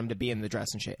comfortable around him to be in the dress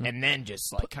and shit, and then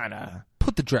just like kind of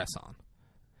Put the dress on.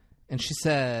 And she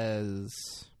says,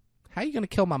 "How are you going to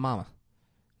kill my mama?"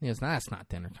 He goes, "Nah, that's not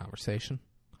dinner conversation."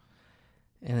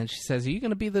 And then she says, "Are you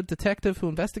going to be the detective who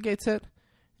investigates it?"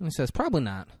 And he says, "Probably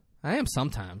not. I am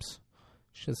sometimes."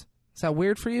 She says, "Is that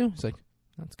weird for you?" He's like,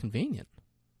 "That's convenient.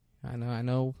 I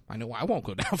know I won't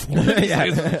go down for it." Yeah.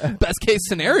 He's like, best case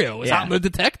scenario is Yeah. I'm the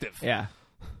detective. yeah.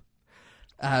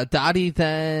 Dottie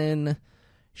then,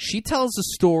 she tells a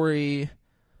story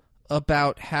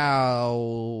about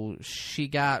how she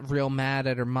got real mad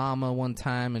at her mama one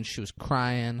time and she was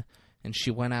crying and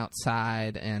she went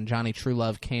outside and Johnny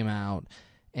Truelove came out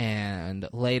and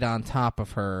laid on top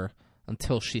of her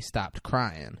until she stopped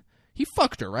crying. He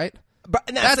fucked her, right? But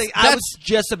I was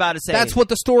just about to say That's what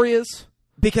the story is?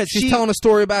 because She's telling a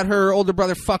story about her older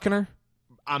brother fucking her?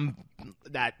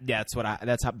 That's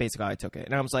how basically how I took it,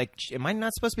 and I was like, am I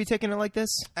not supposed to be taking it like this?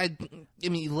 I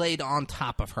mean, he laid on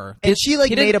top of her, And she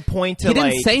made a point to he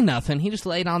didn't say nothing. He just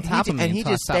laid on top of me, and he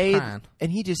until just I stopped stayed, crying.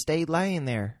 and he just stayed laying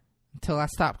there Until I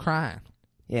stopped crying.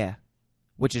 Yeah,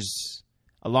 which is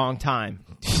a long time.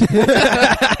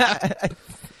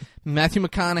 Matthew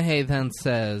McConaughey then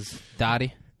says,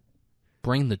 Dottie,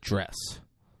 bring the dress.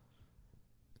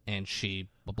 And she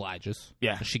obliges.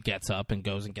 Yeah. She gets up and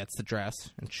goes and gets the dress.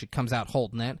 And she comes out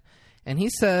holding it. And he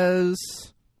says,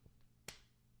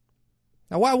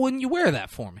 now why wouldn't you wear that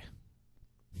for me?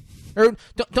 Or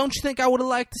don't you think I would have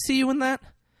liked to see you in that?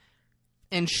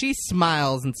 And she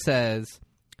smiles and says,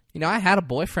 I had a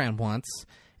boyfriend once.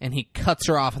 And he cuts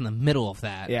her off in the middle of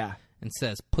that. Yeah. And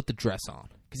says, put the dress on.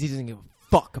 Because he doesn't give a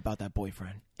fuck about that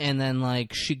boyfriend. And then,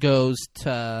 she goes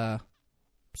to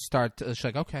she's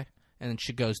like, okay. And then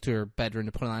she goes to her bedroom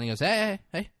to put it on. He goes, hey,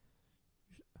 I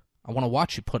want to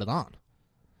watch you put it on.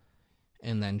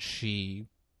 And then she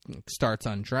starts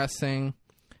undressing,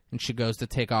 and she goes to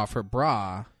take off her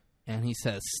bra, and he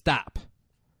says, stop.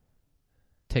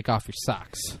 Take off your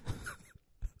socks.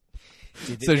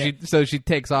 So she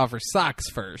takes off her socks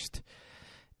first,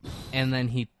 and then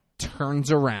he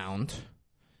turns around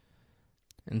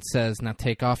and says, now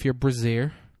take off your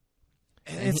brassiere.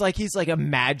 And it's like he's like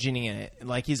imagining it,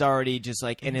 like he's already just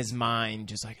like in his mind,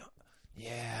 just like,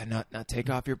 yeah, not take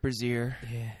off your brassiere.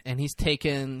 Yeah, and he's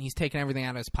taking everything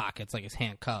out of his pockets, like his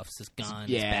handcuffs, his gun,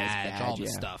 his badge, all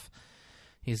this stuff.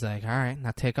 He's like, all right,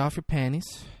 now take off your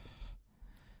panties.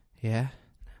 Yeah,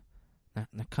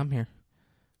 now come here,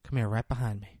 right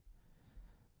behind me.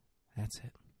 That's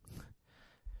it.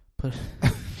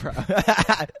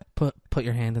 Put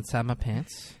your hand inside my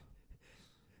pants.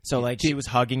 So, she was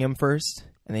hugging him first,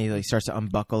 and then he starts to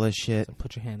unbuckle his shit. So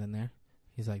put your hand in there.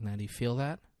 He's like, now do you feel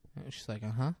that? And she's like,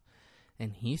 uh-huh.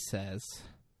 And he says,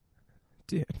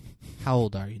 dude, how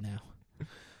old are you now?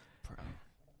 Bro.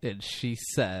 And she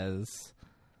says,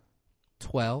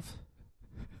 12.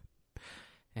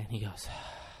 And he goes,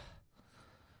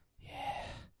 yeah,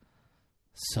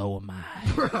 so am I.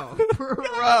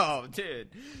 Bro,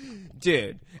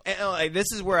 dude. And,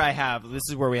 this is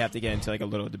where we have to get into a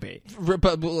little debate.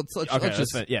 But let's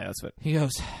just, that's what he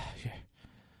goes.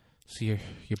 So your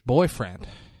boyfriend,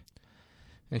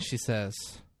 and she says,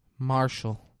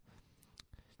 Marshall.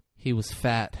 He was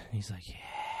fat. And he's like,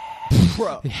 yeah,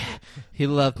 bro. He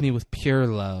loved me with pure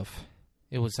love.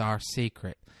 It was our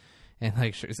secret. And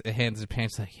his hands in his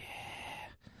pants, like,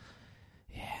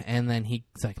 yeah. And then he's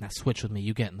like, now switch with me.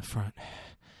 You get in the front.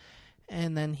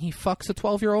 And then he fucks a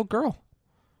 12-year-old girl.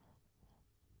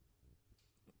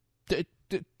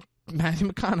 Matthew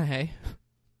McConaughey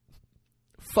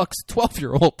fucks a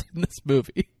 12-year-old in this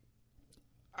movie.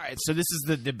 All right, so this is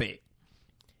the debate.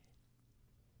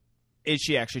 Is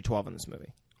she actually 12 in this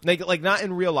movie? Like not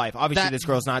in real life. Obviously, this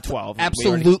girl's not 12.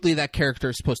 Absolutely, that character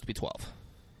is supposed to be 12.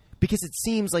 Because it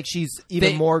seems like she's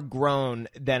even more grown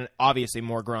than a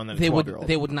 12-year-old.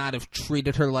 They would not have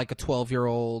treated her like a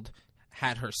 12-year-old,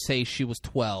 had her say she was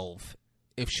 12,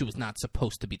 if she was not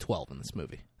supposed to be 12 in this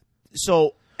movie.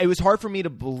 So it was hard for me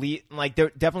to believe.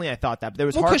 Definitely, I thought that. But there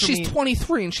was hard for me because she's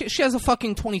 23 and she has a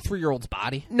fucking 23-year-old's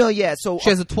body. No, yeah. So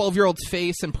she has a 12-year-old's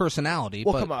face and personality.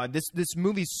 Well, come on. This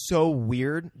movie's so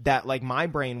weird that my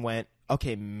brain went,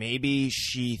 okay, maybe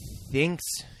she thinks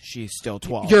she's still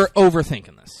 12. You're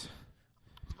overthinking this.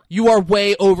 You are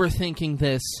way overthinking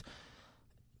this.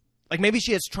 Maybe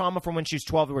she has trauma from when she was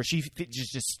 12 where she's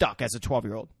just stuck as a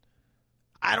 12-year-old.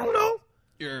 I don't know.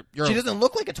 She doesn't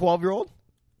look like a 12-year-old.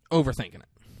 Overthinking it.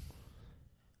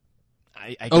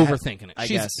 I guess, overthinking it. I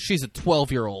guess. She's a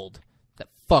 12-year-old that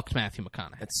fucked Matthew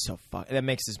McConaughey. That's so that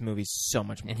makes this movie so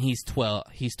much more. And he's 12.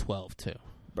 He's 12 too.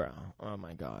 Bro, oh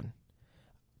my god.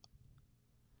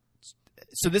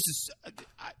 So this is,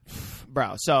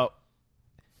 bro. So,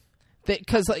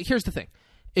 because here's the thing: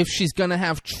 if she's gonna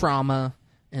have trauma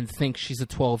and think she's a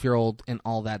 12-year-old and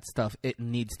all that stuff, it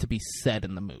needs to be said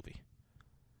in the movie.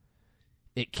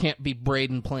 It can't be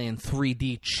Braden playing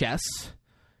 3D chess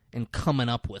and coming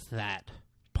up with that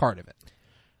part of it.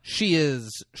 She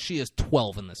is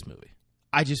 12 in this movie.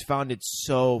 I just found it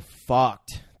so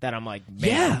fucked that I'm like, man.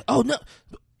 Yeah. Oh no,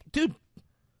 dude.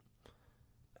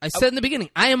 I said in the beginning,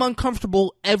 I am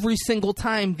uncomfortable every single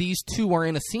time these two are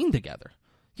in a scene together.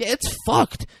 Yeah, it's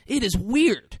fucked. It is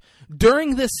weird.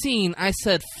 During this scene, I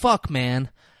said, fuck, man.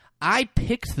 I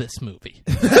picked this movie.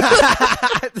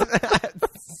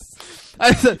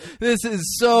 I said, this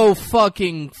is so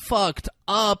fucking fucked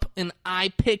up, and I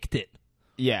picked it.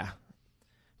 Yeah.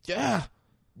 Yeah.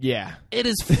 Yeah. It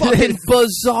is fucking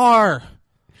bizarre.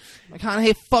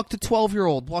 McConaughey fucked a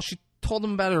 12-year-old while she told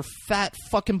him about her fat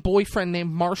fucking boyfriend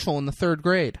named Marshall in the 3rd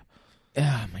grade.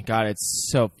 Oh my god, it's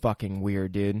so fucking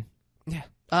weird, dude.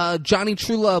 Yeah. Johnny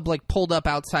Truelove like pulled up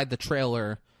outside the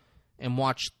trailer and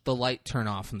watched the light turn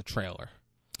off in the trailer.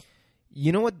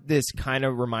 You know what this kind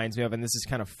of reminds me of, and this is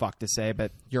kind of fucked to say,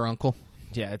 but Your uncle?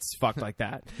 yeah, it's fucked like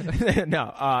that.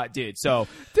 No, dude. So,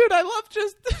 Dude, I love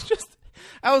just.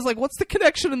 I was like, "What's the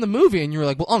connection in the movie?" And you were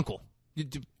like, "Well, uncle,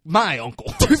 my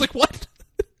uncle." I was like, "What?"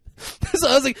 So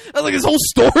I was like, "This whole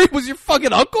story was your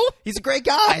fucking uncle?" he's a great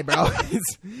guy, bro. All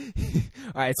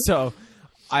right, so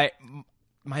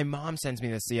my mom sends me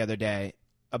this the other day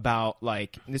about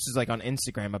like this is like on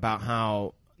Instagram about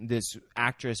how this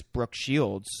actress Brooke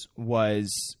Shields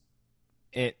was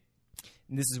it.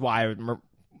 This is why I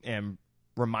am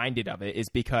reminded of it is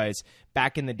because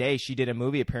back in the day she did a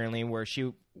movie apparently where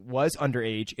she was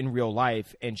underage in real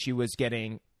life and she was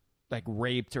getting like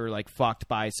raped or like fucked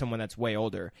by someone that's way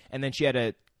older, and then she had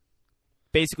to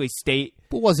basically state.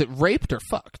 But was it raped or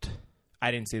fucked? I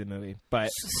didn't see the movie, but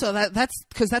So that's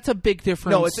because that's a big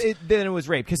difference. no, then it was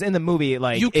rape because in the movie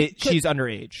like she's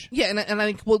underage. Yeah, and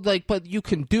I think but you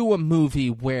can do a movie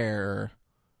where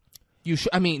you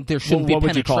should. I mean, there shouldn't be what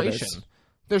would you call penetration. this?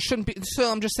 There shouldn't be.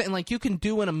 So I'm just saying, like, you can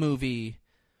do in a movie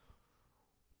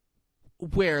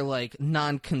where, like,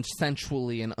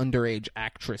 non-consensually an underage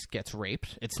actress gets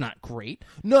raped. It's not great.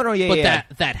 No, But yeah.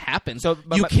 that happens. So,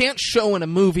 but you can't show in a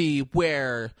movie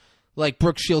where, like,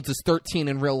 Brooke Shields is 13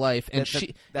 in real life, and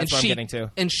that's what I'm getting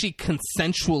to. And she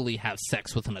consensually has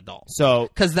sex with an adult. So,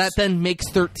 because that then makes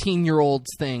 13-year-olds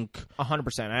think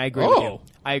 100%. I agree with you.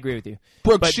 I agree with you.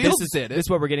 Brooke But Shields this is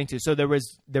what we're getting to. So there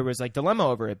was like dilemma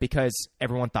over it because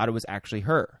everyone thought it was actually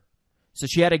her. So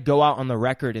she had to go out on the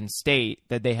record and state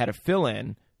that they had a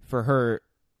fill-in for her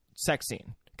sex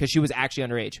scene because she was actually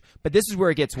underage. But this is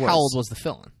where it gets worse. How old was the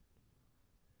fill-in?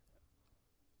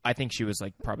 I think she was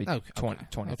like probably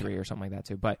 23 or something like that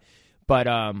too. But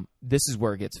this is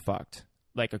where it gets fucked.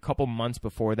 Like a couple months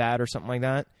before that or something like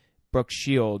that, Brooke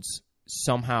Shields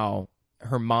somehow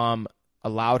her mom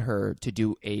allowed her to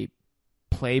do a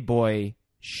Playboy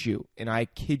shoot, and I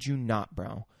kid you not,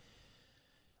 bro.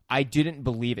 I didn't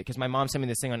believe it because my mom sent me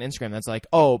this thing on Instagram that's like,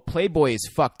 oh, Playboy is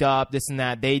fucked up, this and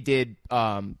that. They did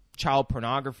child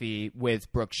pornography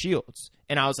with Brooke Shields.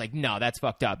 And I was like, no, that's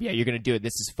fucked up. Yeah, you're going to do it.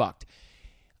 This is fucked.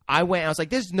 I was like,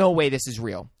 there's no way this is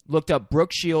real. Looked up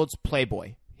Brooke Shields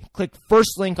Playboy. Click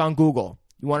first link on Google.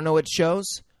 You want to know what it shows?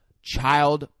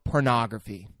 Child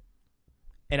pornography.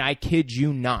 And I kid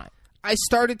you not. I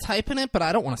started typing it, but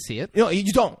I don't want to see it. No,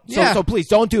 you don't. Yeah. So please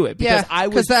don't do it because I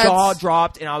was jaw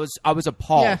dropped and I was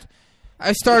appalled. Yeah.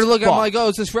 I started looking. I'm like, oh,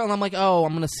 is this real? And I'm like, oh,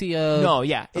 I'm gonna see a. No,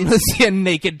 yeah, I'm gonna see a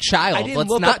naked child. I Let's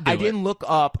didn't look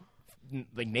up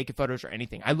like naked photos or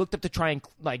anything. I looked up to try and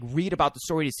like read about the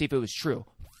story to see if it was true.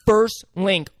 First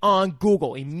link on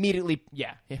Google immediately.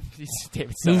 Yeah,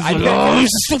 David. So this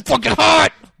is so fucking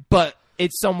hot. But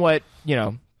it's somewhat,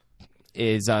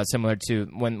 is similar to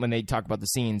when they talk about the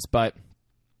scenes. But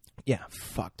yeah,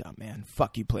 fucked up, man.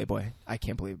 Fuck you, Playboy. I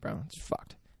can't believe it, bro. It's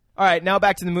fucked. All right, now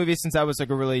back to the movie since that was like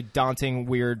a really daunting,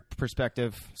 weird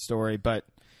perspective story. But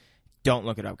don't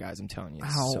look it up, guys. I'm telling you.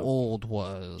 How old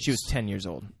was she? Was 10 years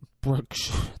old. Brooke.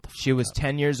 She was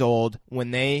 10 years old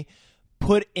when they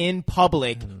put in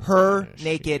public her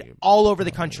naked all over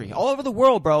the country, all over the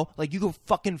world, bro. Like you can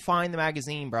fucking find the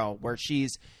magazine, bro, where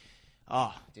she's.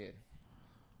 Oh, dude.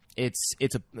 It's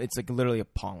like literally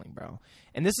appalling, bro.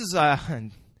 And this is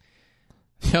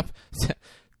Yep,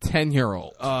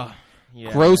 10-year-old.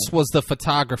 Yeah, Gross was the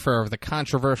photographer of the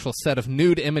controversial set of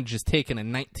nude images taken in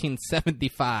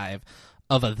 1975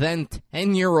 of a then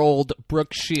 10-year-old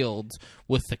Brooke Shields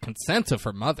with the consent of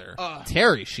her mother,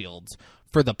 Terry Shields,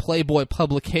 for the Playboy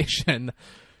publication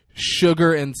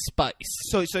Sugar and Spice.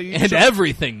 So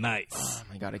Everything Nice. Oh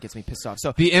my god, it gets me pissed off.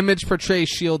 So the image portrays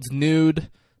Shields nude,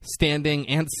 standing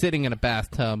and sitting in a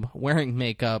bathtub, wearing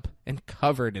makeup, and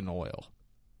covered in oil.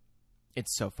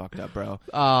 It's so fucked up, bro.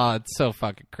 It's so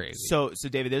fucking crazy. So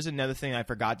David, there's another thing I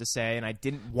forgot to say, and I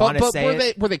didn't want to say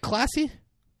it. Were they classy?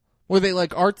 Were they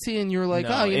like artsy? And you were like,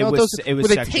 no, it was were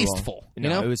they sexual. tasteful?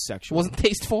 No, it was sexual. It wasn't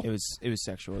tasteful. It was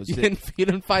sexual. You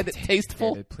didn't find it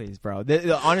tasteful? David, please, bro.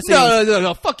 Honestly,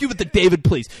 no. Fuck you with the David,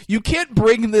 please. You can't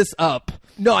bring this up.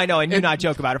 No, I know, and you not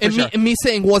joke about it for sure. And me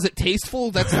saying, was it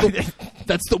tasteful? That's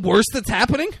the worst that's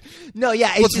happening. No,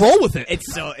 yeah, let's roll with it.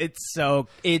 It's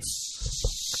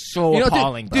so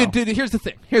appalling, bro. Dude, here's the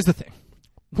thing.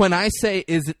 When I say,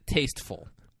 is it tasteful?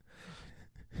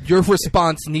 Your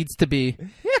response needs to be,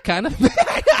 yeah, kind of.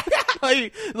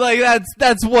 like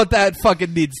that's what that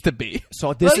fucking needs to be.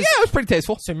 So this yeah, it was pretty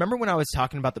tasteful. So remember when I was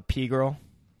talking about the pea girl?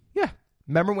 Yeah.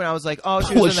 Remember when I was like, oh,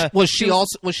 she was in the...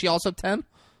 Was she also 10?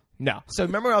 No. So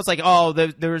remember when I was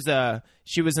like,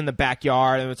 she was in the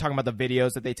backyard and we were talking about the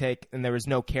videos that they take and there was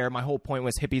no care. My whole point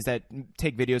was hippies that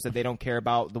take videos that they don't care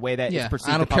about the way that it's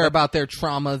perceived. I don't care about their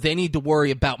trauma. They need to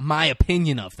worry about my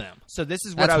opinion of them. So this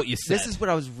is what you said. This is what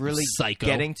I was really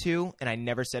getting to, and I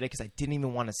never said it because I didn't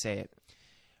even want to say it.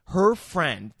 Her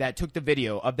friend that took the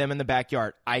video of them in the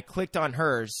backyard, I clicked on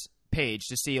hers page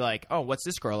to see like, oh, what's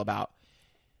this girl about?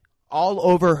 All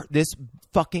over this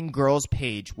fucking girl's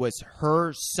page was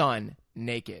her son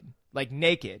naked. Like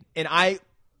naked. And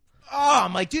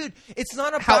I'm like, dude, it's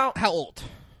not about... How old?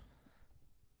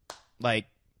 Like,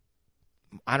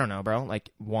 I don't know, bro.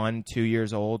 Like 1, 2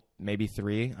 years old, maybe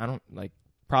 3. I don't like...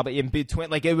 Probably in between,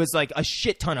 like it was like a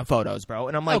shit ton of photos, bro.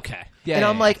 And I'm like, okay,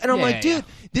 I'm like, dude,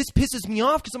 this pisses me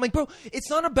off because I'm like, bro, it's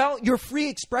not about your free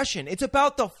expression. It's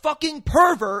about the fucking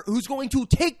pervert who's going to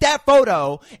take that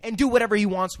photo and do whatever he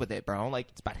wants with it, bro. Like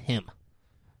it's about him.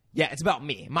 Yeah, it's about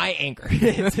me, my anger.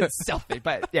 It's selfish,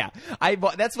 but yeah,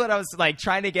 that's what I was like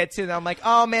trying to get to. And I'm like,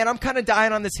 oh man, I'm kind of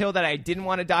dying on this hill that I didn't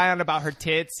want to die on about her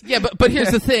tits. Yeah, but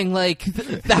here's the thing, like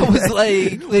that was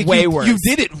like way worse. You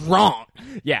did it wrong.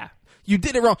 Yeah. You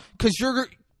did it wrong because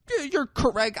you're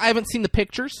correct. I haven't seen the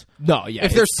pictures. No, yeah.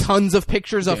 If there's tons of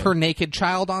pictures of her naked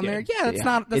child on there, that's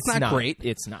not great.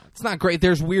 It's not. It's not great.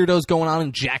 There's weirdos going on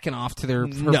and jacking off to her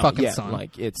fucking son.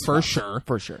 Like it's for sure.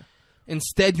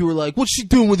 Instead, you were like, "What's she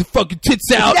doing with her fucking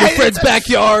tits out in her friend's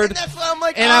backyard?" That's what I'm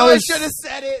like. And I should have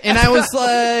said it. And I was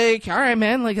like, "All right,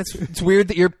 man. Like, it's weird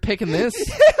that you're picking this."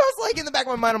 I was like, in the back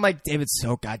of my mind, I'm like, "David's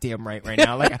so goddamn right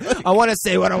now." Like, I want to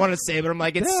say what I want to say, but I'm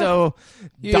like, it's so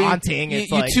daunting.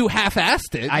 You too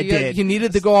half-assed it. I did. You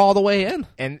needed to go all the way in.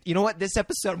 And you know what? This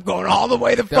episode, I'm going all the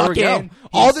way to fuck in.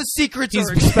 All the secrets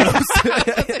are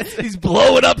exposed. He's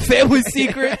blowing up family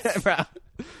secrets. Bro.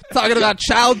 Talking about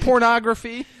child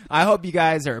pornography. I hope you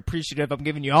guys are appreciative. I'm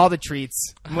giving you all the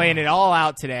treats. I'm laying it all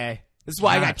out today. This is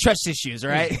why I got trust issues,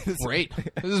 all right? Great.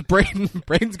 This is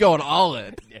Braden's going all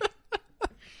in. Yeah.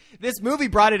 This movie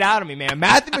brought it out of me, man.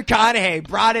 Matthew McConaughey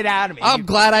brought it out of me. I'm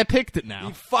glad I picked it now.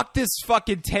 You fucked this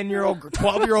fucking 10-year-old,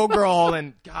 12-year-old girl,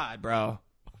 and God, bro.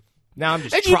 Now I'm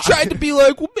just And you tried to be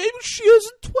like, well, maybe she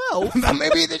isn't 12.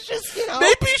 Maybe it's just,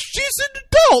 maybe she's an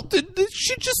adult and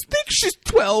she just thinks she's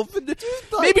 12. And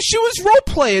maybe she was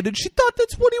role-playing and she thought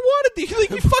that's what he wanted to. Like,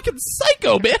 you fucking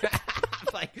psycho, man.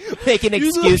 Like, making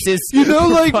excuses.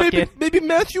 Maybe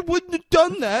Matthew wouldn't have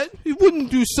done that. He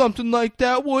wouldn't do something like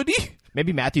that, would he?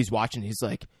 Maybe Matthew's watching. He's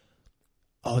like,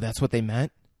 oh, that's what they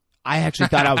meant? I actually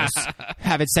thought I was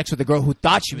having sex with a girl who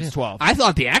thought she was 12. I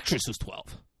thought the actress was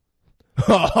 12.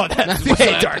 Oh, that's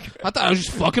way dark. I thought I was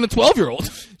just fucking a 12-year-old.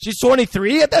 She's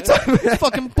 23 at that time?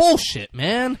 Fucking bullshit,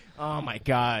 man. Oh, my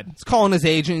God. He's calling his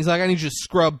agent. He's like, I need you to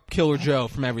scrub Killer Joe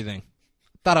from everything.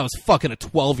 Thought I was fucking a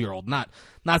 12-year-old, not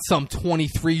some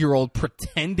 23-year-old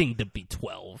pretending to be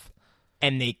 12.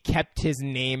 And they kept his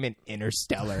name in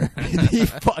Interstellar. He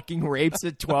fucking rapes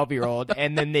a 12-year-old,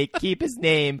 and then they keep his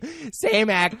name. Same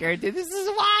actor. Dude, this is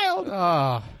wild.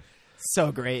 Oh.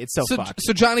 So great. It's so fucked.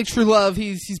 So Johnny True Love,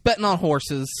 he's betting on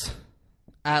horses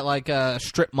at like a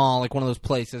strip mall, like one of those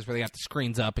places where they got the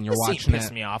screens up and you're watching it.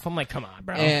 Pissed me off. I'm like, come on,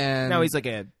 bro. And now he's like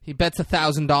he bets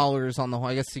 $1,000 on the.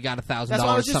 I guess he got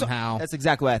 $1,000 somehow. That's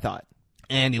exactly what I thought.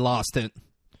 And he lost it.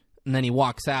 And then he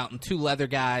walks out, and two leather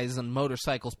guys on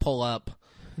motorcycles pull up.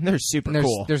 And they're super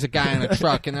cool. There's a guy in a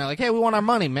truck, and they're like, "Hey, we want our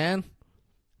money, man.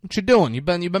 What you doing? You've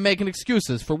been making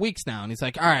excuses for weeks now." And he's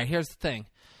like, "All right, here's the thing."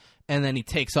 And then he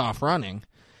takes off running,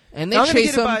 and they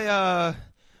chase him. By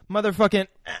motherfucking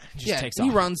takes off.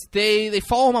 He runs. They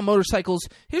follow him on motorcycles.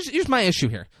 Here's my issue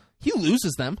here. He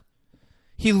loses them.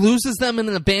 He loses them in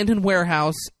an abandoned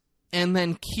warehouse, and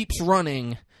then keeps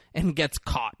running and gets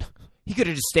caught. He could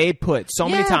have just stayed put so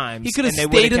many times. He could have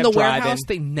stayed in the warehouse.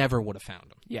 They never would have found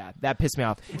him. Yeah, that pissed me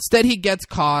off. Instead, he gets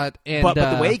caught. And, but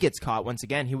the way he gets caught, once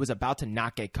again, he was about to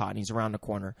not get caught, and he's around the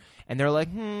corner. And they're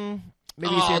like, maybe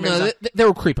they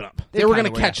were creeping up. They were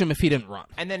going to catch him if he didn't run.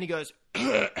 And then he goes,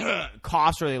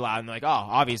 coughs really loud, and they're like, oh,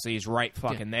 obviously he's right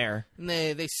fucking there. And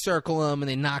they circle him, and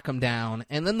they knock him down.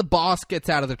 And then the boss gets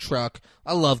out of the truck.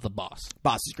 I love the boss.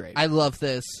 Boss is great. I love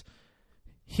this.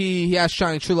 He asked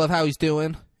Johnny True Love how he's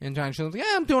doing. And Johnny True Love's like,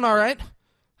 yeah, I'm doing all right.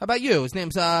 How about you? His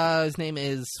name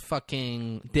is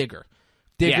fucking Digger.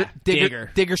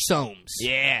 Digger Soames.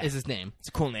 Yeah. Is his name. It's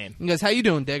a cool name. He goes, how you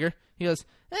doing, Digger? He goes,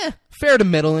 fair to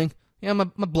middling. Yeah, my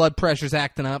blood pressure's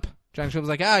acting up. Johnny True Love's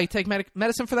like, you take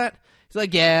medicine for that? He's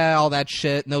like, yeah, all that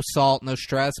shit. No salt, no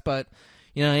stress. But,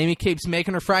 Amy keeps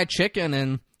making her fried chicken,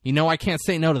 and I can't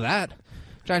say no to that.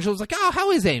 Johnny True Love's like,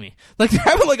 how is Amy? Like, they're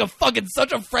having like a fucking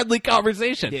such a friendly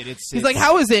conversation. Dude, he's like,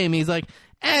 how is Amy? He's like,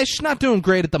 she's not doing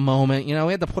great at the moment. You know,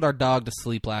 we had to put our dog to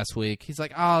sleep last week. He's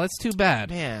like, oh, that's too bad.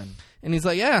 Man. And he's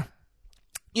like, yeah.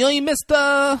 You know, you missed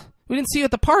we didn't see you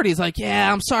at the party. He's like,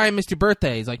 yeah, I'm sorry I missed your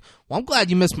birthday. He's like, well, I'm glad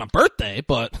you missed my birthday,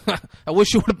 but I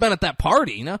wish you would have been at that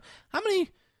party, you know? How many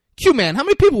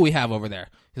people we have over there?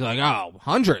 He's like, oh,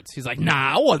 hundreds. He's like,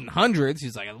 nah, it wasn't hundreds.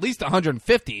 He's like, at least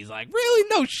 150. He's like, really?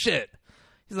 No shit.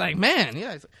 He's like, man,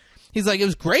 yeah. He's like, it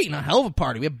was great and a hell of a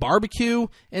party. We had barbecue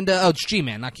and, it's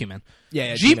G-Man, not Q-Man.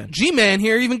 Yeah, G-Man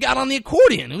here even got on the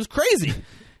accordion. It was crazy.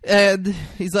 And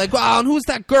he's like, wow, and who's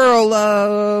that girl,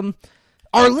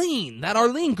 Arlene, that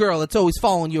Arlene girl that's always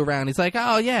following you around. He's like,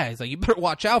 oh, yeah. He's like, you better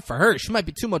watch out for her. She might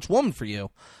be too much woman for you.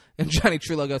 And Johnny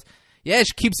Trullo goes, yeah,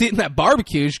 she keeps eating that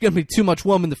barbecue. She's going to be too much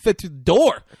woman to fit through the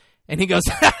door. And he goes,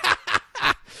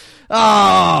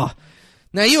 oh,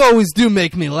 now you always do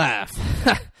make me laugh.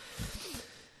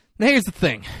 Now here's the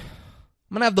thing.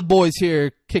 I'm going to have the boys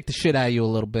here kick the shit out of you a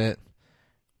little bit.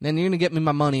 Then you're going to get me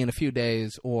my money in a few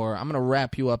days, or I'm going to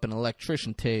wrap you up in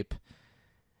electrician tape.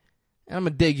 And I'm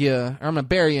going to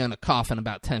bury you in a coffin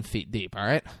about 10 feet deep, all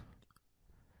right?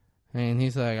 And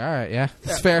he's like, all right, yeah,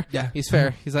 that's fair. Yeah. He's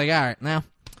fair. He's like, all right, now,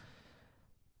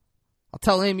 I'll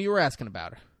tell Amy you were asking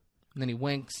about her. And then he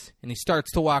winks, and he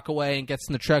starts to walk away and gets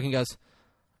in the truck and goes,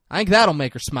 I think that'll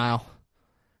make her smile.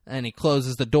 And he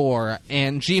closes the door,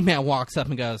 and G-Man walks up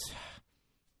and goes,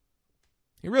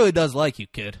 he really does like you,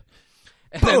 kid.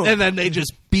 And then they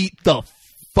just beat the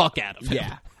fuck out of him.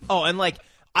 Yeah. Oh, and like,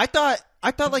 I thought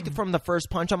like from the first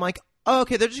punch, I'm like, oh,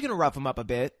 okay, they're just going to rough him up a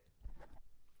bit.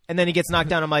 And then he gets knocked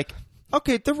down. I'm like,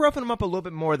 okay, they're roughing him up a little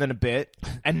bit more than a bit.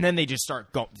 And then they just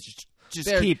start going, just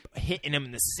keep hitting him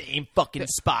in the same fucking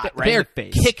spot right in the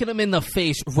face. Kicking him in the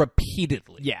face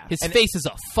repeatedly. Yeah. His face is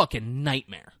a fucking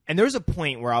nightmare. And there was a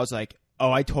point where I was like,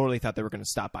 oh, I totally thought they were going to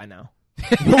stop by now.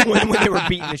 when they were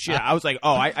beating the shit out. I was like,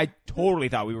 oh, I totally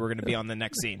thought we were going to be on the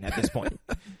next scene at this point.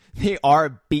 They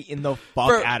are beating the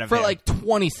fuck out of him. For like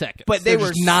 20 seconds. But they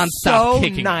were nonstop so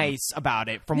kicking nice about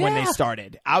it from when they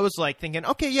started. I was like thinking,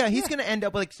 okay, yeah, he's going to end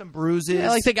up with like some bruises. Yeah,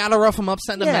 like they got to rough him up,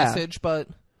 send a message, but,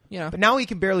 you know. But now he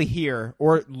can barely hear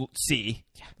or see.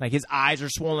 Like his eyes are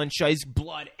swollen shut. He's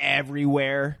blood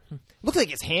everywhere. Looked like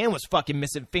his hand was fucking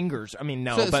missing fingers. I mean,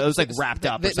 no, but it was like wrapped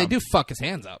up. They do fuck his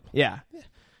hands up. Yeah.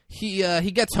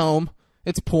 He gets home.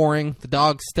 It's pouring. The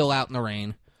dog's still out in the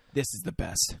rain. This is the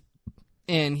best.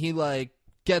 And he, like,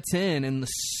 gets in, and the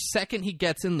second he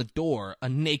gets in the door, a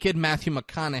naked Matthew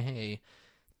McConaughey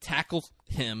tackles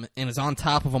him and is on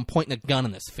top of him, pointing a gun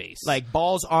in his face. Like,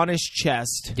 balls on his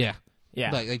chest. Yeah.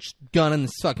 Yeah. Like gun in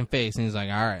his fucking face, and he's like,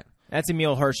 all right. That's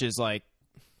Emil Hirsch's, like,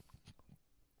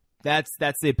 that's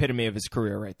the epitome of his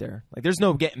career right there. Like, there's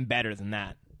no getting better than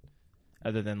that.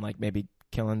 Other than, like, maybe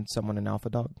killing someone in Alpha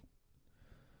Dog.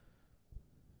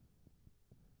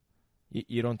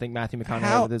 You don't think Matthew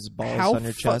McConaughey with his balls on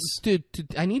your chest? Dude,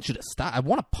 I need you to stop. I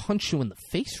want to punch you in the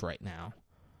face right now.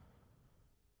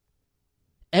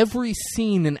 Every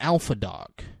scene in Alpha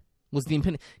Dog was the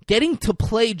epitome. Getting to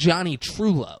play Johnny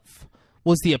Truelove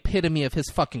was the epitome of his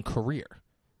fucking career.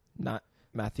 Not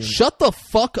Matthew. Shut the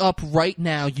fuck up right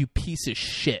now, you piece of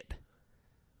shit.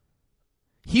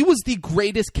 He was the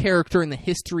greatest character in the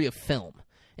history of film.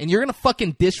 And you're going to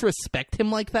fucking disrespect him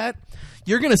like that?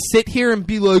 You're going to sit here and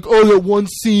be like, oh, that one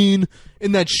scene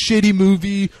in that shitty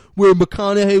movie where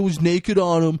McConaughey was naked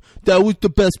on him, that was the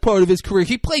best part of his career.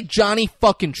 He played Johnny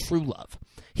fucking Truelove.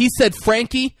 He said,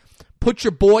 Frankie, put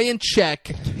your boy in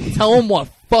check. Tell him what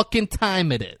fucking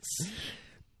time it is.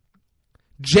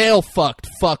 Jail fucked,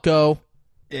 fucko.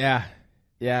 Yeah.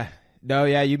 Yeah. No,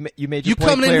 yeah, you made your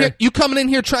point clear. You coming in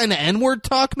here trying to N-word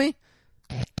talk me?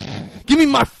 Give me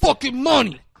my fucking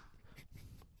money.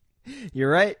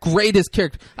 You're right. Greatest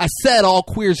character. I said all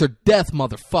queers are death,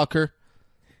 motherfucker.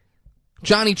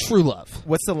 Johnny Truelove.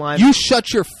 What's the line? You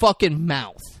shut your fucking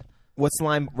mouth. What's the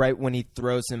line right when he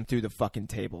throws him through the fucking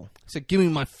table? He said, give me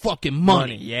my fucking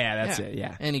money. Yeah, that's it,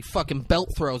 yeah. And he fucking belt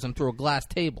throws him through a glass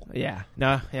table. Yeah.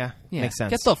 No, yeah. Makes sense.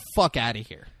 Get the fuck out of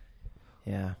here.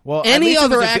 Yeah. Well, any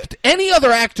other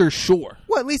actor, sure.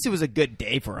 Well, at least it was a good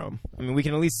day for him. I mean, we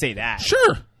can at least say that.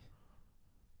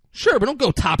 Sure, but don't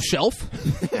go top shelf.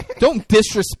 Don't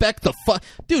disrespect the fuck.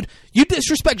 Dude, you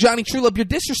disrespect Johnny Truelove, you're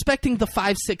disrespecting the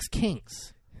 5'6"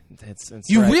 Kings. That's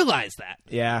you right. realize that.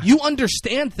 Yeah. You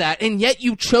understand that, and yet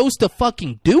you chose to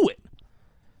fucking do it.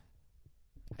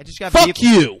 I just got Fuck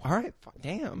you. All right.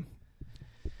 Damn.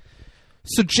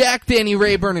 So Jack, Danny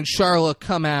Rayburn, and Charlotte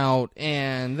come out,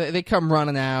 and they come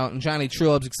running out, and Johnny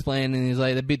Truelove's explaining, and he's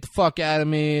like, they beat the fuck out of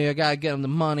me, I gotta get them the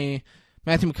money.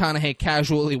 Matthew McConaughey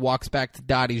casually walks back to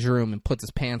Dottie's room and puts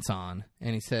his pants on,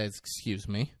 and he says, excuse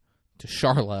me, to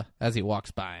Charlotte as he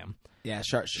walks by him. Yeah,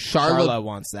 Charla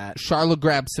wants that. Charla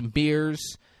grabs some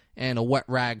beers and a wet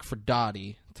rag for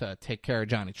Dottie to take care of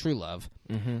Johnny Truelove.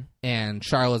 Mm-hmm. And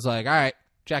Charla's like, all right,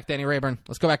 Jack Danny Rayburn,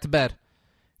 let's go back to bed.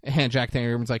 And Jack Danny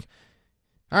Rayburn's like,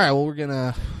 all right, well, we're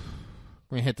gonna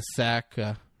hit the sack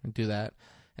and do that.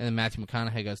 And then Matthew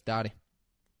McConaughey goes, Dottie,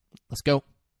 let's go.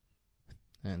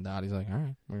 And Dottie's like, all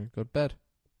right, we're going to go to bed.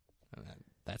 And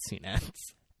that scene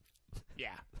ends.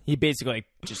 Yeah. He basically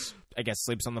just, I guess,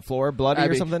 sleeps on the floor, bloody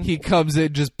or something. He comes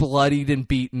in just bloodied and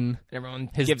beaten. Everyone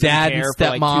His gives dad him and care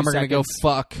for stepmom like 2 are going to go seconds.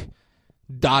 fuck.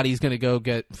 Dottie's going to go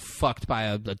get fucked by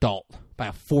an adult, by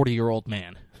a 40-year-old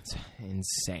man. It's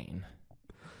insane.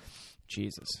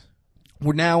 Jesus.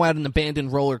 We're now at an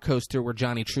abandoned roller coaster where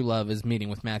Johnny Truelove is meeting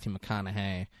with Matthew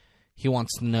McConaughey. He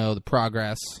wants to know the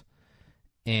progress,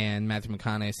 and Matthew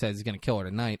McConaughey says he's going to kill her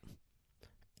tonight.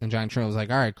 And Johnny Truelove's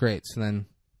like, all right, great. So then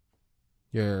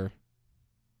we're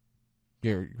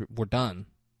done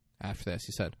after this.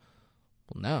 He said,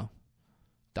 well, no.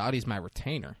 Dottie's my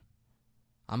retainer.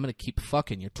 I'm going to keep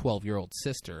fucking your 12-year-old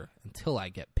sister until I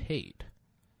get paid.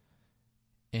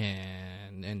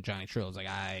 And Johnny Truellove's like,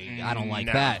 I don't like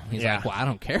that. He's like, well, I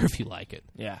don't care if you like it.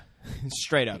 Yeah.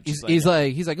 Straight up. He's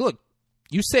like, look,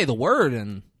 you say the word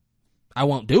and I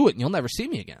won't do it and you'll never see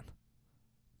me again.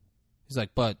 He's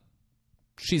like, but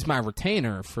she's my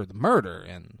retainer for the murder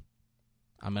and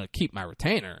I'm going to keep my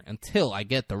retainer until I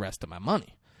get the rest of my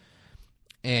money.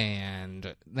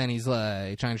 And then he's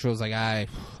like, Johnny Truellove's like, I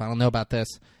don't know about this.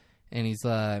 And he's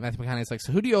like, Matthew McConaughey's like,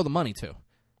 so who do you owe the money to?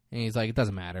 And he's like, it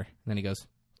doesn't matter. And then he goes,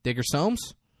 Digger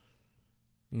Soames?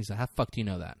 And he's like, how the fuck do you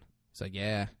know that? He's like,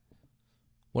 yeah.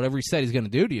 Whatever he said he's going to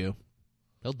do to you,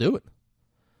 he'll do it.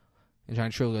 And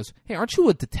Johnny Truelove goes, hey, aren't you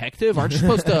a detective? Aren't you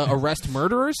supposed to arrest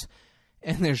murderers?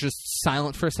 And there's just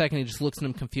silent for a second. He just looks at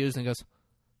him confused and goes,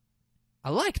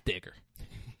 I like Digger.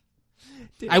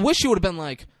 I wish you would have been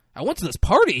like, I went to this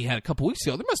party he had a couple weeks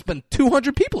ago. There must have been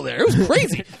 200 people there. It was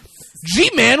crazy.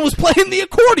 G-Man was playing the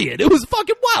accordion. It was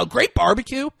fucking wild. Great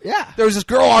barbecue. Yeah. There was this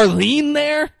girl, Arlene,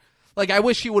 there. Like, I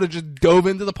wish he would have just dove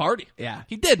into the party. Yeah.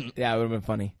 He didn't. Yeah, it would have been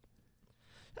funny.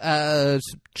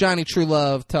 Johnny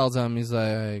Truelove tells him, he's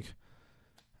like,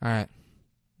 all right,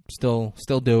 still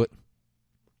do it.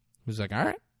 He's like, all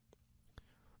right.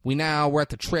 We're at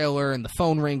the trailer, and the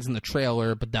phone rings in the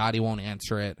trailer, but Dottie won't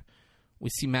answer it. We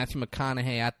see Matthew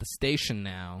McConaughey at the station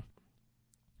now.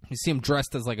 We see him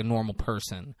dressed as like a normal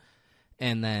person.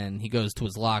 And then he goes to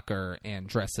his locker and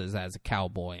dresses as a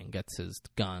cowboy and gets his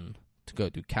gun to go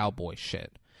do cowboy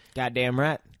shit. Goddamn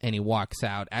right. And he walks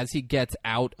out. As he gets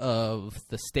out of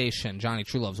the station, Johnny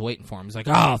Truelove's waiting for him. He's like,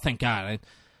 oh, thank God. I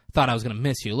thought I was going to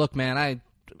miss you. Look, man,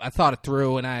 I thought it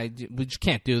through, and we just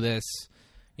can't do this.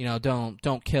 You know,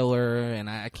 don't kill her, and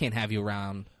I can't have you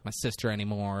around my sister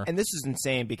anymore. And this is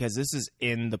insane because this is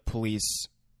in the police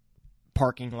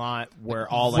parking lot where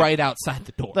all right outside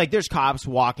the door. Like there's cops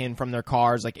walking from their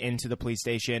cars like into the police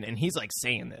station, and he's like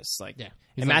saying this like, yeah.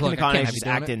 And like, Matthew McConaughey's just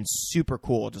acting it. super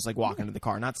cool, just like walking to the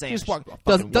car, not saying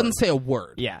doesn't say a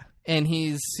word. Yeah, and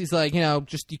he's like, you know,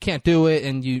 just you can't do it,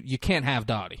 and you can't have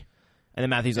Dottie. And then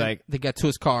Matthew's like, they get to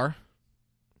his car.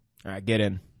 All right, get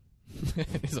in.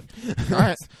 He's like, all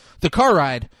right. The car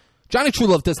ride. Johnny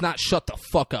Truelove does not shut the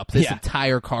fuck up this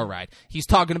entire car ride. He's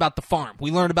talking about the farm. We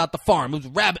learned about the farm. It was a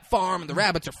rabbit farm, and the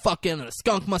rabbits are fucking, and a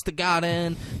skunk must have got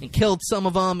in and killed some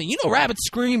of them. And you know rabbits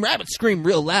scream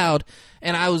real loud.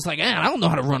 And I was like, man, I don't know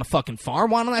how to run a fucking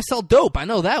farm. Why don't I sell dope? I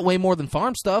know that way more than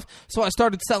farm stuff. So I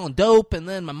started selling dope, and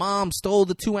then my mom stole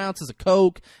the 2 ounces of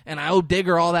coke, and I owed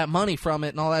Digger all that money from it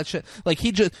and all that shit. Like,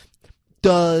 he just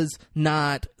does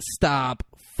not stop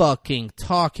fucking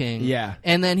talking. Yeah.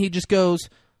 And then he just goes,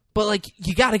 but like,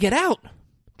 you gotta get out,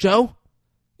 Joe.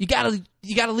 You gotta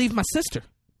leave my sister.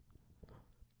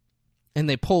 And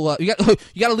they pull up. You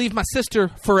gotta leave my sister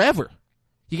forever.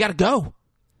 You gotta go.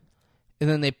 And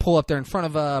then they pull up there in front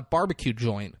of a barbecue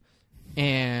joint,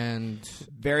 and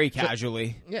very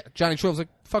casually, Johnny Truelove's like,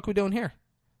 "Fuck, we doing here?"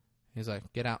 He's like,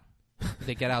 "Get out."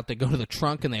 They get out. They go to the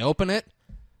trunk and they open it,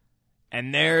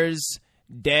 and there's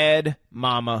dead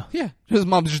mama. Yeah, his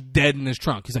mom's just dead in his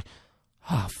trunk. He's like,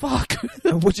 oh, fuck.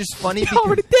 Which is funny because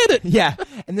already did it. Yeah,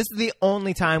 and this is the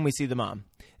only time we see the mom.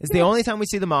 It's the only time we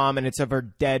see the mom, and it's of her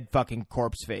dead fucking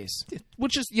corpse face.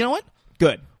 Which is, you know what?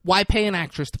 Good. Why pay an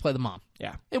actress to play the mom?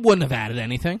 Yeah. It wouldn't have added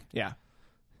anything. Yeah.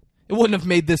 It wouldn't have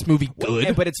made this movie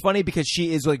good. But it's funny because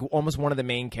she is like almost one of the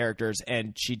main characters,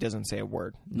 and she doesn't say a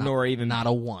word. Nor even... Not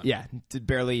a one. Yeah,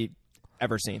 barely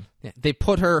ever seen. Yeah, they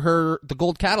put the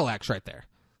gold Cadillac's right there.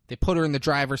 They put her in the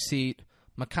driver's seat.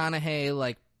 McConaughey,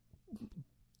 like,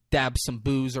 dabs some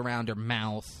booze around her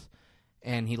mouth,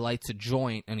 and he lights a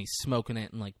joint, and he's smoking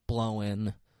it and, like,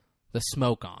 blowing the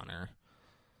smoke on her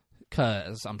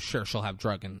because I'm sure she'll have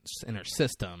drug in her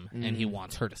system, and he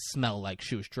wants her to smell like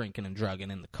she was drinking and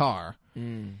drugging in the car.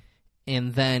 And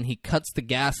then he cuts the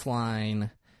gas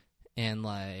line and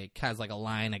like has like a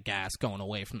line of gas going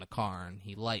away from the car, and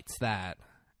he lights that,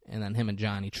 and then him and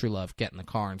Johnny Truelove get in the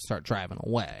car and start driving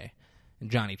away.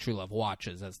 And Johnny Truelove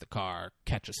watches as the car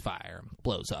catches fire and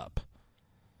blows up.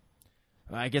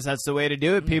 I guess that's the way to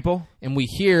do it, people. And we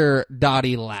hear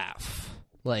Dottie laugh.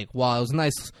 Like, while it was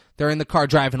nice, they're in the car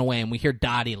driving away, and we hear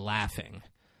Dottie laughing.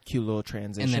 Cute little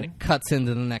transition. And then it cuts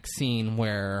into the next scene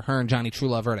where her and Johnny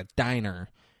Truelove are at a diner,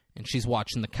 and she's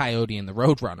watching the Coyote and the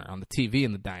Roadrunner on the TV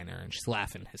in the diner, and she's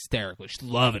laughing hysterically. She's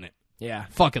loving it. Yeah.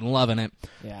 Fucking loving it.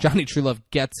 Yeah. Johnny Truelove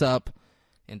gets up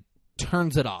and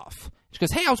turns it off. She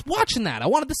goes, hey, I was watching that. I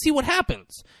wanted to see what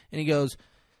happens. And he goes,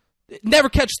 it never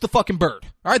catches the fucking bird.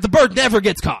 All right? The bird never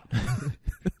gets caught.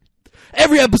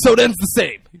 Every episode ends the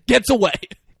same. Gets away.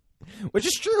 Which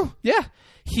is true. Yeah.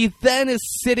 He then is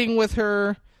sitting with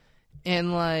her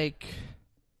and like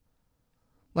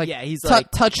yeah, he's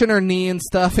like touching her knee and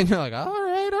stuff, and you're like, all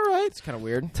right. It's kind of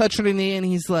weird. Touching her knee, and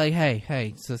he's like, hey,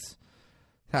 it's just,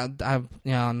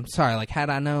 I'm sorry. Like, had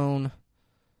I known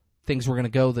things were gonna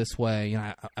go this way,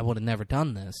 I would have never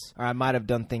done this. Or I might have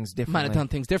done things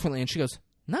differently. And she goes,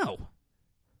 no.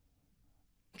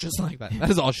 Just like that. That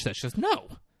is all she says. She goes, no.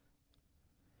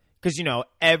 Because,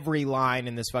 every line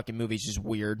in this fucking movie is just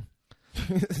weird.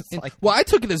 Well, I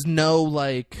took it as no,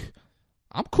 like,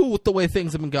 I'm cool with the way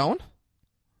things have been going.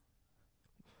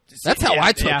 That's how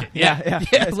I took it. Yeah.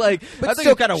 Like, but I it's think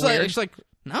still kind of weird. She's like,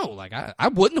 no, like, I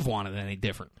wouldn't have wanted it any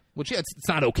different. Which, yeah, it's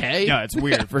not okay. No, it's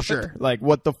weird, for sure. Like,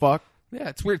 what the fuck? Yeah,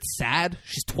 it's weird. Sad.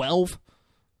 She's 12.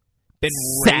 Been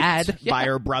sad raped by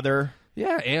her brother.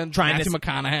 Yeah, and Matthew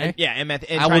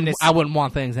McConaughey. I wouldn't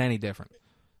want things any different.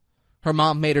 Her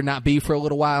mom made her not be for a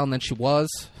little while, and then she was.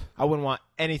 I wouldn't want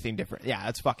anything different. Yeah,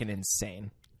 that's fucking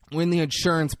insane. We're in the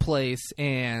insurance place,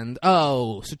 and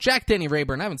so Jack Denny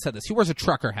Rayburn, I haven't said this, he wears a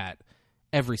trucker hat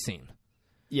every scene.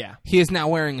 Yeah. He is now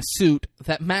wearing a suit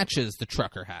that matches the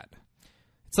trucker hat.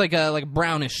 It's like a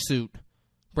brownish suit,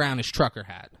 brownish trucker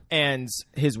hat. And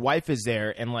his wife is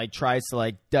there and like tries to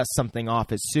like dust something off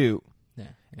his suit. Yeah.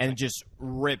 And just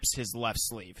rips his left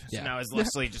sleeve. So now his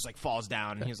left sleeve just like falls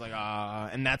down, and he's like,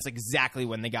 and that's exactly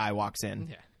when the guy walks in.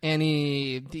 Yeah. And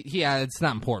it's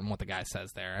not important what the guy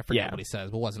says there. I forget what he says,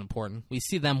 but it wasn't important. We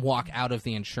see them walk out of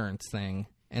the insurance thing,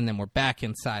 and then we're back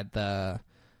inside the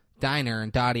diner,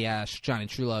 and Dottie asks Johnny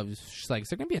Truelove, she's like, is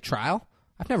there going to be a trial?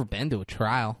 I've never been to a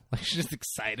trial. Like, she's just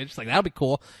excited. She's like, that'll be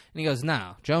cool. And he goes,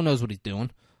 no, Joe knows what he's doing.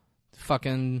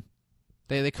 Fucking,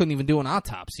 they couldn't even do an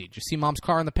autopsy. Did you see Mom's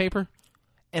car in the paper?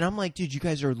 And I'm like, dude, you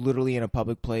guys are literally in a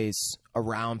public place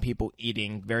around people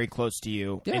eating very close to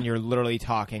you, and you're literally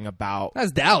talking about...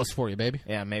 That's Dallas for you, baby.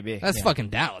 Yeah, maybe. That's fucking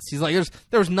Dallas. He's like,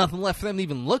 there was nothing left for them to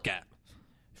even look at.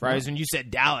 Right, when you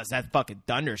said Dallas, that fucking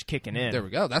thunder's kicking in. There we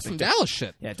go. That's some Dallas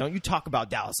shit. Yeah, don't you talk about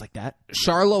Dallas like that.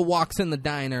 Charlotte walks in the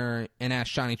diner and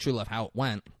asks Johnny Truelove how it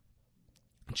went.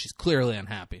 And she's clearly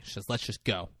unhappy. She says, let's just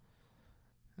go.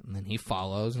 And then he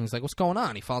follows, and he's like, what's going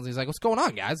on? He follows, and he's like, what's going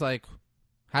on, guys? Like...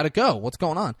 how'd it go? What's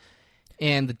going on?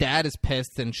 And the dad is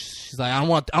pissed, and she's like, I don't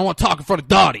want to talk in front of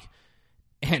Dottie.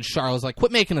 And Charlotte's like,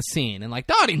 quit making a scene. And like,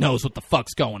 Dottie knows what the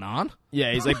fuck's going on.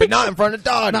 Yeah, he's like, but not in front of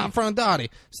Dottie. Not in front of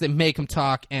Dottie. So they make him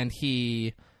talk, and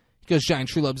he goes, Johnny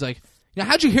Truelove's like,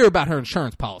 how'd you hear about her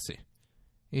insurance policy?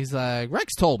 He's like,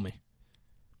 Rex told me.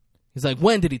 He's like,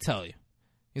 when did he tell you?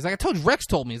 He's like, I told you Rex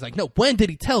told me. He's like, no, when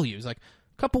did he tell you? He's like,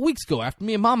 a couple weeks ago after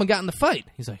me and Mama got in the fight.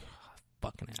 He's like,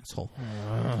 fucking asshole.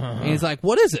 And he's like,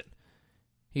 what is it?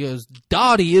 He goes,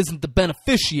 Dottie isn't the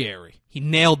beneficiary. He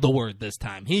nailed the word this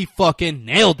time. He fucking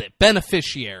nailed it.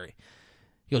 Beneficiary.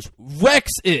 He goes,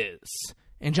 Rex is.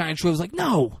 And Johnny Truelove's like,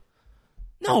 no,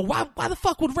 why the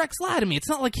fuck would Rex lie to me? It's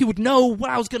not like he would know what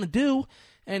I was going to do.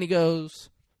 And he goes,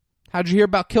 how'd you hear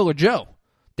about Killer Joe?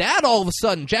 Dad, all of a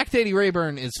sudden, Jack Denny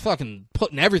Rayburn is fucking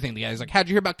putting everything together. He's like, how'd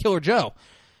you hear about Killer Joe?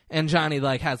 And Johnny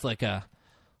like has like a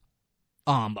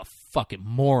fucking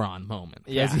moron moment.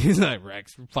 Yeah. He's like,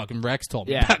 Rex told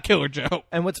me about Killer Joe.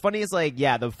 And what's funny is like,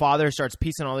 the father starts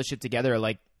piecing all this shit together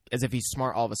like as if he's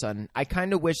smart all of a sudden. I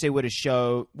kind of wish they would have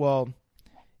showed,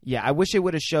 I wish they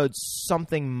would have showed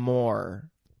something more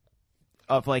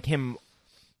of like him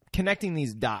connecting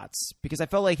these dots, because I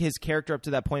felt like his character up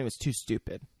to that point was too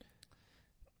stupid.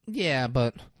 Yeah,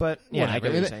 but yeah, whatever. I get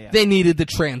what you're saying, They needed to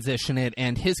transition it,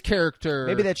 and his character...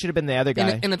 maybe that should have been the other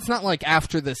guy. And it's not like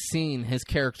after this scene, his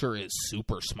character is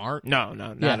super smart. No,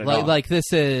 not at all. Like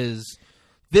this is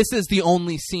the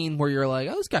only scene where you're like,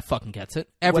 oh, this guy fucking gets it.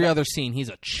 Every other scene, he's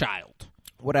a child.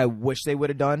 What I wish they would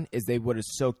have done is they would have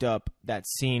soaked up that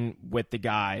scene with the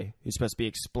guy who's supposed to be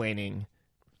explaining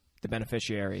the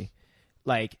beneficiary.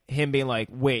 Like, him being like,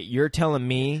 wait, you're telling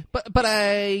me? But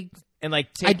I... And,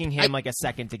 like, taking him, like, a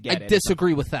second to get it. I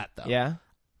disagree with that, though. Yeah?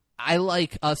 I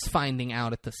like us finding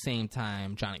out at the same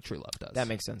time Johnny Truelove does. That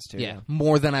makes sense, too. Yeah,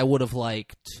 more than I would have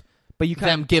liked... But you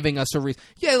them giving us a reason.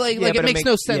 Yeah, like it makes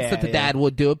no sense that the dad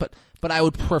would do it, but I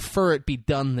would prefer it be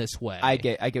done this way. I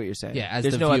get what you're saying. Yeah, as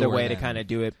there's the no other viewer way then. to kind of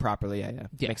do it properly. Yeah,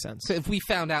 makes sense. So if we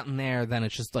found out in there, then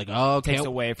it's just like, oh, Takes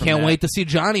away from can't that. wait to see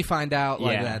Johnny find out.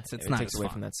 Like it's it not takes as away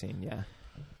fun. from that scene. Yeah.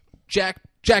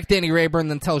 Jack Danny Rayburn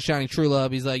then tells Johnny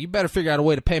Truelove, he's like, you better figure out a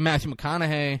way to pay Matthew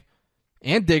McConaughey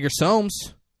and Digger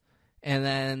Soames. And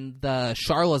then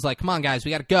Charla's like, come on, guys,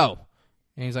 we got to go.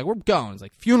 And he's like, we're going. He's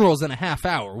like, funeral's in a half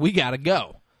hour. We got to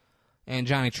go. And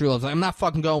Johnny Truelove's like, I'm not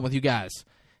fucking going with you guys.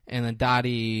 And then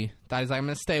Dottie's like, I'm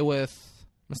gonna stay with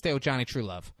Johnny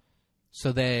Truelove.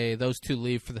 So those two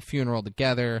leave for the funeral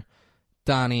together.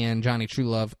 Donnie and Johnny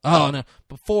Truelove. Oh no!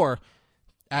 Before,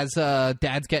 as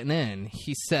Dad's getting in,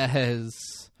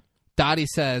 Dottie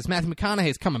says, Matthew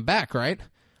McConaughey's coming back, right?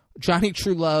 Johnny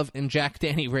Truelove and Jack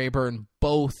Danny Rayburn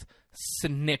both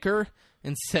snicker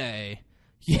and say,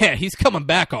 yeah, he's coming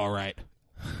back, all right.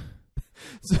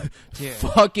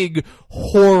 Fucking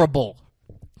horrible.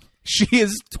 She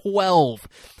is 12,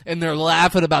 and they're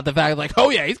laughing about the fact, like,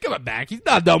 oh yeah, he's coming back. He's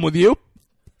not done with you.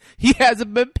 He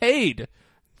hasn't been paid.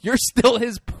 You're still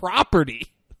his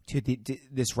property. Dude,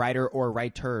 this writer or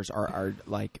writers are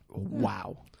like,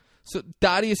 wow. So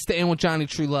Dottie is staying with Johnny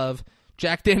Truelove.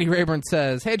 Jack Danny Rayburn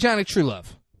says, hey, Johnny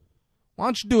Truelove, why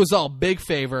don't you do us all a big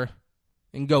favor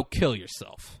and go kill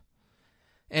yourself?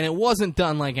 And it wasn't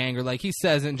done like anger. Like he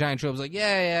says it, and Johnny Truelove's like,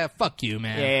 yeah, fuck you,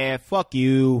 man. Yeah, fuck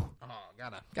you. Oh,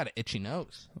 got an itchy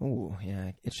nose. Oh,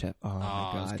 yeah, itch up. Oh, my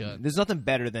God. It's good. There's nothing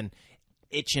better than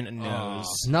itching a nose.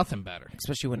 Nothing better.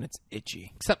 Especially when it's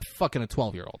itchy. Except fucking a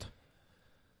 12-year-old.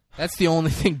 That's the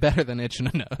only thing better than itching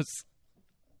a nose.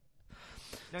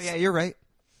 No, yeah, you're right.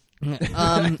 Is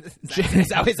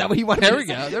that what you want? There we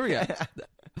go.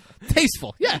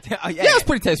 Tasteful. Yeah. It's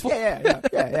pretty tasteful.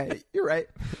 Yeah. You're right.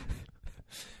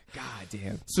 God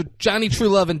damn. So Johnny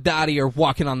Truelove and Dottie are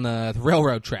walking on the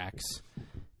railroad tracks.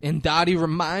 And Dottie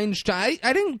reminds Johnny,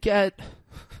 I didn't get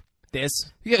this.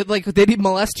 Yeah, like, did he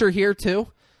molest her here too?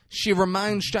 She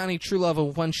reminds Johnny Truelove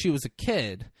of when she was a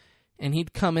kid. And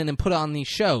he'd come in and put on these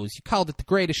shows. You called it the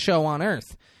greatest show on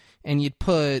earth. And you'd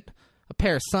put a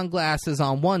pair of sunglasses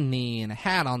on one knee and a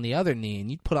hat on the other knee. And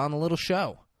you'd put on a little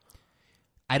show.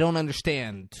 I don't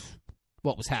understand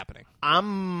what was happening. I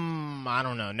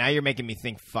don't know. Now you're making me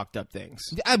think fucked up things.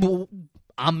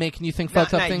 I'm making you think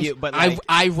fucked up things. You, but like,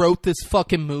 I wrote this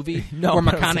fucking movie where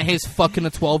McConaughey's fucking a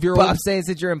 12-year-old. But I'm saying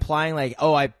that you're implying like,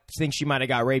 oh, I think she might have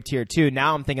got raped here too.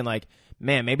 Now I'm thinking like,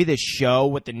 man, maybe this show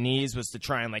with the knees was to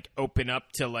try and like open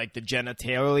up to like the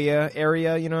genitalia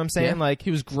area. You know what I'm saying? Yeah. Like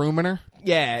he was grooming her.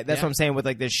 Yeah, that's what I'm saying with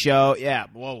like this show. Yeah,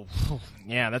 whoa,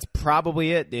 yeah, that's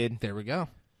probably it, dude. There we go.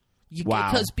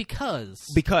 Wow.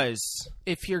 Because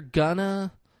if you're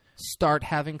gonna start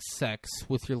having sex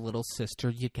with your little sister,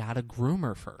 you gotta groom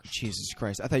her first. Jesus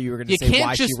Christ. I thought you were going to say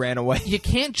why she ran away. You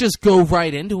can't just go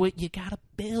right into it. You gotta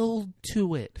build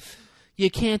to it. You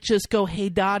can't just go, hey,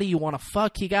 Dottie, you want to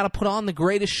fuck? You gotta put on the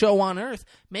greatest show on earth.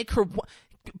 Make her...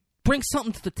 Bring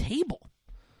something to the table.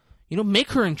 You know,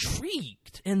 make her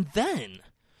intrigued. And then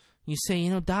you say,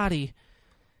 you know, Dottie,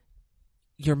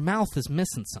 your mouth is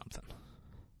missing something.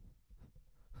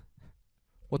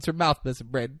 What's her mouth missing,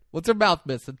 Braden? What's her mouth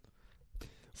missing?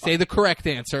 Say the correct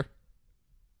answer.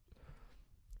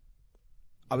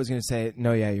 I was going to say,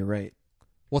 no, yeah, you're right.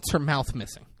 What's her mouth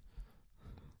missing?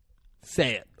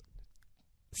 Say it.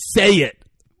 Say it.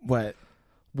 What?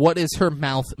 What is her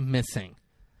mouth missing?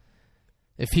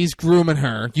 If he's grooming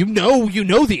her, you know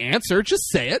the answer. Just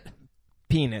say it.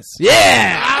 Penis.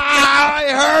 Yeah! Ah,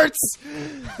 it hurts!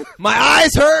 My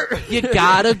eyes hurt! You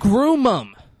gotta groom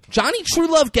him. Johnny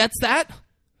Truelove gets that.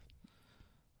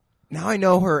 Now I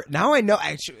know her. Now I know.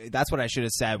 Actually, that's what I should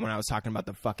have said when I was talking about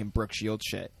the fucking Brooke Shields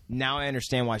shit. Now I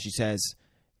understand why she says,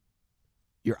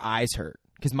 your eyes hurt.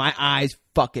 Because my eyes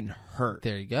fucking hurt.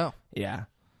 There you go. Yeah.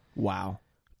 Wow.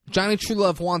 Johnny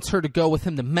Truelove wants her to go with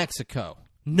him to Mexico.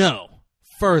 No.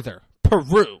 Further.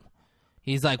 Peru.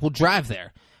 He's like, we'll drive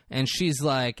there. And she's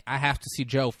like, I have to see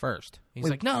Joe first. He's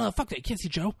like, no, fuck that. You can't see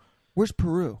Joe. Where's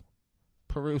Peru?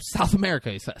 Peru, South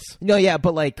America, he says. No, yeah,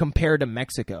 but like compared to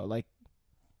Mexico, like.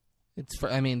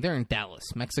 They're in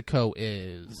Dallas. Mexico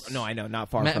is... No, I know, not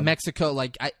far from... Mexico,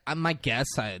 like, my guess,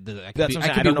 I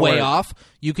could be way off.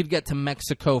 You could get to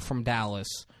Mexico from Dallas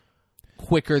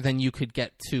quicker than you could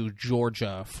get to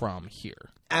Georgia from here.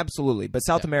 Absolutely, but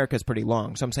South America is pretty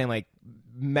long, so I'm saying like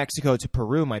Mexico to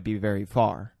Peru might be very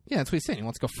far. Yeah, that's what he's saying. He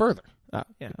wants to go further. Oh,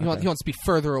 yeah, He wants to be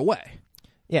further away.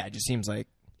 Yeah, it just seems like,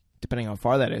 depending on how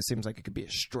far that is, seems like it could be a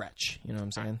stretch. You know what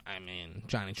I'm saying? I mean,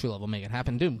 Johnny True Love will make it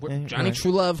happen, dude. Johnny right.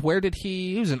 True Love, where did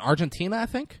he was in Argentina, I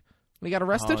think, when he got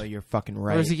arrested. Oh, you're fucking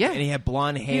right. Or is he? Yeah, and he had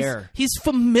blonde hair. He's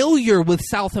familiar with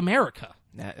South America.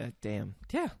 Damn.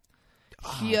 Yeah.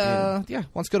 Oh, He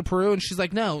wants to go to Peru, and she's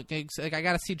like, no, like, I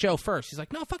got to see Joe first. She's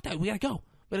like, no, fuck that, we got to go.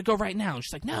 We got to go right now. And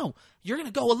she's like, no, you're going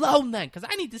to go alone then, because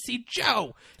I need to see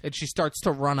Joe. And she starts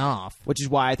to run off. Which is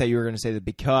why I thought you were going to say that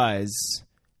because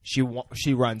she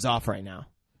runs off right now.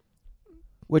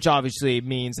 Which obviously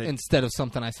means that... Instead of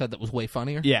something I said that was way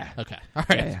funnier? Yeah. Okay. All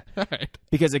right. Yeah. All right.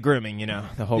 Because of grooming,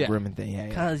 the whole Yeah. grooming thing. Yeah.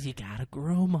 Because you got to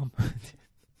groom them.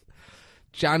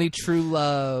 Johnny True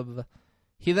Love...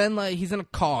 He then he's in a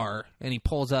car and he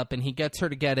pulls up and he gets her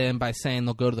to get in by saying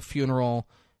they'll go to the funeral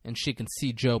and she can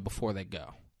see Joe before they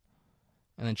go.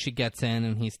 And then she gets in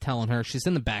and he's telling her she's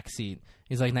in the back seat.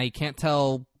 He's like, now you can't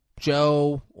tell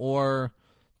Joe or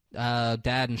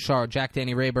Dad and Jack,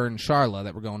 Danny Rayburn, and Charla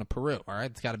that we're going to Peru. All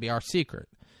right, it's got to be our secret.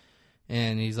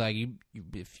 And he's like,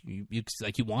 if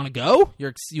you want to go?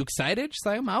 You excited? She's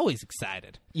like, I'm always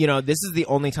excited. This is the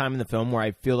only time in the film where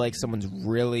I feel like someone's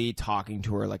really talking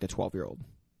to her like a 12-year-old.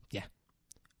 Yeah.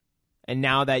 And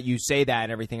now that you say that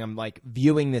and everything, I'm like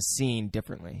viewing this scene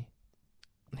differently.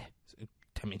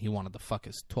 I mean, he wanted to fuck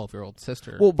his 12-year-old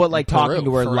sister. Well, but like talking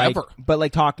to her forever.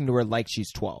 like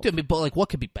she's 12. Dude, but like, what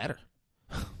could be better?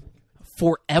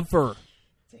 Forever.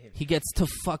 He gets to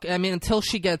fuck. I mean, until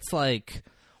she gets like.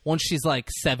 Once she's like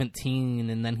 17,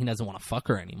 and then he doesn't want to fuck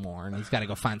her anymore, and he's got to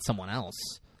go find someone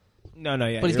else. No,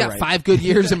 yeah. But he's got 5 good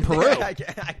years in Peru.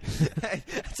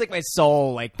 It's like my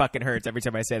soul like fucking hurts every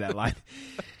time I say that line.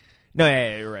 No,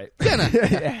 yeah, you're right. Yeah, no.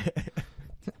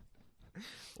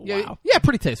 Wow. Yeah,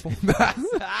 pretty tasteful.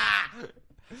 It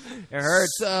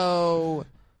hurts. So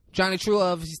Johnny True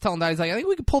Love, he's telling Dad, he's like, I think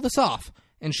we could pull this off.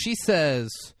 And she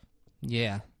says,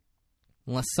 yeah,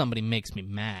 unless somebody makes me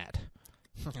mad.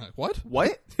 I'm like, what?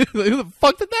 What? Who the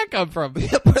fuck did that come from?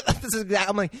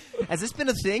 I'm like, has this been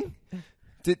a thing?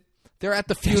 They're at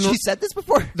the Has funeral. she said this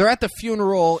before? They're at the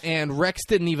funeral, and Rex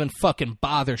didn't even fucking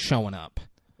bother showing up.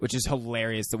 Which is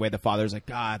hilarious, the way the father's like,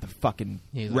 God, the fucking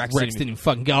Rex didn't even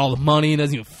fucking get all the money. He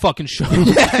doesn't even fucking show up.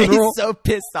 Yeah, he's so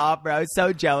pissed off, bro. He's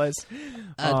so jealous.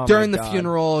 During the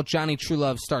funeral, Johnny True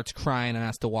Love starts crying and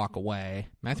has to walk away.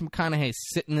 Matthew McConaughey's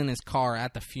sitting in his car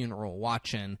at the funeral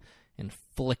watching and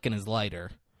flicking his lighter.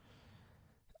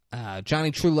 Johnny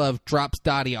True Love drops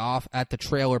Dottie off at the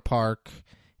trailer park,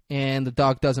 and the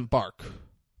dog doesn't bark.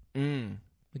 Again,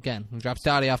 he drops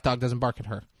Dottie off, dog doesn't bark at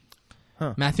her.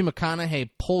 Huh. Matthew McConaughey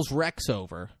pulls Rex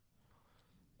over,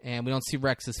 and we don't see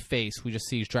Rex's face. We just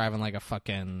see he's driving like a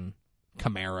fucking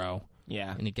Camaro.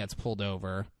 Yeah. And he gets pulled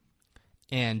over.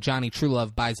 And Johnny True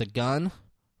Love buys a gun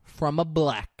from a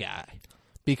black guy.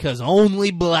 Because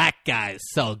only black guys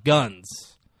sell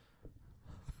guns.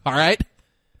 All right?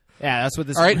 Yeah, that's what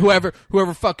this All right, whoever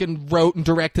fucking wrote and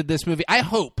directed this movie, I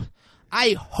hope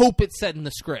it said in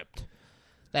the script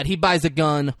that he buys a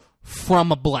gun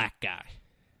from a black guy.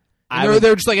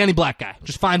 They're just like any black guy.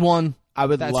 Just find one. I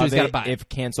would That's love it if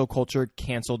cancel culture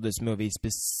canceled this movie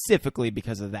specifically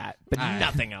because of that, but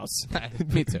nothing else.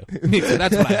 Me too.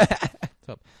 That's what I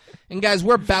so, and guys,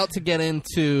 we're about to get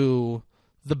into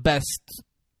the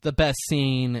best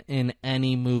scene in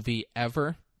any movie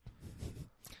ever.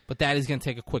 But Daddy's going to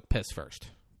take a quick piss first.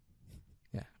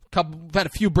 Yeah. We've had a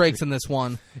few breaks in this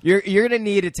one. You're going to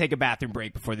need to take a bathroom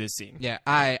break before this scene. Yeah,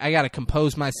 I got to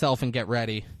compose myself and get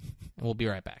ready, and we'll be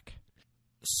right back.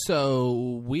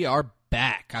 So, we are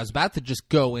back. I was about to just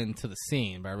go into the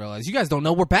scene, but I realized you guys don't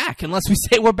know we're back unless we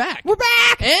say we're back. We're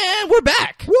back! And we're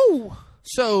back! Woo!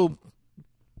 So,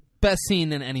 best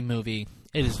scene in any movie.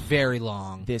 It is very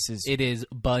long. It is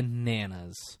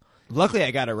bananas. Luckily,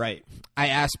 I got it right. I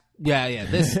asked,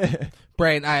 this.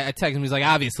 Brian, I texted him, he's like,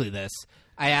 obviously this.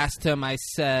 I asked him, I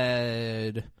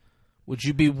said, would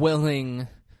you be willing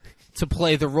to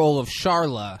play the role of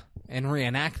Charla and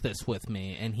reenact this with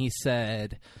me? And he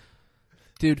said,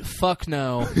 dude, fuck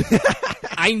no.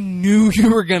 I knew you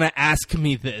were going to ask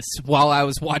me this while I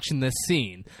was watching this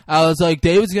scene. I was like,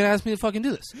 David's going to ask me to fucking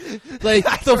do this. Like,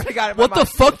 what the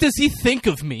fuck does he think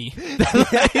of me?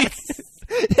 Like,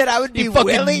 that I would be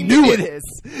willing to do this.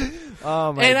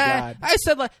 Oh my God. I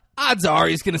said, like, odds are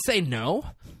he's going to say no.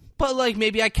 But, like,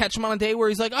 maybe I catch him on a day where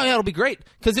he's like, oh, yeah, it'll be great.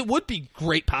 Because it would be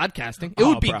great podcasting. It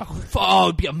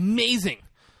would be amazing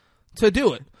to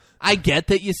do it. I get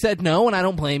that you said no, and I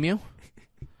don't blame you.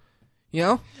 You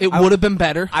know? It would have been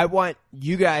better. I want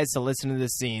you guys to listen to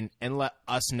this scene and let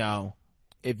us know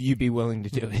if you'd be willing to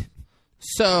do it.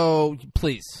 So,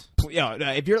 please.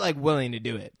 If you're like willing to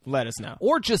do it, let us know.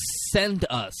 Or just send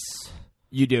us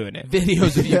You doing it.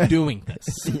 videos of you doing this.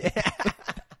 Yeah.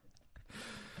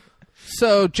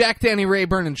 So Jack, Danny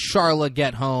Rayburn, and Charla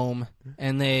get home,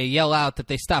 and they yell out that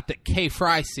they stopped at K.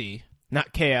 Fricey.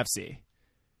 Not KFC.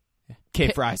 K.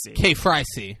 Fricey. K.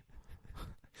 Fricey.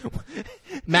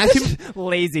 Matthew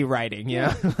Lazy writing, you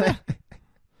know?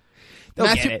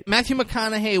 They'll get it. Matthew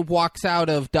McConaughey walks out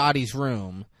of Dottie's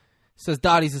room, says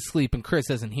Dottie's asleep and Chris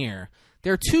isn't here.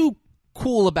 They're too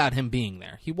cool about him being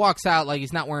there. He walks out like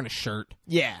he's not wearing a shirt.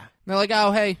 Yeah. And they're like,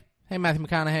 oh, hey, Matthew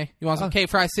McConaughey, you want some K.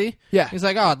 Fricey? Yeah. He's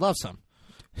like, oh, I'd love some.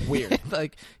 Weird.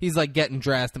 Like he's like getting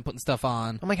dressed and putting stuff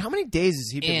on. I'm like, how many days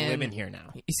has he been And living here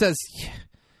now?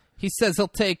 He says he'll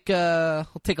take a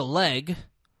leg,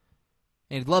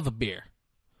 and he'd love a beer.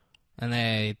 And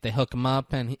they hook him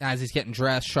up, and as he's getting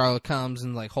dressed, Charlotte comes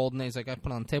and like holding it. He's like, "I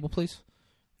put it on the table, please."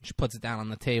 She puts it down on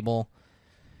the table.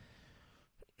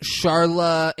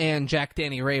 Charla and Jack,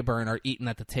 Danny Rayburn are eating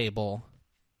at the table,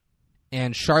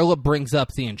 and Charla brings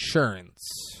up the insurance,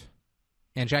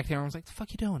 and Jack, Danny Rayburn's like, "The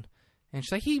fuck you doing?" And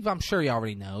she's like, I'm sure he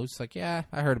already knows. Like, yeah,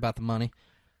 I heard about the money.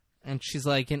 And she's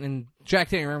like, and Jack,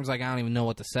 Danny Rayburn's like, I don't even know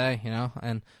what to say, you know?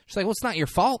 And she's like, well, it's not your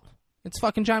fault. It's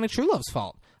fucking Johnny Truelove's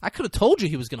fault. I could have told you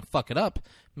he was going to fuck it up.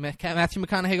 Matthew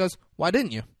McConaughey goes, why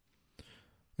didn't you?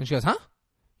 And she goes, huh?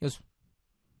 He goes,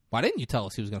 why didn't you tell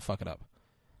us he was going to fuck it up?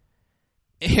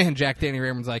 And Jack, Danny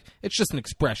Rayburn's like, it's just an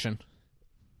expression.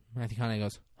 Matthew McConaughey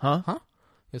goes, huh?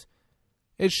 He goes,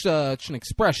 it's an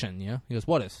expression, you know? He goes,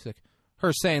 what is? He's like,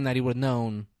 her saying that he would have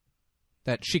known,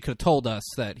 that she could have told us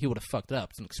that he would have fucked it up.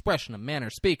 It's an expression, a manner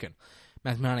of speaking.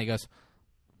 Matthew McConaughey goes,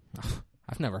 oh,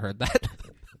 I've never heard that.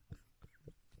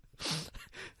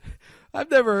 I've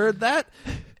never heard that.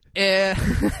 And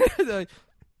like,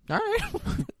 all right.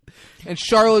 And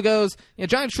Charlotte goes, yeah,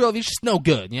 Johnny Truelove, he's just no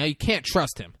good. You know, you can't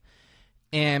trust him.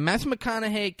 And Matthew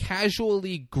McConaughey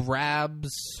casually grabs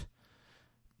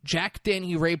Jack,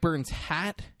 Danny Rayburn's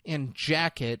hat and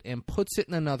jacket and puts it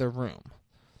in another room.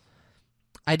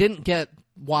 I didn't get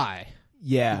why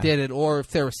he did it, or if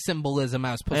there was symbolism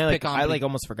I was supposed to pick on. I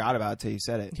almost forgot about it till you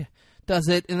said it. Yeah, does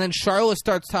it? And then Charlotte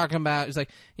starts talking about, he's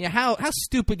like, yeah, how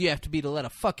stupid you have to be to let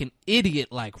a fucking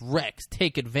idiot like Rex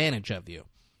take advantage of you.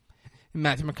 And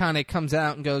Matthew McConaughey comes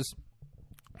out and goes,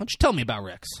 why don't you tell me about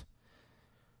Rex?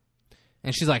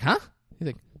 And she's like, huh? He's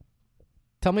like,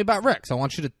 tell me about Rex. I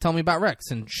want you to tell me about Rex.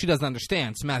 And she doesn't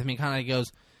understand. So Matthew McConaughey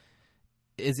goes,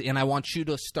 and I want you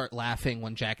to start laughing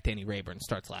when Jack, Danny Rayburn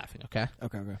starts laughing, okay?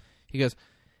 Okay. He goes,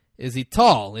 is he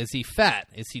tall? Is he fat?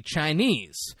 Is he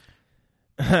Chinese?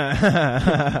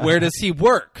 Where does he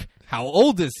work? How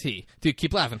old is he? Dude,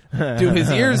 keep laughing. Do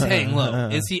his ears hang low?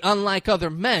 Is he unlike other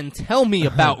men? Tell me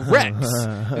about Rex.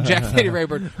 And Jack, Danny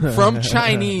Rayburn, from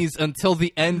Chinese until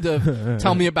the end of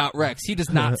Tell Me About Rex, he does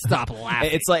not stop laughing.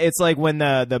 It's like when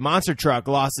the monster truck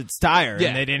lost its tire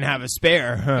and they didn't have a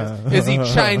spare. Is he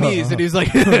Chinese? And he's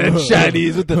like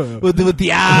Chinese with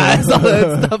the eyes, all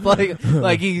that stuff.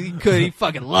 Like he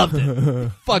fucking loved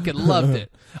it. Fucking loved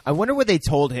it. I wonder what they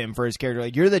told him for his character.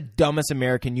 Like, you're the dumbest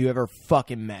American you ever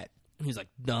fucking met. He's like,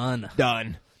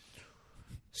 done.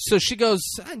 So she goes,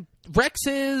 Rex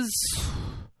is,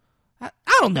 I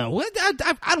don't know.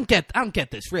 I don't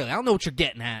get this, really. I don't know what you're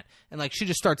getting at. And, like, she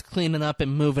just starts cleaning up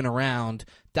and moving around.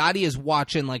 Dottie is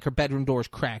watching, like, her bedroom door's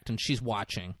cracked, and she's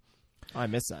watching. I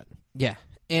missed that. Yeah.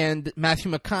 And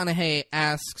Matthew McConaughey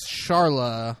asks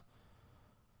Charla,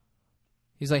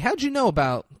 he's like, how'd you know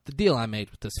about the deal I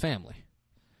made with this family?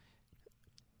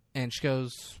 And she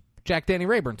goes, Jack, Danny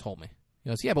Rayburn told me. He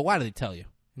goes, yeah, but why did he tell you?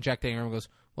 And Jack, Danny Rayburn goes,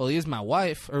 well, he is my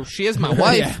wife, or she is my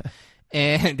wife. Yeah.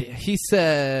 And he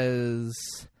says,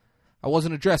 I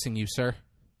wasn't addressing you, sir.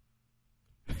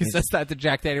 He says that to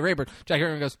Jack, Danny Rayburn. Jack, Danny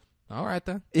Rayburn goes, all right,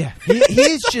 then. Yeah. He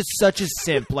is just such a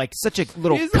simp, like such a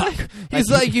little cuck.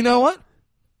 He's like, you know what?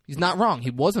 He's not wrong.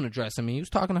 He wasn't addressing me. He was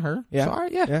talking to her. Yeah. So, all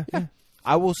right, yeah.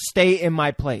 I will stay in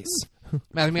my place.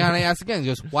 Matthew McConaughey asks again. He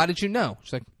goes, why did you know?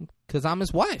 She's like, because I'm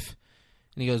his wife.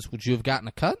 And he goes, would you have gotten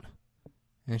a cut?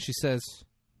 And she says,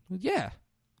 yeah.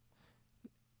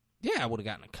 Yeah, I would have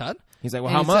gotten a cut. He's like,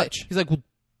 well, how much? He's like, well,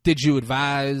 did you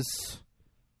advise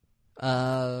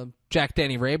Jack,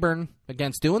 Danny Rayburn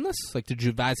against doing this? Like, did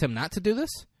you advise him not to do this?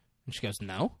 And she goes,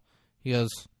 no. He goes,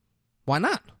 why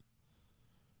not?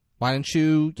 Why didn't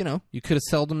you, you could have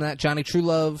sold him that Johnny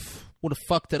Truelove would have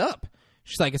fucked it up.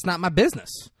 She's like, it's not my business.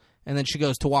 And then she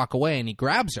goes to walk away, and he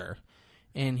grabs her.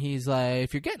 And he's like,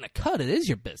 if you're getting a cut, it is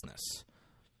your business.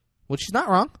 Which is not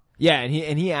wrong. Yeah, and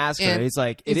he asked her, he's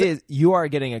like, you are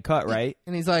getting a cut, right?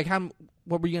 And he's like,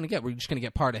 what were you going to get? Were you just going to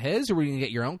get part of his, or were you going to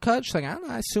get your own cut? She's like, I don't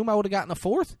know. I assume I would have gotten a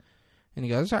fourth. And he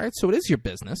goes, all right, so it is your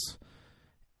business.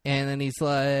 And then he's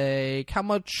like, how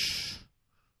much?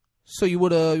 So you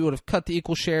would have cut the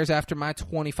equal shares after my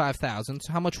 $25,000.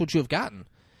 So how much would you have gotten?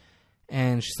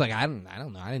 And she's like, I don't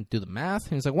know. I didn't do the math.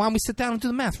 And he's like, why don't we sit down and do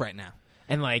the math right now?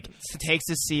 And like takes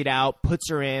the seat out, puts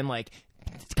her in, like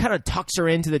kind of tucks her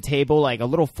into the table like a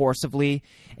little forcibly,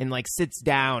 and like sits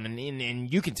down,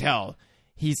 and you can tell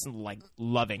he's like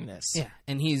loving this. Yeah,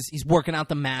 and he's working out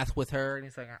the math with her, and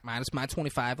he's like, minus my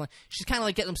 25. Like, she's kind of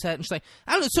like getting upset, and she's like,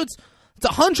 I don't know. So it's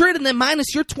 100, and then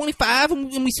minus your 25,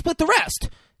 and we split the rest.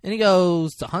 And he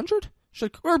goes, it's 100? She's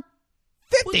like, or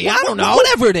 50? I don't know.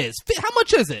 Whatever it is. How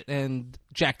much is it? And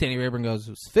Jack Danny Rayburn goes,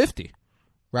 it's 50,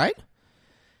 right?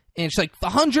 And she's like,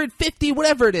 150,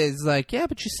 whatever it is. Like, yeah,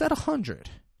 but you said 100.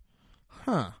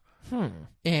 Huh.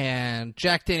 And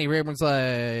Jack Danny Rayburn's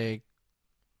like,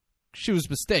 she was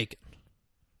mistaken.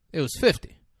 It was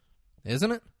 50,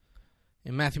 isn't it?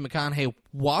 And Matthew McConaughey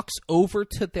walks over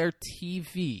to their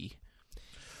TV,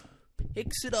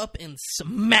 picks it up, and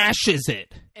smashes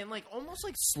it. And like almost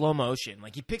like slow motion.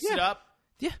 Like he picks it up,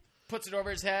 puts it over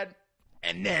his head,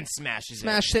 and then smashes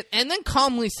it. And then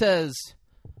calmly says,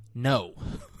 no.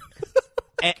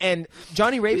 and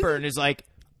Johnny Rayburn is like,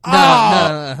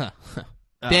 No.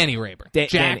 Danny Rayburn.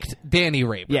 Danny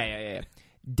Rayburn. Yeah.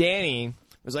 Danny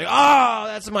was like, oh,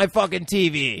 that's my fucking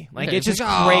TV. Like, it's just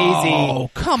crazy. Oh,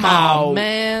 come on,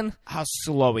 man. How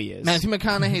slow he is. Matthew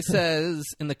McConaughey says,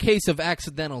 in the case of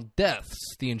accidental deaths,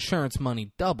 the insurance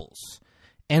money doubles.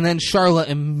 And then Charlotte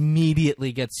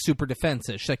immediately gets super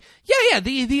defensive. She's like, yeah,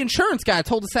 the insurance guy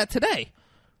told us that today.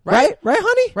 Right,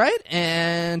 honey? Right?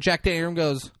 And Jack Danny Rayburn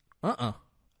goes,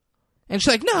 And she's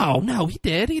like, no, he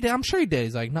did. I'm sure he did.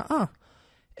 He's like, nuh-uh.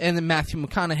 And then Matthew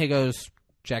McConaughey goes,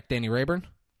 Jack Danny Rayburn?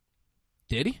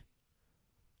 Did he?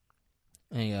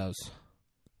 And he goes,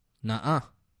 nuh-uh.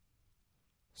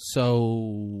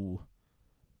 So,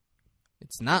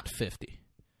 it's not 50.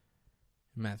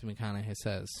 And Matthew McConaughey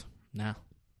says, no,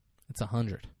 it's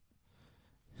 100.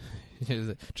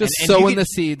 Just sowing the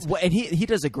seeds. Well, and he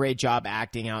does a great job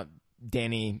acting out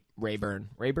Danny Rayburn.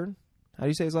 Rayburn? How do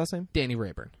you say his last name? Danny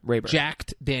Rayburn. Rayburn.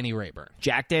 Jacked Danny Rayburn.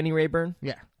 Jack Danny Rayburn?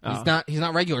 Yeah. He's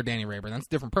not regular Danny Rayburn. That's a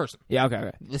different person. Yeah,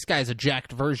 okay. This guy is a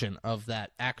jacked version of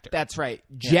that actor. That's right.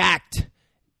 Jacked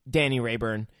Danny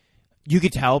Rayburn. You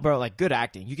could tell, bro, like, good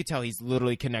acting. You could tell he's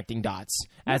literally connecting dots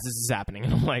as this is happening.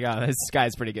 And I'm like, oh, this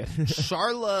guy's pretty good.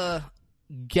 Charla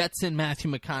gets in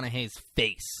Matthew McConaughey's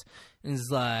face and is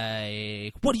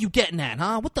like, what are you getting at,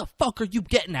 huh? What the fuck are you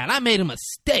getting at? I made a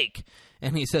mistake.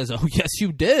 And he says, oh, yes,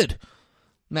 you did.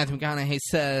 Matthew McConaughey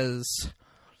says,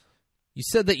 you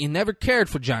said that you never cared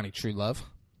for Johnny Truelove,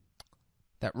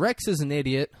 that Rex is an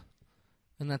idiot,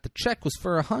 and that the check was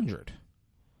for 100.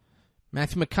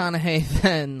 Matthew McConaughey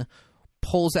then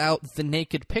pulls out the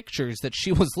naked pictures that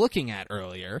she was looking at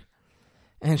earlier,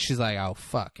 and she's like, oh,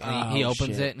 fuck. And he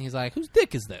opens it, and he's like, whose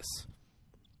dick is this?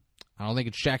 I don't think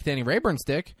it's Jack Danny Rayburn's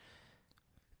dick.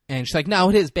 And she's like, no,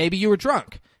 it is, baby. You were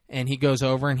drunk. And he goes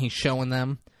over, and he's showing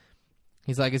them.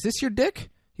 He's like, is this your dick?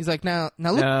 He's like, now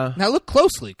look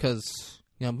closely, because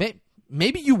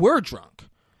maybe you were drunk.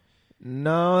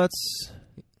 No, it's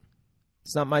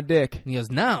not my dick. And he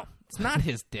goes, no, it's not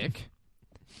his dick.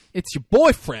 It's your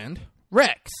boyfriend,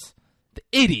 Rex, the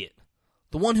idiot,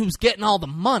 the one who's getting all the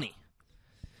money.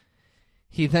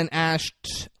 He then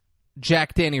asked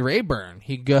Jack Danny Rayburn.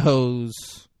 He goes,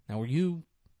 now were you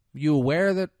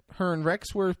aware that her and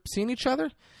Rex were seeing each other?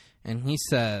 And he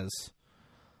says,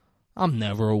 I'm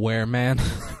never aware, man.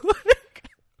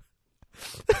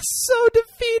 So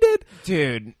defeated.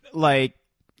 Dude, like,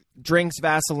 drinks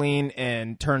Vaseline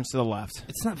and turns to the left.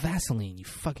 It's not Vaseline, you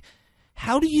fuck.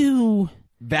 How do you...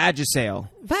 Vagisil.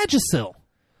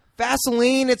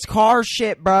 Vaseline, it's car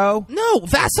shit, bro. No,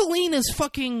 Vaseline is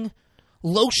fucking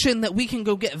lotion that we can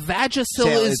go get.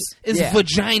 Vagisil is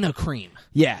vagina cream.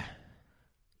 Yeah.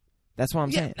 That's what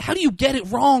I'm saying. How do you get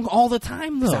it wrong all the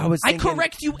time, though? I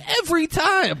correct you every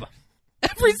time.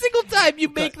 Every single time you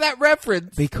make that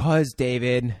reference. Because,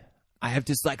 David, I have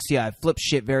dyslexia. I flip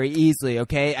shit very easily,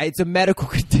 okay? It's a medical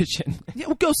condition. Yeah,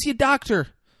 well, go see a doctor.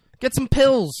 Get some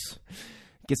pills.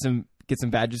 Get some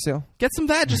Vagisil? Get some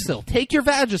Vagisil. Take your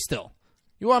Vagisil.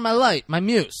 You are my light, my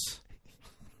muse.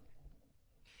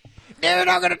 Dude,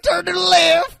 I'm going to turn to the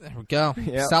left. There we go.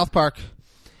 Yep. South Park.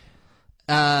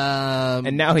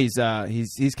 And now he's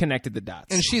connected the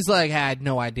dots. And she's like, I had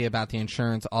no idea about the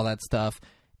insurance, all that stuff.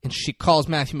 And she calls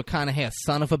Matthew McConaughey a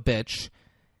son of a bitch.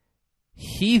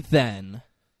 He then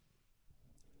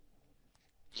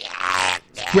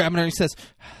grabbing her and he says,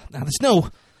 now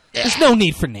there's no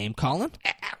need for name calling.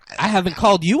 I haven't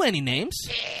called you any names.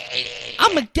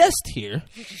 I'm a guest here,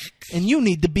 and you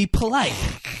need to be polite.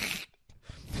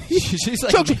 She's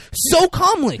like, So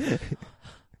calmly.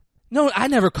 No, I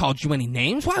never called you any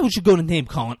names. Why would you go to name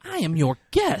calling? I am your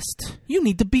guest. You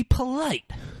need to be polite.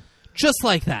 Just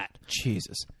like that.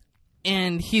 Jesus.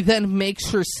 And he then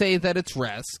makes her say that it's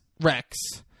Rex.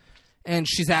 And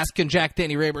she's asking Jack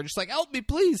Danny Rayburn, just like, help me,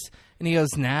 please. And he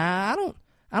goes, nah,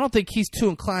 I don't think he's too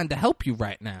inclined to help you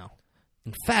right now.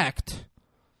 In fact,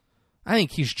 I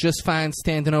think he's just fine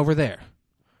standing over there.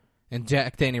 And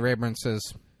Jack Danny Rayburn says,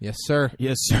 yes, sir.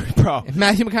 Yes, sir, bro. And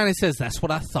Matthew McConaughey says, that's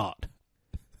what I thought.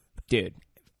 Dude,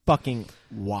 fucking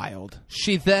wild.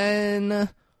 She then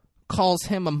calls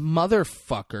him a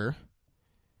motherfucker.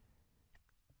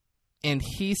 And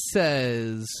he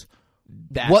says,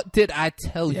 what did I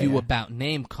tell you about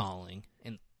name calling?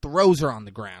 And throws her on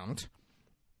the ground.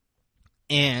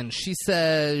 And she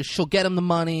says she'll get him the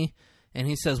money. And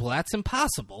he says, well, that's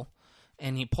impossible.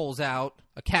 And he pulls out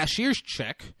a cashier's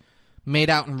check made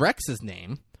out in Rex's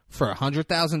name for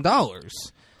 $100,000.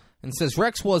 And says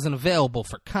Rex wasn't available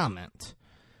for comment.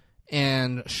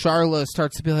 And Charla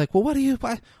starts to be like, well,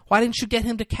 why didn't you get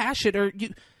him to cash it? Or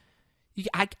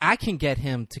I can get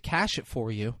him to cash it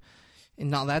for you.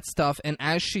 And all that stuff. And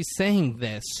as she's saying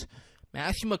this,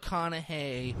 Matthew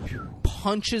McConaughey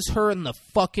punches her in the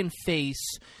fucking face.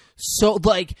 So,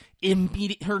 like,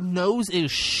 her nose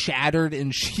is shattered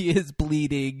and she is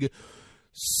bleeding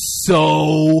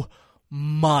so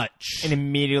much. And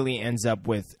immediately ends up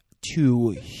with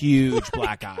 2 huge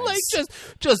black eyes. Like,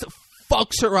 just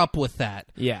fucks her up with that.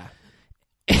 Yeah.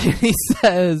 And he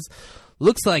says,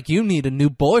 looks like you need a new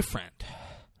boyfriend.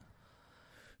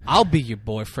 I'll be your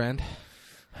boyfriend.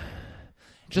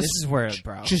 This is where,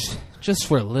 bro. Just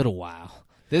for a little while.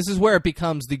 This is where it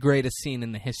becomes the greatest scene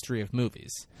in the history of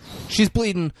movies. She's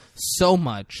bleeding so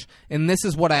much, and this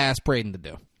is what I asked Braden to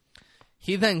do.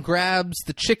 He then grabs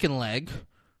the chicken leg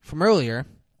from earlier,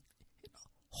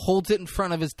 holds it in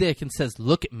front of his dick, and says,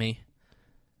 look at me.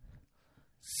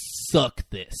 Suck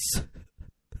this.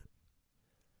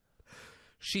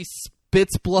 She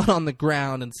spits blood on the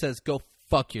ground and says, go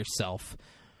fuck yourself.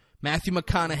 Matthew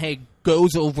McConaughey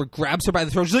goes over, grabs her by the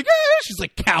throat. She's like, ah! She's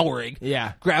like cowering.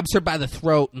 Yeah. Grabs her by the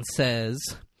throat and says,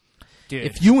 dude,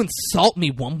 if you insult me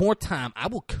one more time, I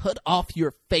will cut off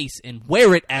your face and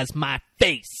wear it as my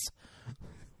face.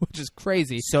 Which is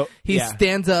crazy. So he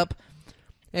stands up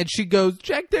and she goes,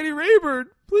 Jack Danny Rayburn,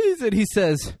 please. And he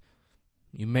says,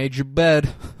 you made your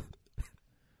bed.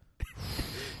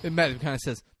 And Matthew McConaughey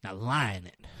says, now lie in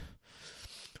it.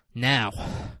 Now,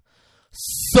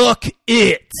 suck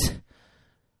it.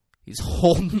 He's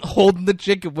holding the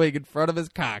chicken wing in front of his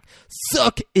cock.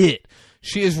 Suck it.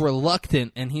 She is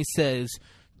reluctant, and he says,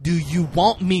 do you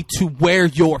want me to wear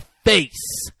your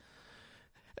face?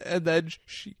 And then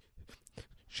she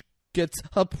gets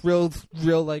up real,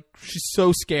 like, she's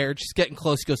so scared. She's getting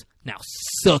close. She goes, now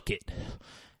suck it.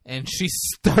 And she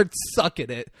starts sucking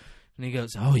it. And he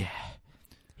goes, oh, yeah.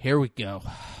 Here we go.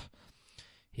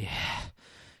 Yeah.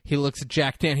 He looks at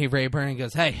Jack Danny Rayburn and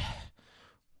goes, hey,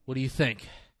 what do you think?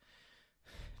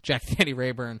 Jack Danny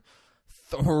Rayburn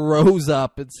throws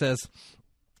up and says,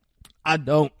 I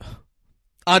don't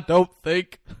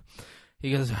think.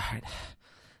 He goes, all right,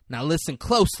 now listen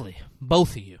closely,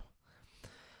 both of you.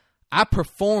 I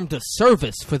performed a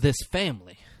service for this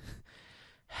family,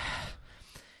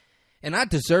 and I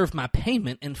deserve my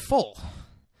payment in full.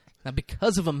 Now,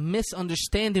 because of a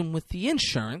misunderstanding with the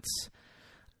insurance,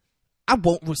 I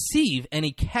won't receive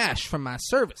any cash from my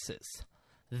services.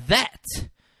 That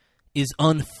is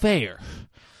unfair.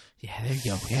 Yeah, there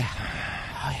you go. Yeah.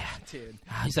 Oh, yeah. Dude.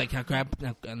 He's like, now grab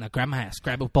my ass.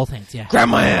 Grab it with both hands. Yeah. Grab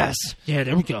my ass. Yeah,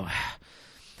 there we go.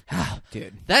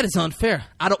 Dude. That is unfair.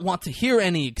 I don't want to hear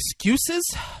any excuses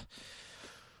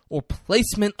or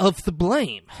placement of the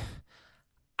blame.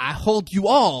 I hold you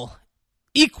all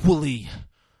equally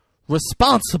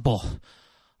responsible.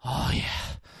 Oh, yeah.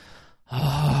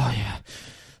 Oh, yeah.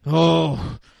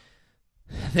 Oh.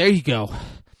 There you go.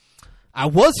 I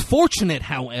was fortunate,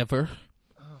 however,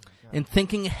 in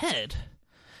thinking ahead,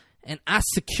 and I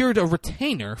secured a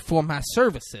retainer for my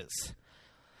services.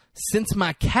 Since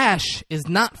my cash is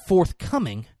not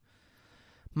forthcoming,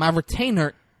 my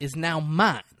retainer is now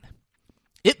mine.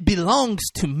 It belongs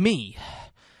to me,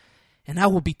 and I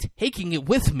will be taking it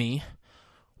with me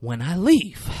when I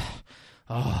leave.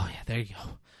 Oh, yeah, there you go.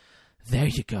 There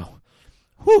you go.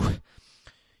 Whew.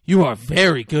 You are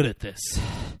very good at this.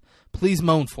 Please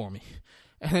moan for me.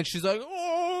 And then she's like,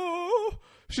 oh.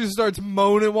 She starts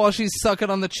moaning while she's sucking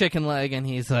on the chicken leg, and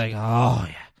he's like, oh,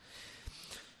 yeah.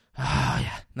 Oh,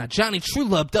 yeah. Now, Johnny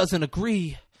Truelove doesn't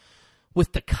agree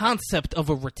with the concept of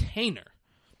a retainer.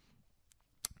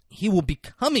 He will be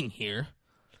coming here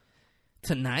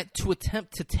tonight to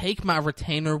attempt to take my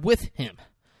retainer with him.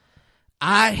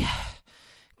 I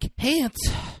can't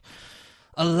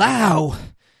allow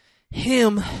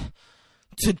him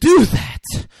to do that.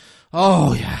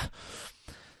 Oh, yeah.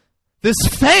 This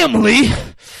family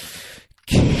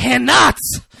cannot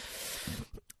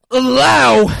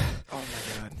allow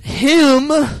him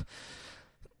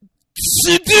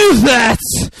to do that.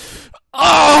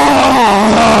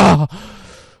 Oh!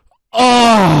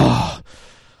 Oh!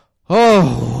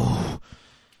 Oh!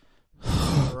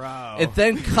 Bro. It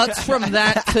then cuts from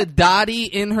that to Dottie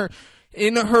in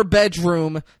her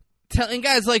bedroom. And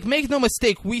guys, like, make no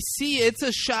mistake, we see it's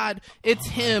a shot. It's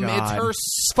him. God. It's her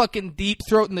fucking deep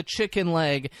throat in the chicken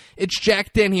leg. It's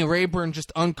Jack Danny Rayburn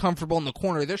just uncomfortable in the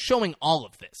corner. They're showing all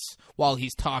of this while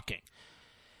he's talking.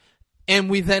 And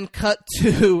we then cut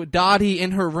to Dottie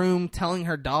in her room telling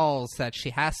her dolls that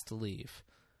she has to leave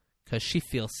because she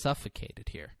feels suffocated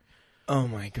here. Oh,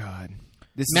 my God.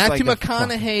 This Matthew is like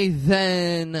McConaughey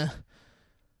then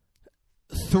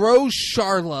throws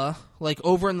Charla, like,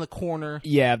 over in the corner.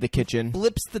 Yeah, the kitchen.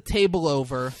 Flips the table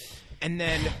over. And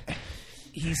then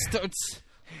He starts...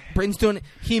 Brain's doing it.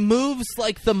 He moves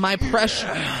like the My Precious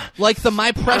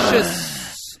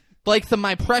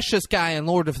guy in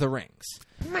Lord of the Rings.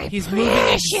 He's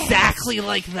moving exactly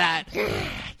like that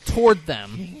toward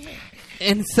them.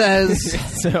 And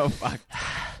says... so fucked.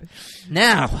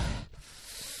 Now,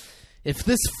 if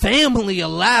this family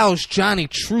allows Johnny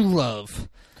Truelove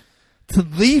to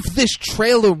leave this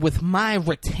trailer with my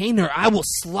retainer, I will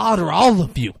slaughter all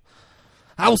of you.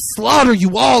 I will slaughter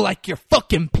you all like you're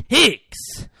fucking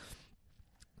pigs.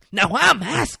 Now I'm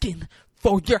asking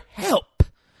for your help.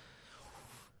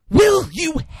 Will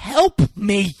you help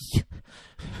me?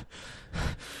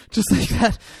 Just like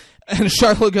that. And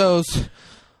Charlotte goes,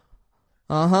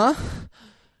 uh-huh.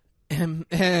 And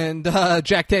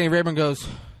Jack Danny Rayburn goes,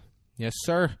 yes,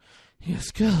 sir.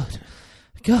 Yes, good.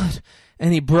 Good.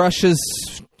 And he brushes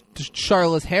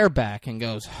Charlotte's hair back and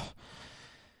goes,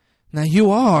 now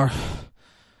you are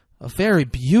a very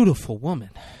beautiful woman.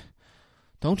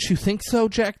 Don't you think so,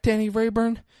 Jack Danny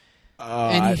Rayburn?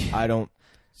 I don't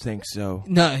think so.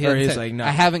 No, he's like, no.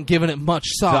 I haven't given it much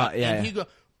thought. Yeah, and he goes,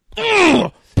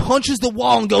 ugh, punches the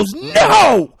wall and goes,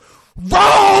 no!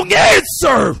 Wrong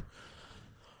answer!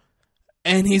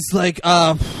 And he's like,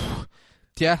 yeah,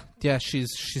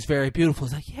 she's very beautiful.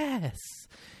 He's like, yes.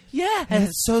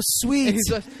 That's so sweet. And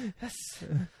he's like,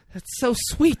 that's so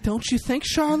sweet, don't you think,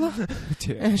 Charla?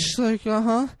 And she's like,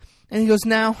 uh-huh. And he goes,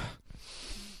 now,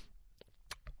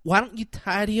 why don't you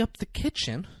tidy up the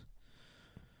kitchen,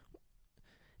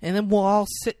 and then we'll all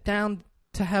sit down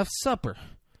to have supper.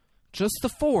 Just the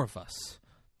four of us.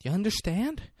 Do you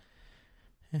understand?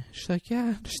 And she's like, yeah,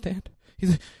 I understand.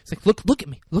 He's like, look at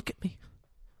me.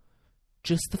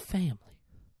 Just the family.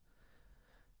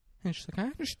 And she's like, I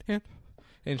understand.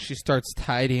 And she starts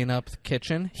tidying up the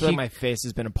kitchen. I feel like my face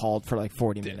has been appalled for like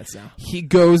 40 minutes now. He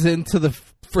goes into the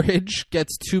fridge,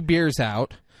 gets 2 beers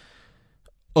out,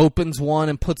 opens one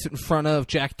and puts it in front of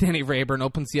Jack Danny Rayburn,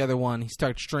 opens the other one. He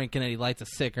starts drinking it. He lights a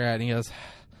cigarette, and he goes,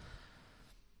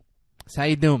 so how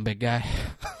you doing, big guy?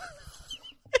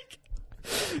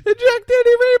 And Jack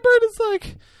Danny Rayburn is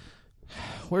like,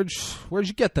 where'd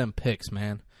you get them pics,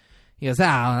 man? He goes,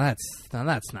 that's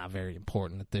not very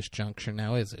important at this juncture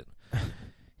now, is it?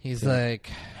 He's like,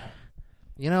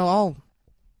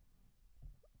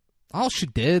 all she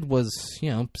did was,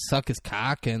 suck his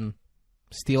cock and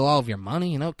steal all of your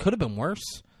money. It could have been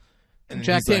worse. And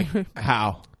Jack he's like,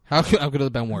 how? How could it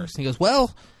have been worse? And he goes,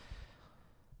 well,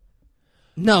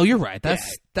 no, you're right.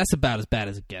 That's about as bad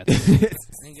as it gets. And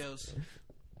he goes,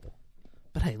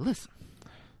 but hey, listen.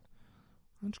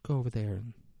 Why don't you go over there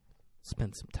and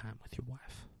spend some time with your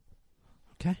wife?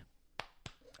 Okay?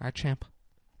 All right, champ.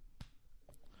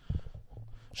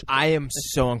 I am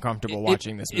so uncomfortable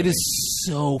watching this movie. It is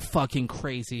so fucking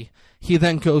crazy. He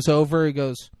then goes over, he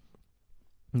goes,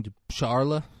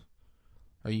 Charla,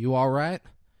 are you all right?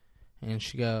 And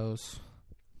she goes,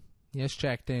 yes,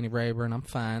 Jack Danny Rayburn, I'm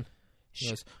fine. He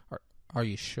goes, are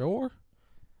you sure?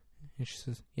 And she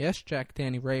says, yes, Jack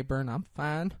Danny Rayburn, I'm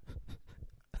fine.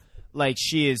 Like,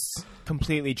 she is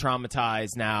completely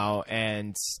traumatized now,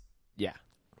 and yeah,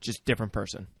 just different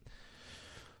person.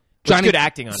 Johnny, good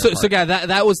acting on her part. So, guy,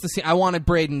 that was the scene. I wanted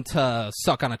Braden to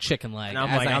suck on a chicken leg. And I'm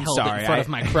as like, I I'm held sorry, it in front of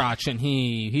my crotch, and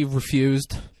he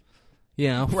refused.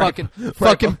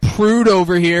 Fucking prude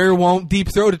over here won't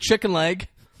deep throat a chicken leg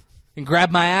and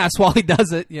grab my ass while he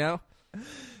does it.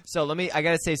 So I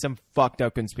gotta say some fucked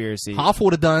up conspiracy. Hoff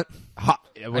would have done it.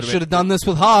 I should have done this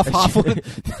with Hoff. Hoff would.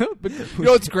 You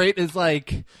know what's great is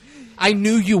like, I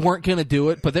knew you weren't gonna do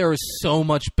it, but there was so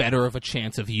much better of a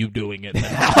chance of you doing it than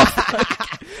Hoff.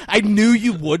 Like, I knew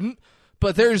you wouldn't,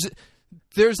 but there's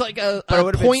like a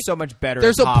But it point. been so much better.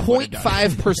 There's if a Hoff would've done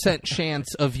it. 0.5%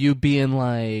 chance of you being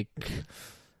like,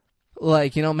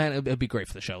 you know, man, it'd be great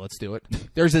for the show. Let's do it.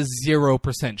 There's a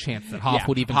 0% chance that Hoff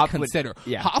would even consider.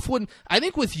 Hoff wouldn't. I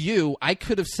think with you, I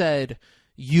could have said,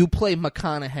 you play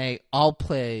McConaughey, I'll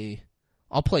play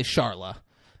Charla.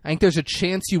 I think there's a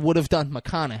chance you would have done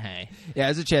McConaughey. Yeah,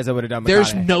 there's a chance I would have done McConaughey.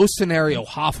 There's no scenario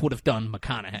Hoff would have done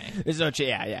McConaughey. There's no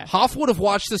chance. Yeah. Hoff would have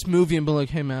watched this movie and been like,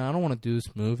 hey, man, I don't want to do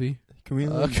this movie. Can we?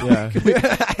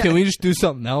 Can we just do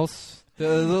something else?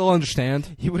 They'll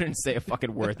understand. He wouldn't say a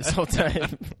fucking word this whole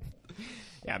time.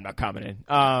 Yeah, I'm not commenting.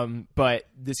 But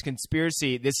this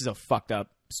conspiracy, this is a fucked up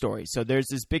story. So there's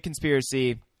this big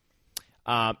conspiracy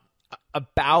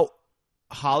about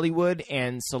Hollywood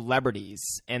and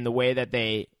celebrities and the way that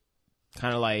they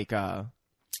kind of like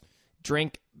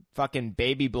drink fucking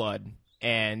baby blood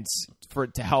and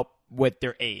to help with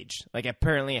their age. Like,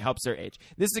 apparently it helps their age.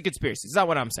 This is a conspiracy. It's not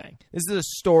what I'm saying. This is a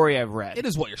story I've read. It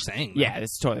is what you're saying. Yeah,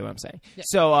 this is totally what I'm saying. Yeah.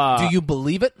 So, do you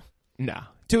believe it? No.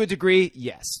 To a degree,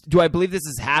 yes. Do I believe this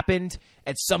has happened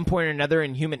at some point or another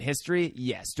in human history?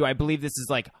 Yes. Do I believe this is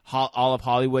like all of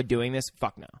Hollywood doing this?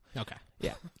 Fuck no. Okay.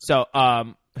 Yeah. So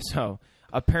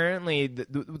apparently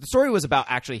the story was about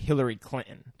actually Hillary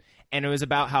Clinton. And it was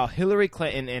about how Hillary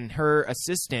Clinton and her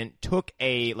assistant took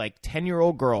a like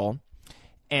 10-year-old girl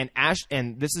and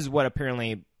this is what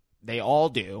apparently they all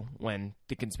do when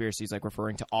the conspiracy is like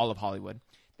referring to all of Hollywood,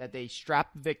 that they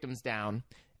strap the victims down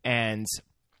and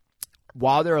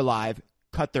while they're alive,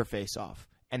 cut their face off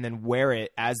and then wear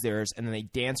it as theirs, and then they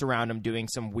dance around them doing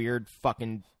some weird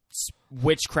fucking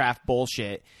witchcraft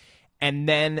bullshit. And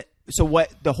then, so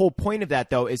what the whole point of that,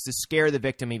 though, is to scare the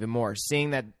victim even more. Seeing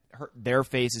that their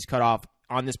face is cut off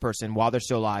on this person while they're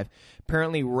still alive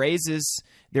apparently raises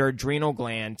their adrenal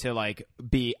gland to, like,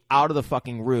 be out of the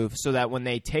fucking roof, so that when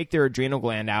they take their adrenal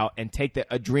gland out and take the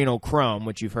adrenochrome,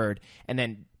 which you've heard, and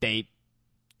then they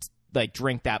like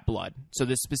drink that blood. So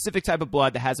this specific type of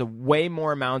blood that has a way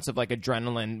more amounts of like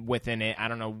adrenaline within it. I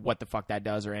don't know what the fuck that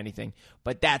does or anything,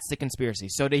 but that's the conspiracy.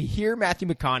 So to hear Matthew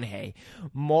McConaughey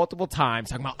multiple times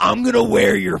talking about, I'm going to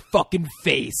wear your fucking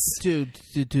face. Dude.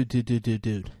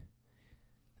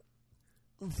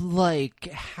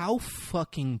 Like, how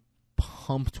fucking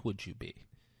pumped would you be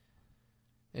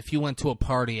if you went to a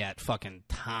party at fucking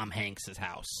Tom Hanks'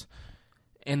 house?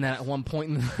 And then at one point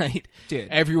in the night, dude,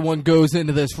 everyone goes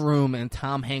into this room and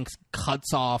Tom Hanks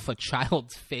cuts off a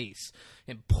child's face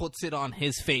and puts it on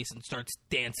his face and starts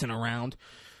dancing around.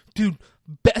 Dude,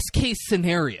 best case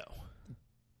scenario.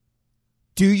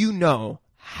 Do you know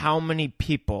how many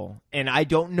people, and I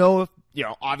don't know if, you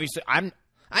know, obviously I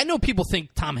know people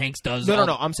think Tom Hanks does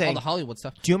No, I'm saying all the Hollywood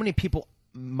stuff. Do you know how many people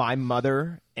my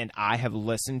mother and I have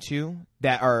listened to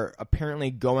that are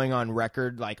apparently going on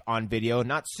record, like on video,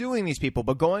 not suing these people,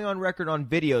 but going on record on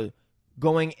video,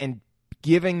 going and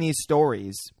giving these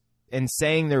stories and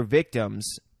saying they're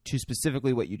victims to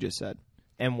specifically what you just said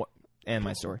and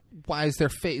my story. Why is their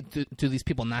face? Do these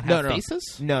people not have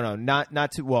faces? No,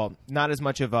 not to, well, not as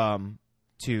much of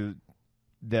to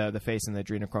the face and the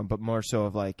adrenochrome, but more so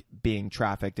of like being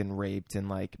trafficked and raped and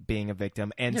like being a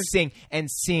victim and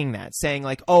seeing that, saying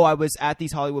like, oh, I was at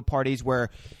these Hollywood parties where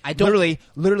I don't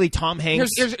literally Tom Hanks.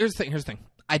 Here's the thing.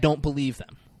 I don't believe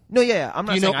them. No, yeah, I'm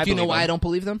not saying I believe them. Do you know why I don't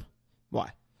believe them?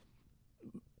 Why?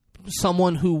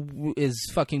 Someone who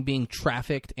is fucking being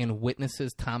trafficked and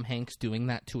witnesses Tom Hanks doing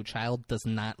that to a child does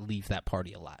not leave that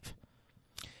party alive.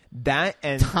 That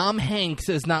and Tom Hanks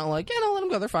is not like, yeah, no, let them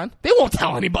go. They're fine. They won't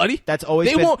tell anybody. That's always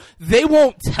They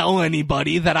won't tell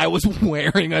anybody that I was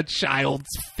wearing a child's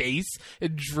face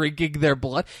and drinking their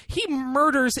blood. He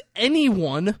murders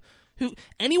anyone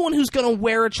who's going to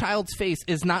wear a child's face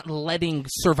is not letting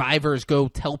survivors go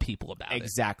tell people about it.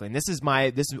 Exactly. And this has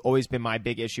always been my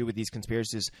big issue with these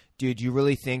conspiracies. Dude, you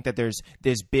really think that there's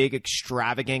this big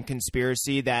extravagant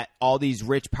conspiracy that all these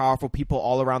rich, powerful people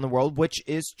all around the world, which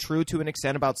is true to an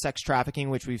extent about sex trafficking,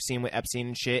 which we've seen with Epstein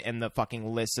and shit and the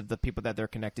fucking list of the people that they're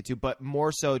connected to, but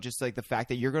more so just like the fact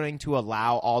that you're going to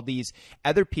allow all these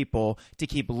other people to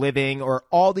keep living, or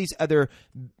all these other,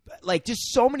 like,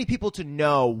 just so many people to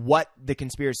know what the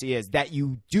conspiracy is, that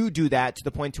you do that to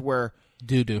the point to where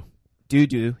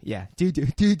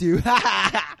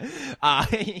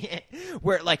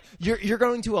where like you're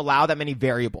going to allow that many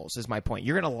variables is my point.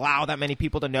 You're going to allow that many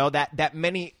people to know that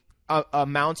many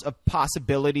amounts of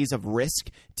possibilities of risk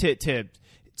to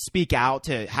speak out,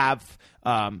 to have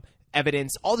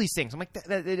evidence, all these things. I'm like,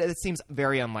 that seems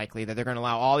very unlikely that they're going to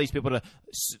allow all these people to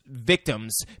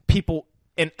people,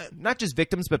 and not just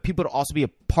victims, but people to also be a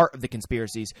part of the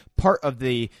conspiracies, part of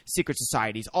the secret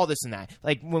societies, all this and that.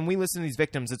 Like, when we listen to these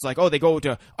victims, it's like, oh, they go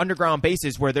to underground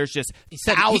bases where there's just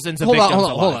thousands of victims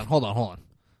alive. Hold on.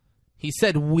 He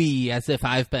said we, as if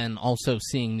I've been also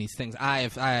seeing these things.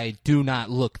 I do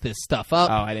not look this stuff up.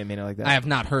 Oh, I didn't mean it like that. I have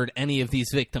not heard any of these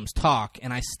victims talk,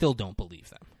 and I still don't believe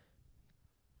them.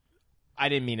 I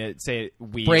didn't mean to say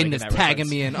we. Braden like is tagging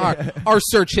me in. Our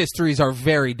search histories are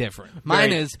very different.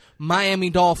 Mine is Miami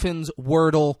Dolphins,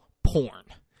 Wordle, porn.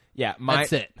 Yeah,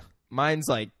 that's it. Mine's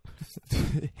like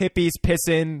hippies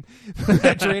pissing,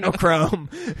 adrenochrome.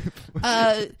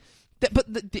 But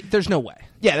there's no way.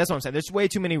 Yeah, that's what I'm saying. There's way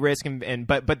too many risks,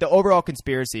 but the overall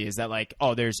conspiracy is that, like,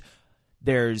 oh, there's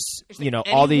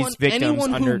all these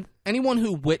victims anyone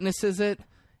who witnesses it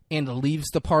and leaves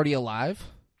the party alive,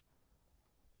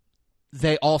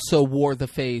 they also wore the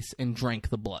face and drank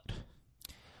the blood.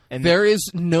 And there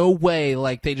is no way,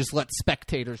 like, they just let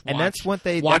spectators watch. And that's what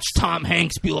they watch Tom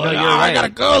Hanks be like, right. I gotta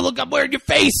go, look, I'm wearing your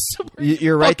face.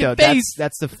 You're right, though. Face.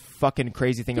 That's the fucking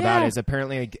crazy thing about it, is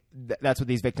apparently, like, that's what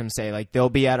these victims say. Like, they'll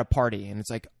be at a party, and it's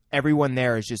like, everyone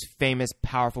there is just famous,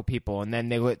 powerful people, and then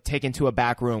they would take into a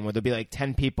back room where there'll be like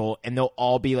 10 people, and they'll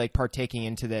all be like partaking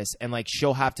into this, and like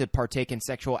she'll have to partake in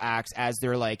sexual acts as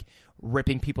they're like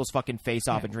ripping people's fucking face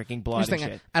off and drinking blood and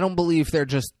shit. I don't believe they're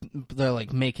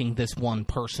like making this one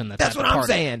person that's at what the party. I'm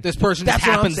saying. This person just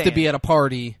happens to be at a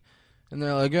party, and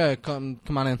they're like, "Yeah, come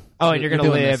on in." Oh, and you're gonna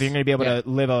live. You're gonna be able to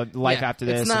live a life after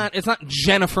this. It's not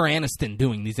Jennifer Aniston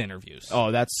doing these interviews.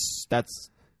 Oh, that's.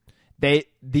 And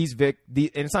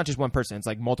it's not just one person. It's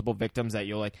like multiple victims that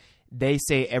you'll like. They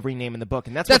say every name in the book,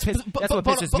 and that's what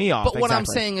pisses me off. But what I'm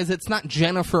saying is, it's not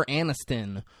Jennifer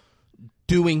Aniston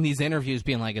doing these interviews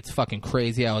being like, it's fucking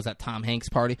crazy, I was at Tom Hanks'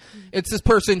 party. It's this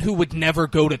person who would never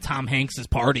go to Tom Hanks'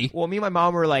 party. Well, me and my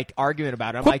mom were like arguing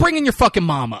about it. Quit bringing your fucking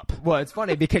mom up. Well, it's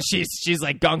funny because she's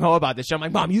like gung-ho about this shit. I'm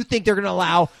like, Mom, you think they're going to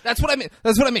allow... That's what I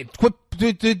mean.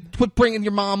 Quit bringing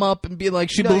your mom up and being like,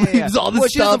 she believes all this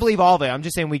stuff. She doesn't believe all of it. I'm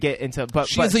just saying we get into...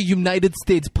 She's a United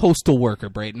States postal worker,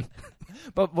 Braden.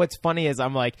 But what's funny is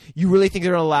I'm like, you really think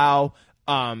they're going to allow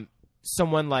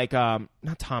someone like... not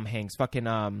Tom Hanks,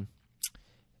 fucking...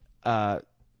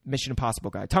 Mission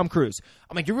Impossible guy, Tom Cruise.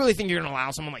 I'm like, you really think you're going to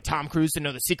allow someone like Tom Cruise to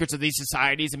know the secrets of these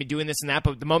societies and be doing this and that?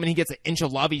 But the moment he gets an inch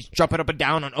of love, he's jumping up and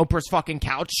down on Oprah's fucking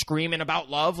couch screaming about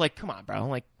love. Like, come on, bro.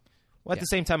 Like, well, at the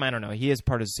same time, I don't know. He is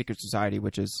part of the secret society,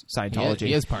 which is Scientology.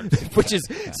 He is part of it. Which is,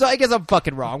 so I guess I'm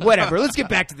fucking wrong. Whatever. Let's get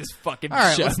back to this fucking show. All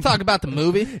right, let's talk about the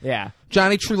movie. Yeah.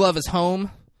 Johnny Truelove is home.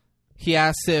 He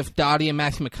asks if Dottie and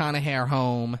Matthew McConaughey are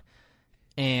home.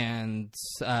 And,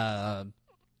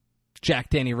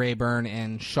 Jack, Danny Rayburn,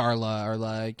 and Charla are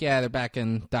like, yeah, they're back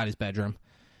in Dottie's bedroom.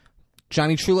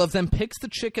 Johnny Truelove then picks the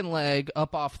chicken leg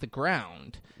up off the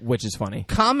ground. Which is funny.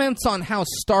 Comments on how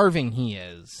starving he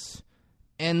is.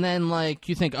 And then, like,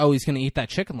 you think, oh, he's going to eat that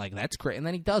chicken leg. That's great. And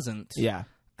then he doesn't. Yeah.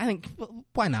 I think,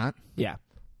 why not? Yeah.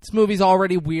 This movie's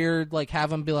already weird. Like,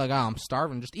 have him be like, oh, I'm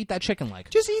starving. Just eat that chicken leg.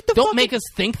 Just eat the Don't make us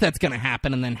think that's going to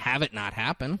happen and then have it not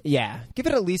happen. Yeah. Give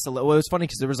it at least a little. Well, it was funny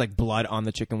because there was, like, blood on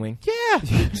the chicken wing. Yeah.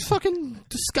 It's fucking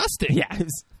disgusting. Yeah.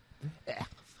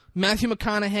 Matthew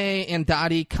McConaughey and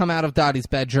Dottie come out of Dottie's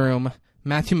bedroom.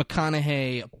 Matthew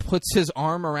McConaughey puts his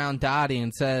arm around Dottie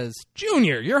and says,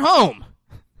 Junior, you're home.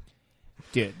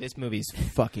 Dude, this movie's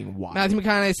fucking wild. Matthew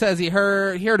McConaughey says he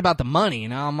heard about the money. You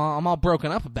know, I'm all broken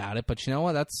up about it, but you know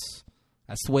what? That's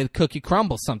the way the cookie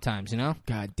crumbles sometimes, you know?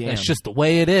 God damn. That's just the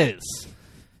way it is.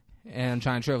 And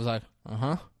Johnny Truelove was like,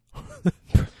 uh-huh.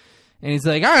 And he's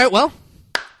like, all right, well,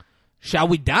 shall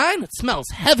we dine? It smells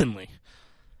heavenly.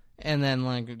 And then,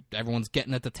 like, everyone's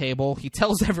getting at the table. He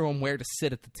tells everyone where to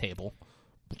sit at the table,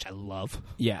 which I love.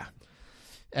 Yeah.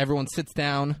 Everyone sits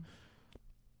down.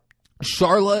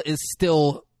 Charla is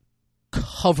still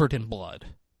covered in blood.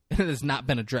 It has not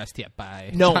been addressed yet by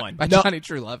Johnny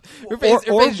Truelove. Her face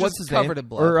what's his covered name? in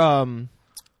blood.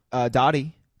 Or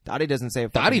Dottie. Dottie doesn't say.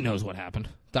 Dottie knows what happened.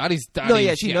 Dottie's no,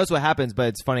 yeah, she knows what happens, but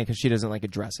it's funny because she doesn't like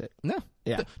address it. No,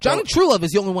 yeah. Johnny Truelove is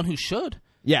the only one who should.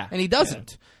 Yeah, and he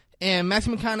doesn't. Yeah. And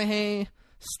Matthew McConaughey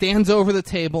stands over the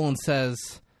table and says,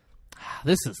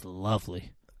 "This is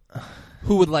lovely.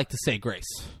 Who would like to say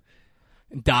grace?"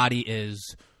 And Dottie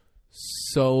is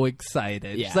so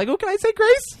excited. Yeah. She's like, "Oh, can I say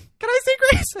grace? Can I say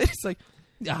grace?" And he's like,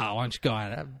 "Oh, why don't you go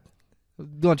ahead? Why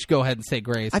don't you go ahead and say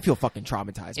grace?" I feel fucking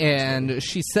traumatized. And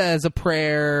she says a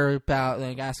prayer about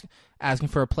like asking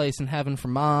for a place in heaven for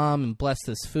Mom and bless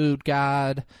this food,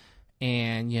 God.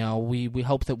 And, we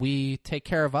hope that we take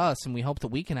care of us, and we hope that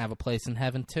we can have a place in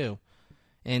heaven, too.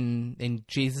 In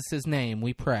Jesus' name,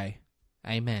 we pray.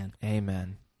 Amen.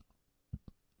 Amen.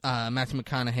 Matthew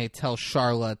McConaughey tells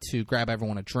Charla to grab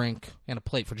everyone a drink and a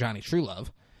plate for Johnny Truelove.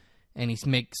 And he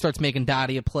starts making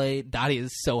Dottie a plate. Dottie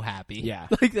is so happy. Yeah.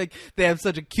 like they have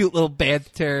such a cute little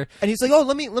banter. And he's like, "Oh,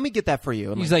 let me get that for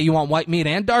you." He's like, "You want white meat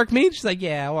and dark meat?" She's like,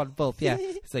 "Yeah, I want both." Yeah.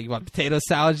 He's like, "You want potato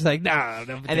salad?" She's like, "No,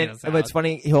 no potato salad." It's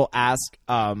funny. He'll ask,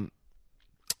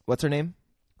 what's her name?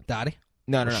 Dottie?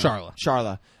 No. Charla.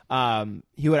 Charla.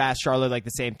 He would ask Charla like the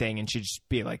same thing, and she'd just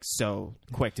be like so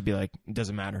quick to be like, "It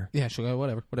doesn't matter." Yeah, she'll go,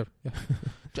 whatever.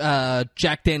 Yeah.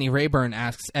 Jack Danny Rayburn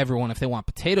asks everyone if they want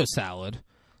potato salad.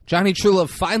 Johnny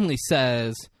Truelove finally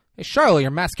says, "Hey, Charlotte,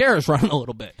 your mascara's running a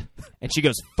little bit." And she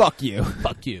goes, "Fuck you."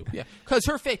 Fuck you. Yeah. Because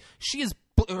her face,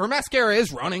 her mascara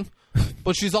is running,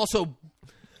 but she's also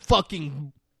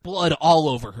fucking blood all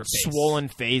over her face. Swollen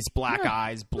face, black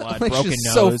eyes, blood, Like broken she's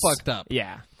nose. so fucked up.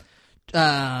 Yeah.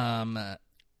 Matthew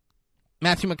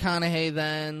McConaughey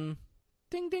then,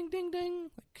 ding, ding, ding,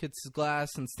 ding, hits his glass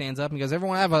and stands up and goes,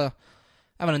 "Everyone, I have an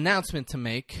announcement to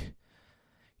make.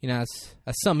 As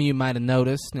some of you might have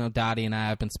noticed, Dottie and I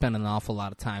have been spending an awful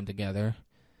lot of time together.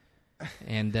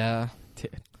 And,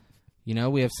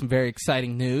 we have some very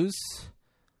exciting news.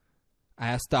 I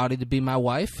asked Dottie to be my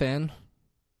wife, and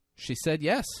she said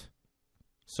yes.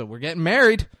 So we're getting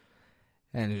married."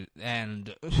 And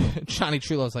Johnny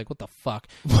Truelove's like, "What the fuck?"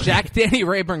 Jack Danny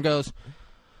Rayburn goes,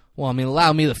 "Well,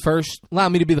 allow me to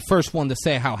be the first one to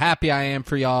say how happy I am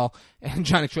for y'all." And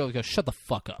Johnny Truelove goes, "Shut the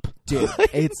fuck up." Dude,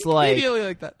 it's like... Immediately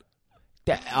like that.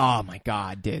 Oh, my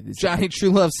God, dude. Johnny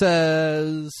Truelove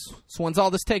says, "So when's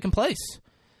all this taking place?"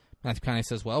 Matthew McConaughey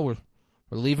says, "Well, we're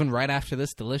leaving right after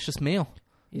this delicious meal."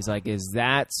 He's like, "Is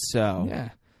that so?"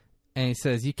 Yeah. And he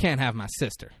says, "You can't have my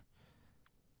sister."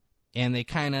 And they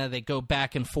go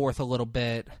back and forth a little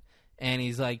bit. And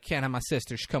he's like, "Can't have my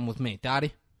sister. She come with me.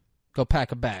 Dottie, go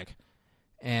pack a bag."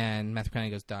 And Matthew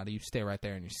McConaughey goes, "Dottie, you stay right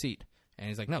there in your seat." And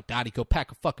he's like, "No, Dottie, go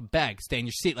pack a fucking bag. Stay in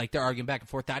your seat." Like, they're arguing back and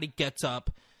forth. Dottie gets up,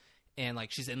 and,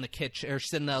 she's in the kitchen, or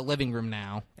she's in the living room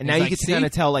now. And now you can kind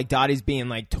of tell, Dottie's being,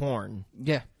 torn.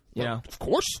 Yeah. You know? Of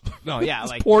course. No, yeah.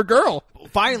 This poor girl.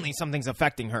 Finally, something's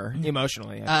affecting her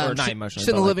emotionally. Or not emotionally. She's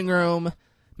in the living room.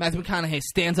 Matthew McConaughey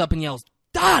stands up and yells,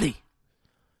 "Dottie!"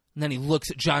 And then he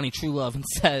looks at Johnny Truelove and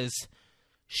says,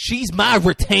 "She's my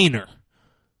retainer."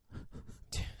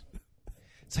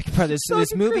 It's like, bro,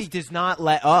 this movie does not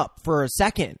let up for a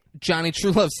second. Johnny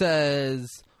Truelove says,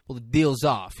 "Well, the deal's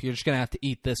off. You're just going to have to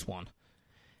eat this one."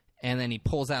 And then he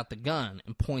pulls out the gun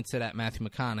and points it at Matthew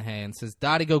McConaughey and says,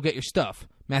 "Dottie, go get your stuff."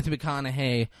 Matthew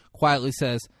McConaughey quietly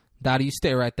says, "Dottie, you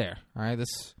stay right there. All right,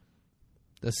 this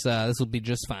will be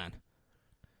just fine."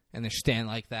 And they're standing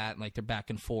like that, and they're back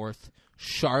and forth.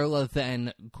 Charla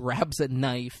then grabs a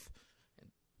knife,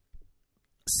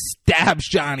 stabs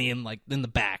Johnny in the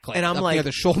back, and I'm up near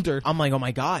the shoulder. I'm like, oh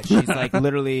my God, she's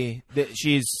literally,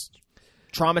 she's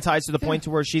traumatized to the point to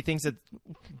where she thinks that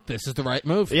this is the right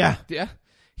move. Yeah.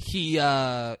 He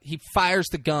fires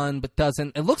the gun, but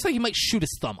doesn't. It looks like he might shoot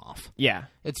his thumb off. Yeah,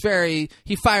 he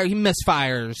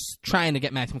misfires trying to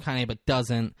get Matthew McConaughey, but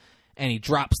doesn't. And he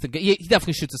drops the gun. He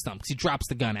definitely shoots his thumb because he drops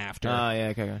the gun after. Oh,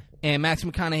 yeah, okay. And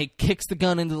Matthew McConaughey kicks the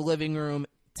gun into the living room,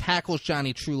 tackles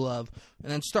Johnny Truelove,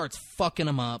 and then starts fucking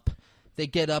him up. They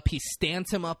get up. He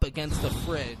stands him up against the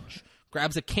fridge,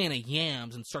 grabs a can of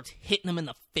yams, and starts hitting him in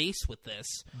the face with this.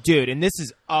 Dude, and this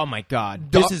is, oh my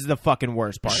God, this is the fucking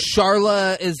worst part.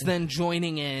 Charla is then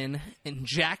joining in, and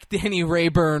Jack Danny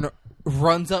Rayburn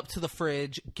runs up to the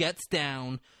fridge, gets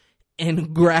down,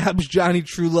 and grabs Johnny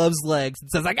Truelove's legs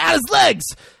and says, "I got his legs!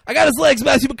 I got his legs,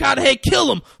 Matthew McConaughey!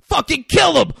 Kill him! Fucking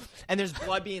kill him!" And there's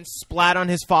blood being splat on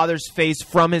his father's face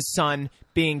from his son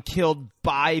being killed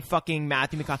by fucking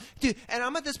Matthew McConaughey. Dude, and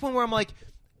I'm at this point where I'm like,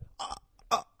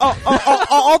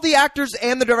 all the actors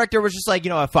and the director was just like, you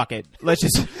know what, fuck it. Let's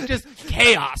just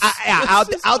chaos.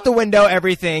 Out the window,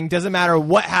 everything. Doesn't matter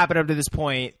what happened up to this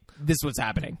point. This was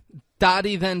happening.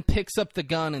 Dottie then picks up the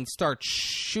gun and starts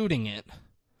shooting it.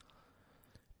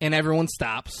 And everyone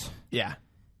stops. Yeah.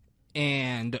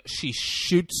 And she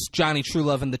shoots Johnny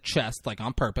Truelove in the chest,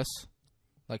 on purpose,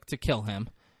 to kill him.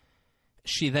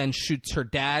 She then shoots her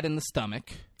dad in the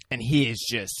stomach. And he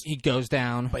goes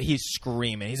down. But he's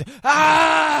screaming. He's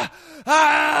ah!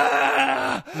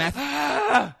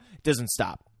 Ah! Doesn't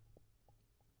stop.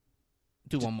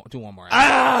 Do one more.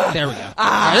 There we go.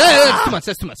 Right,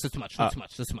 that's too much.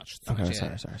 Okay,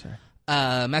 sorry.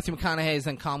 Matthew McConaughey is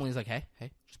then calmly, he's like, hey,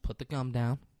 just put the gun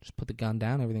down. Just put the gun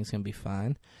down. Everything's going to be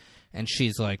fine. And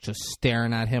she's just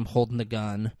staring at him, holding the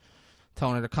gun,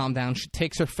 telling her to calm down. She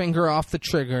takes her finger off the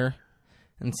trigger,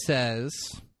 and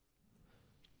says,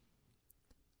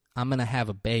 I'm going to have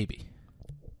a baby.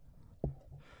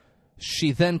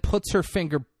 She then puts her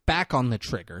finger back on the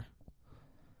trigger.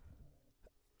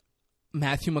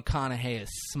 Matthew McConaughey is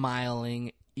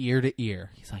smiling ear to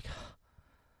ear. He's like,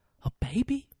 a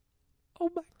baby? Oh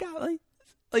my God.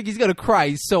 Like he's going to cry.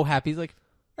 He's so happy. He's like,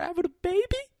 we're having a baby?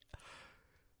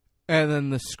 And then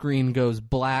the screen goes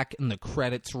black and the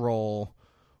credits roll.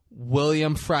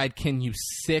 William Friedkin, you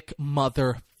sick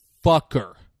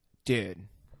motherfucker. Dude.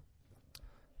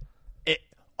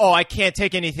 I can't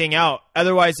take anything out.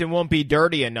 Otherwise, it won't be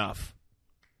dirty enough.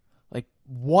 Like,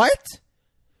 what?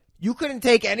 You couldn't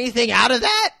take anything out of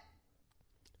that?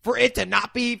 For it to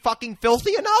not be fucking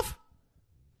filthy enough?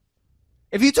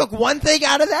 If you took one thing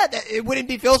out of that, it wouldn't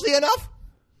be filthy enough?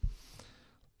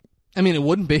 I mean, it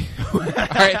wouldn't be. All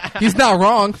right, he's not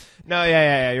wrong. No,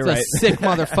 yeah, you're It's right. a sick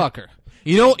motherfucker.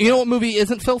 You know what movie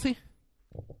isn't filthy?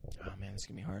 Oh man, this is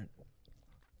gonna be hard.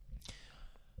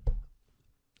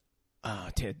 Oh,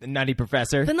 dude, The Nutty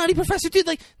Professor. The Nutty Professor, dude.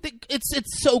 Like,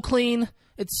 it's so clean.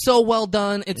 It's so well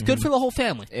done. It's good for the whole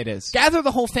family. It is. Gather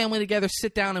the whole family together.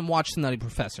 Sit down and watch The Nutty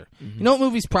Professor. You know what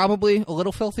movie's probably a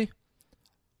little filthy?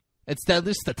 It's at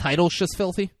least the title's just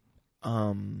filthy.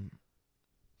 The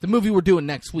movie we're doing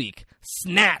next week,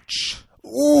 Snatch.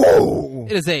 Ooh.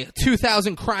 It is a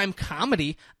 2000 crime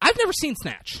comedy. I've never seen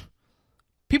Snatch.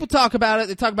 People talk about it.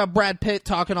 They talk about Brad Pitt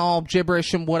talking all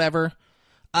gibberish and whatever.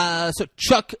 So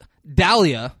Chuck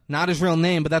Dahlia, not his real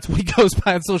name, but that's what he goes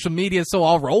by on social media, so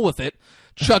I'll roll with it.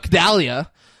 Chuck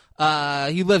Dahlia.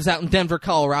 He lives out in Denver,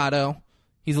 Colorado.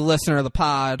 He's a listener of the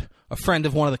pod, a friend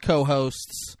of one of the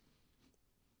co-hosts.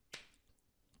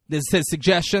 This is his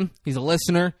suggestion. He's a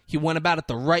listener. He went about it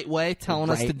the right way, telling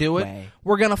us to do it.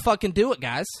 We're going to fucking do it,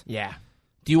 guys. Yeah.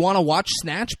 Do you want to watch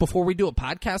Snatch before we do a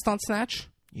podcast on Snatch?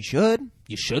 You should.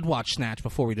 You should watch Snatch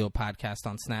before we do a podcast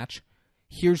on Snatch.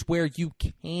 Here's where you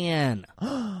can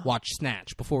watch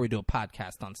Snatch before we do a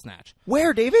podcast on Snatch.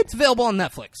 Where, David? It's available on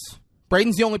Netflix.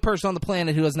 Braden's the only person on the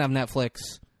planet who doesn't have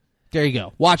Netflix. There you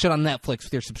go. Watch it on Netflix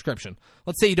with your subscription.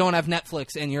 Let's say you don't have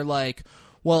Netflix and you're like,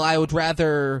 well, I would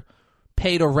rather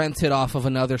pay to rent it off of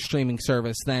another streaming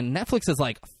service. Then Netflix is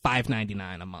like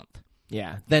 $5.99 a month.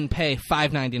 Yeah. Then pay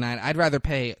 $5.99. I'd rather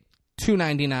pay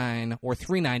 $2.99 or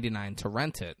 $3.99 to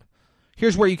rent it.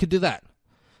 Here's where you could do that.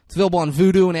 It's available on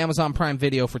Vudu and Amazon Prime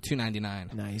Video for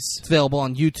 $2.99. Nice. It's available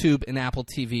on YouTube and Apple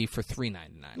TV for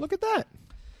 $3.99. Look at that.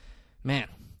 Man.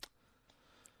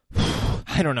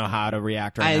 I don't know how to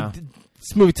react right now.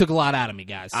 This movie took a lot out of me,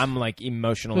 guys. I'm like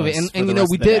emotionless. And you know,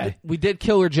 we did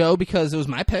Killer Joe because it was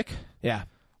my pick. Yeah.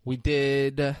 We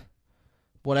did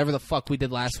whatever the fuck we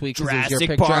did last week. Jurassic It was your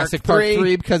pick. Park Jurassic Park 3.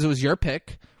 3 because it was your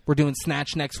pick. We're doing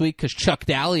Snatch next week because Chuck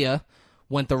Dahlia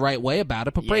went the right way about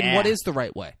it. But Braden, what is the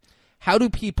right way? How do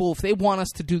people, if they want us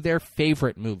to do their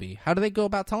favorite movie, how do they go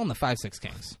about telling the 5-6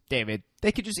 Kings? David,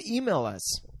 they could just email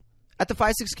us at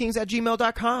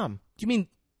the56kings@gmail.com. Do you mean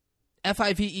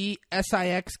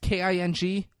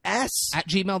FIVESIXKING S at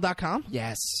gmail.com?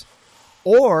 Yes.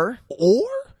 Or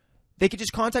they could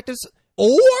just contact us. Or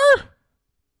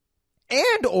they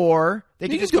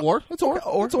could just do or. It's or.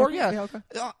 Okay, It's or. okay, Yeah. okay.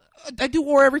 I do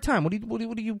or every time. What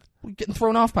are you getting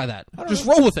thrown off by that? Just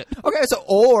roll with it. Okay, so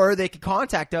or they could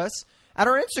contact us at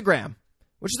our Instagram,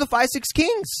 which is the 5-6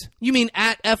 Kings. You mean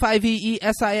at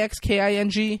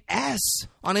FIVESIXKING S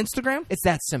on Instagram? It's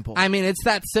that simple. I mean, it's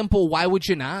that simple. Why would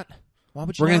you not? Why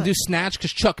would you We're not? going to do Snatch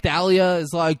because Chuck Dahlia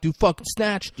is like, do fucking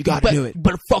Snatch. You gotta do it. You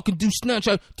better fucking do Snatch.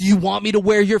 Do you want me to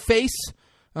wear your face?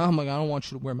 Oh my God, I don't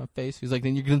want you to wear my face. He's like,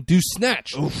 then you're going to do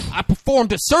Snatch. Oof. I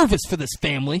performed a service for this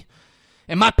family,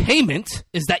 and my payment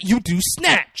is that you do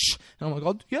Snatch. And I'm like,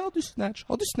 I'll do Snatch.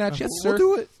 I'll do Snatch. Yes, sir. We'll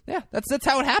do it. Yeah, that's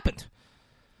how it happened.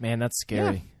 Man, that's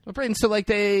scary. Yeah. But Braden, so like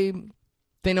they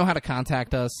know how to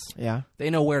contact us. Yeah. They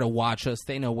know where to watch us.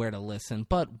 They know where to listen.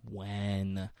 But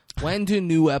when? When do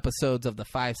new episodes of the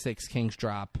 5-6 Kings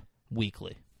drop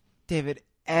weekly? David,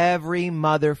 every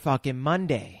motherfucking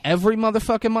Monday. Every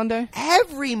motherfucking Monday?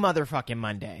 Every motherfucking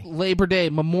Monday. Labor Day,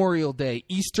 Memorial Day,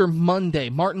 Easter Monday,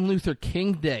 Martin Luther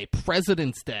King Day,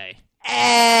 President's Day.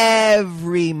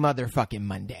 Every motherfucking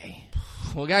Monday.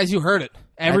 Well, guys, you heard it.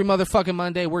 Every motherfucking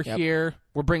Monday, we're here.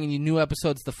 We're bringing you new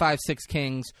episodes of the 5-6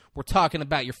 Kings. We're talking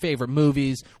about your favorite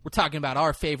movies. We're talking about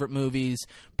our favorite movies.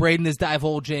 Braden is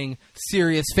divulging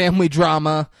serious family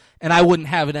drama, and I wouldn't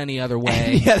have it any other way.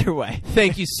 Any other way.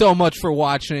 Thank you so much for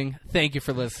watching. Thank you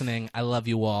for listening. I love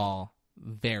you all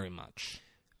very much.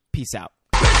 Peace out.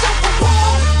 Bitch, I'm from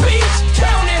Palm Beach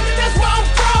County, that's where I'm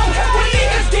from. When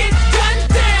niggas get